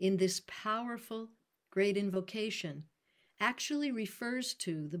 in this powerful great invocation, actually refers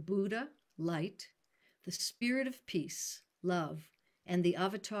to the Buddha, light, the spirit of peace, love, and the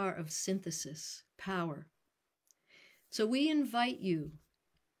avatar of synthesis, power. So we invite you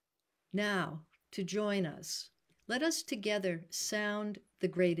now to join us. Let us together sound the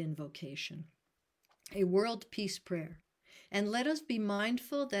great invocation, a world peace prayer. And let us be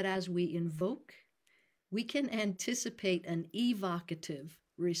mindful that as we invoke, we can anticipate an evocative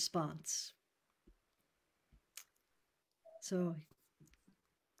response. So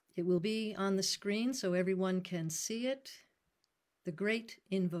it will be on the screen so everyone can see it. The great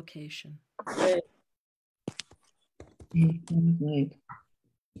invocation.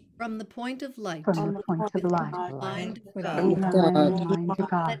 From the point of light, From the point of light, mind of with God, even the mind of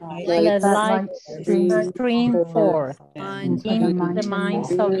God, let light stream forth into into the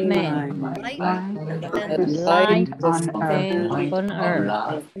minds of men. Light descend on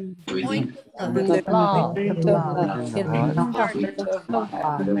earth. Point of Love love, in the heart of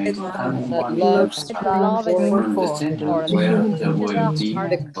God. Let love stream forth into the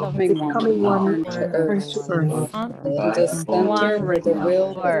hearts of coming one men. to earth, The center where the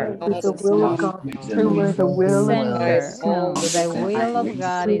will with the will of God, where the will of God center is known, where the will of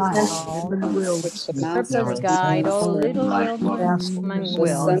God is known. and will, Purpose guide all little will and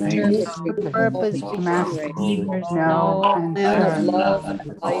will. Purpose becomes know and serve.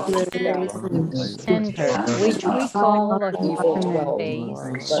 Center, which we call the human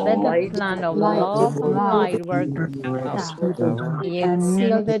face. Let the plan of love and light work out. Yet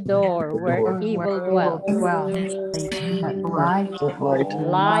seal the door where evil dwells.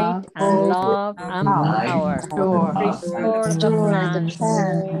 Light and love and power restore the plan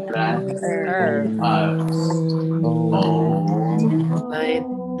on earth. Light,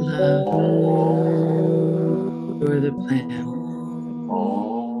 love, for the plan.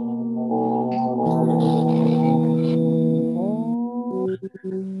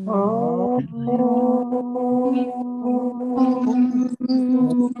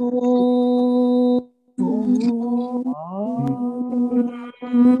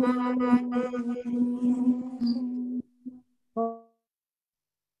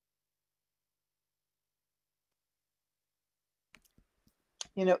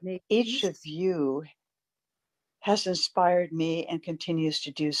 You know, each of you has inspired me and continues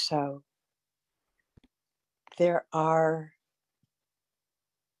to do so. There are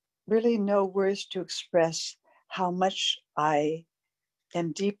really no words to express how much I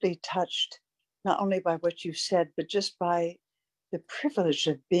am deeply touched, not only by what you've said, but just by the privilege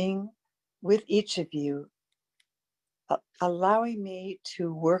of being with each of you, allowing me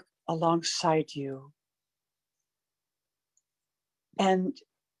to work alongside you. And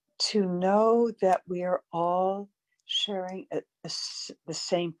to know that we are all sharing the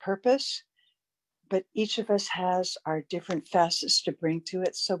same purpose, but each of us has our different facets to bring to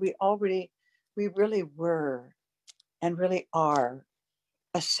it. So we really were and really are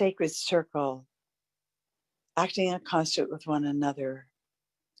a sacred circle, acting in concert with one another.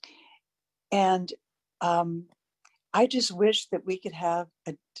 And I just wish that we could have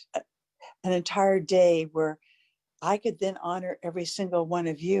an entire day where I could then honor every single one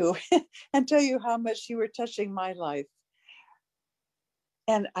of you and tell you how much you were touching my life.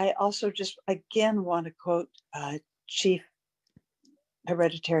 And I also just, again, want to quote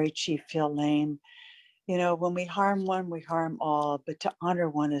Hereditary Chief Phil Lane. You know, when we harm one, we harm all, but to honor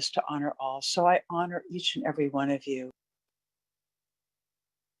one is to honor all. So I honor each and every one of you.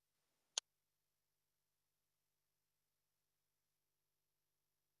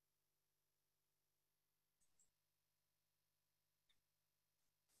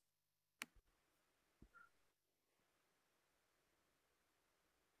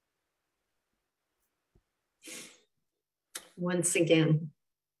 Once again,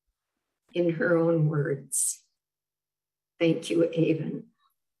 in her own words, thank you, Avon,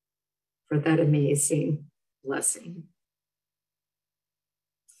 for that amazing blessing.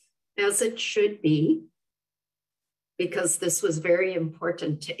 As it should be, because this was very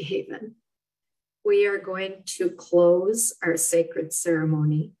important to Avon, we are going to close our sacred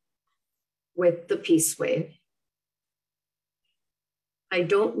ceremony with the peace wave. I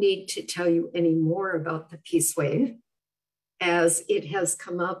don't need to tell you any more about the peace wave, as it has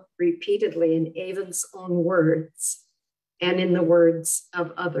come up repeatedly in Avon's own words and in the words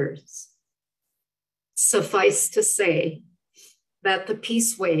of others. Suffice to say that the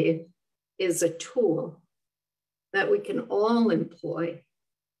peace wave is a tool that we can all employ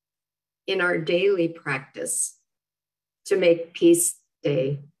in our daily practice to make Peace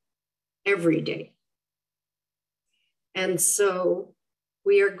Day every day. And so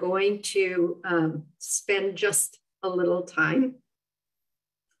we are going to spend just a little time.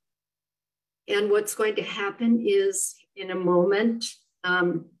 And what's going to happen is, in a moment,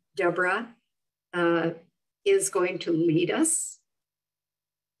 Deborah is going to lead us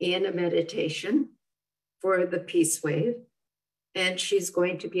in a meditation for the peace wave. And she's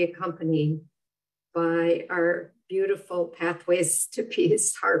going to be accompanied by our beautiful Pathways to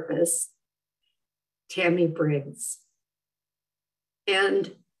Peace harpist, Tammy Briggs.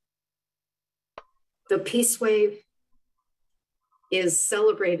 And the peace wave is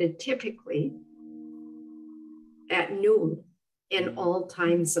celebrated typically at noon in all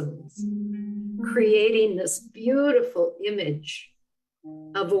time zones, creating this beautiful image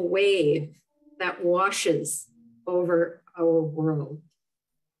of a wave that washes over our world.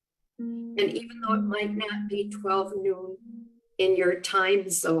 And even though it might not be 12 noon in your time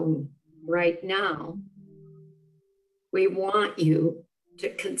zone right now, we want you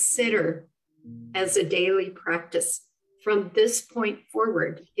to consider as a daily practice from this point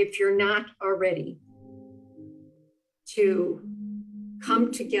forward, if you're not already, to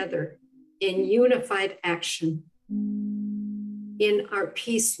come together in unified action in our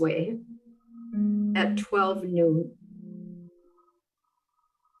peace wave at 12 noon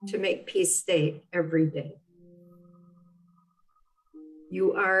to make Peace Day every day.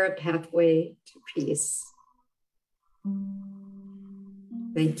 You are a pathway to peace.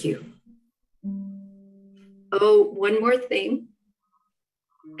 Thank you. Oh, one more thing.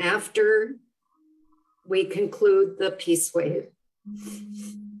 After we conclude the peace wave,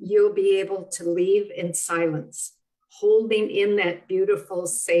 you'll be able to leave in silence, holding in that beautiful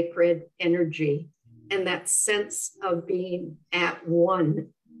sacred energy and that sense of being at one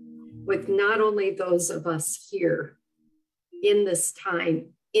with not only those of us here in this time,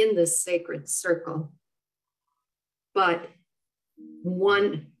 in this sacred circle, but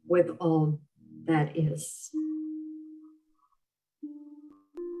one with all that is.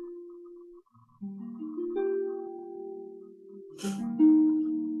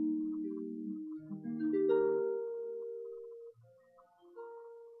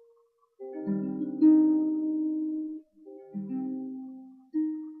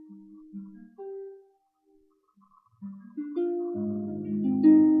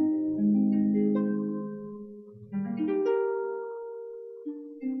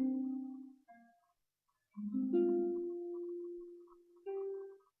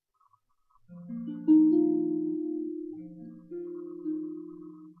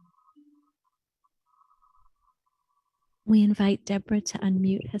 We invite Deborah to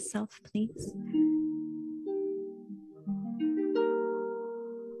unmute herself, please.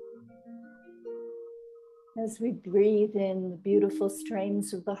 As we breathe in the beautiful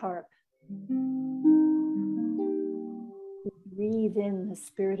strains of the harp, we breathe in the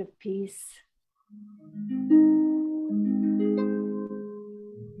spirit of peace.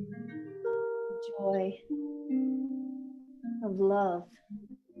 Joy of love.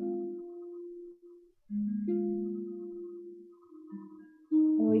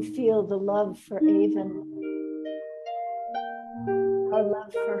 And we feel the love for Avon, our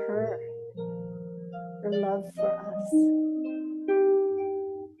love for her, her love for us.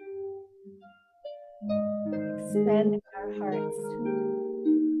 Expanding our hearts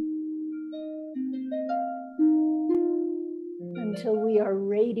until we are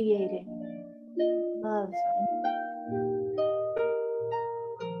radiating love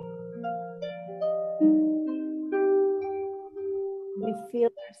and we feel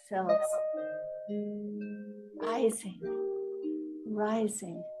ourselves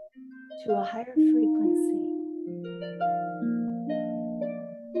rising to a higher frequency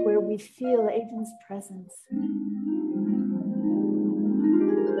where we feel Avon's presence. We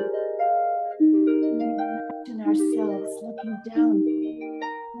imagine ourselves looking down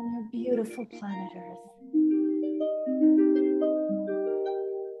on our beautiful planet Earth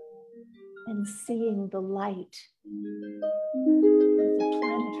and seeing the light of the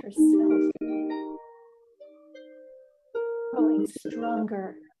planet herself growing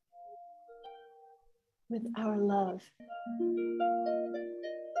stronger with our love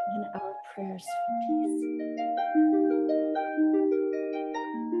and our prayers for peace.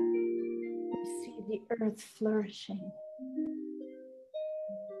 We see the earth flourishing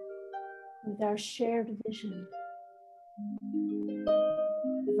with our shared vision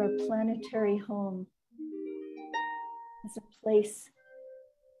of our planetary home as a place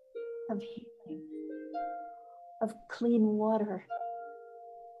of healing, of clean water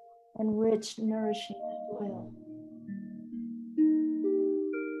and rich, nourishing soil,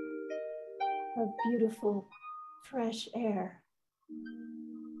 of beautiful, fresh air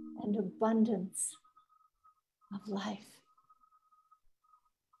and abundance of life.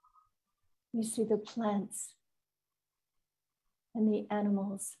 We see the plants and the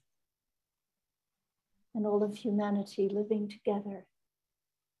animals and all of humanity living together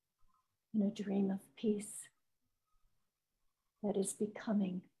in a dream of peace that is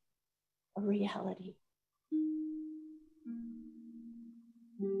becoming a reality.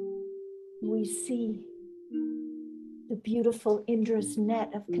 We see the beautiful Indra's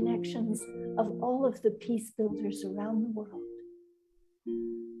net of connections of all of the peace builders around the world.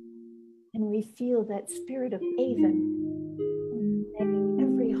 And we feel that spirit of Avon connecting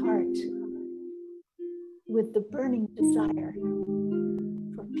every heart with the burning desire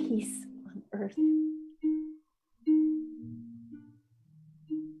for peace on earth.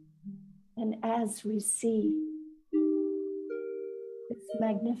 And as we see this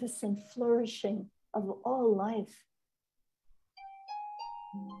magnificent flourishing of all life,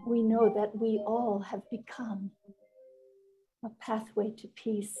 we know that we all have become a pathway to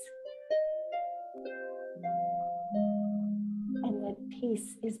peace, and that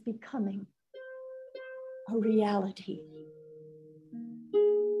peace is becoming a reality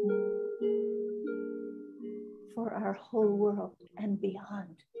for our whole world and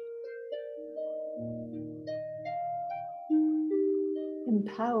beyond.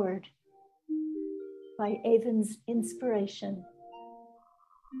 Empowered by Avon's inspiration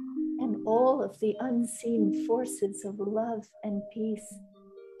and all of the unseen forces of love and peace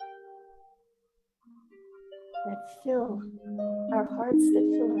that fill our hearts, that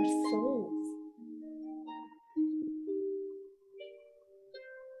fill our souls.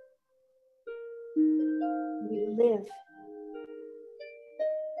 We live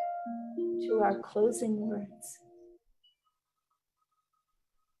to our closing words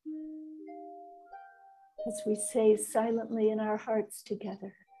as we say silently in our hearts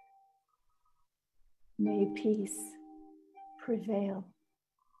together, may peace prevail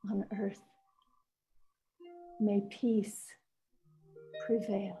on earth. May peace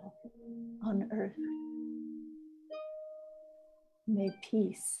prevail on earth. May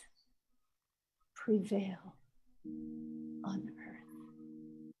peace prevail on earth.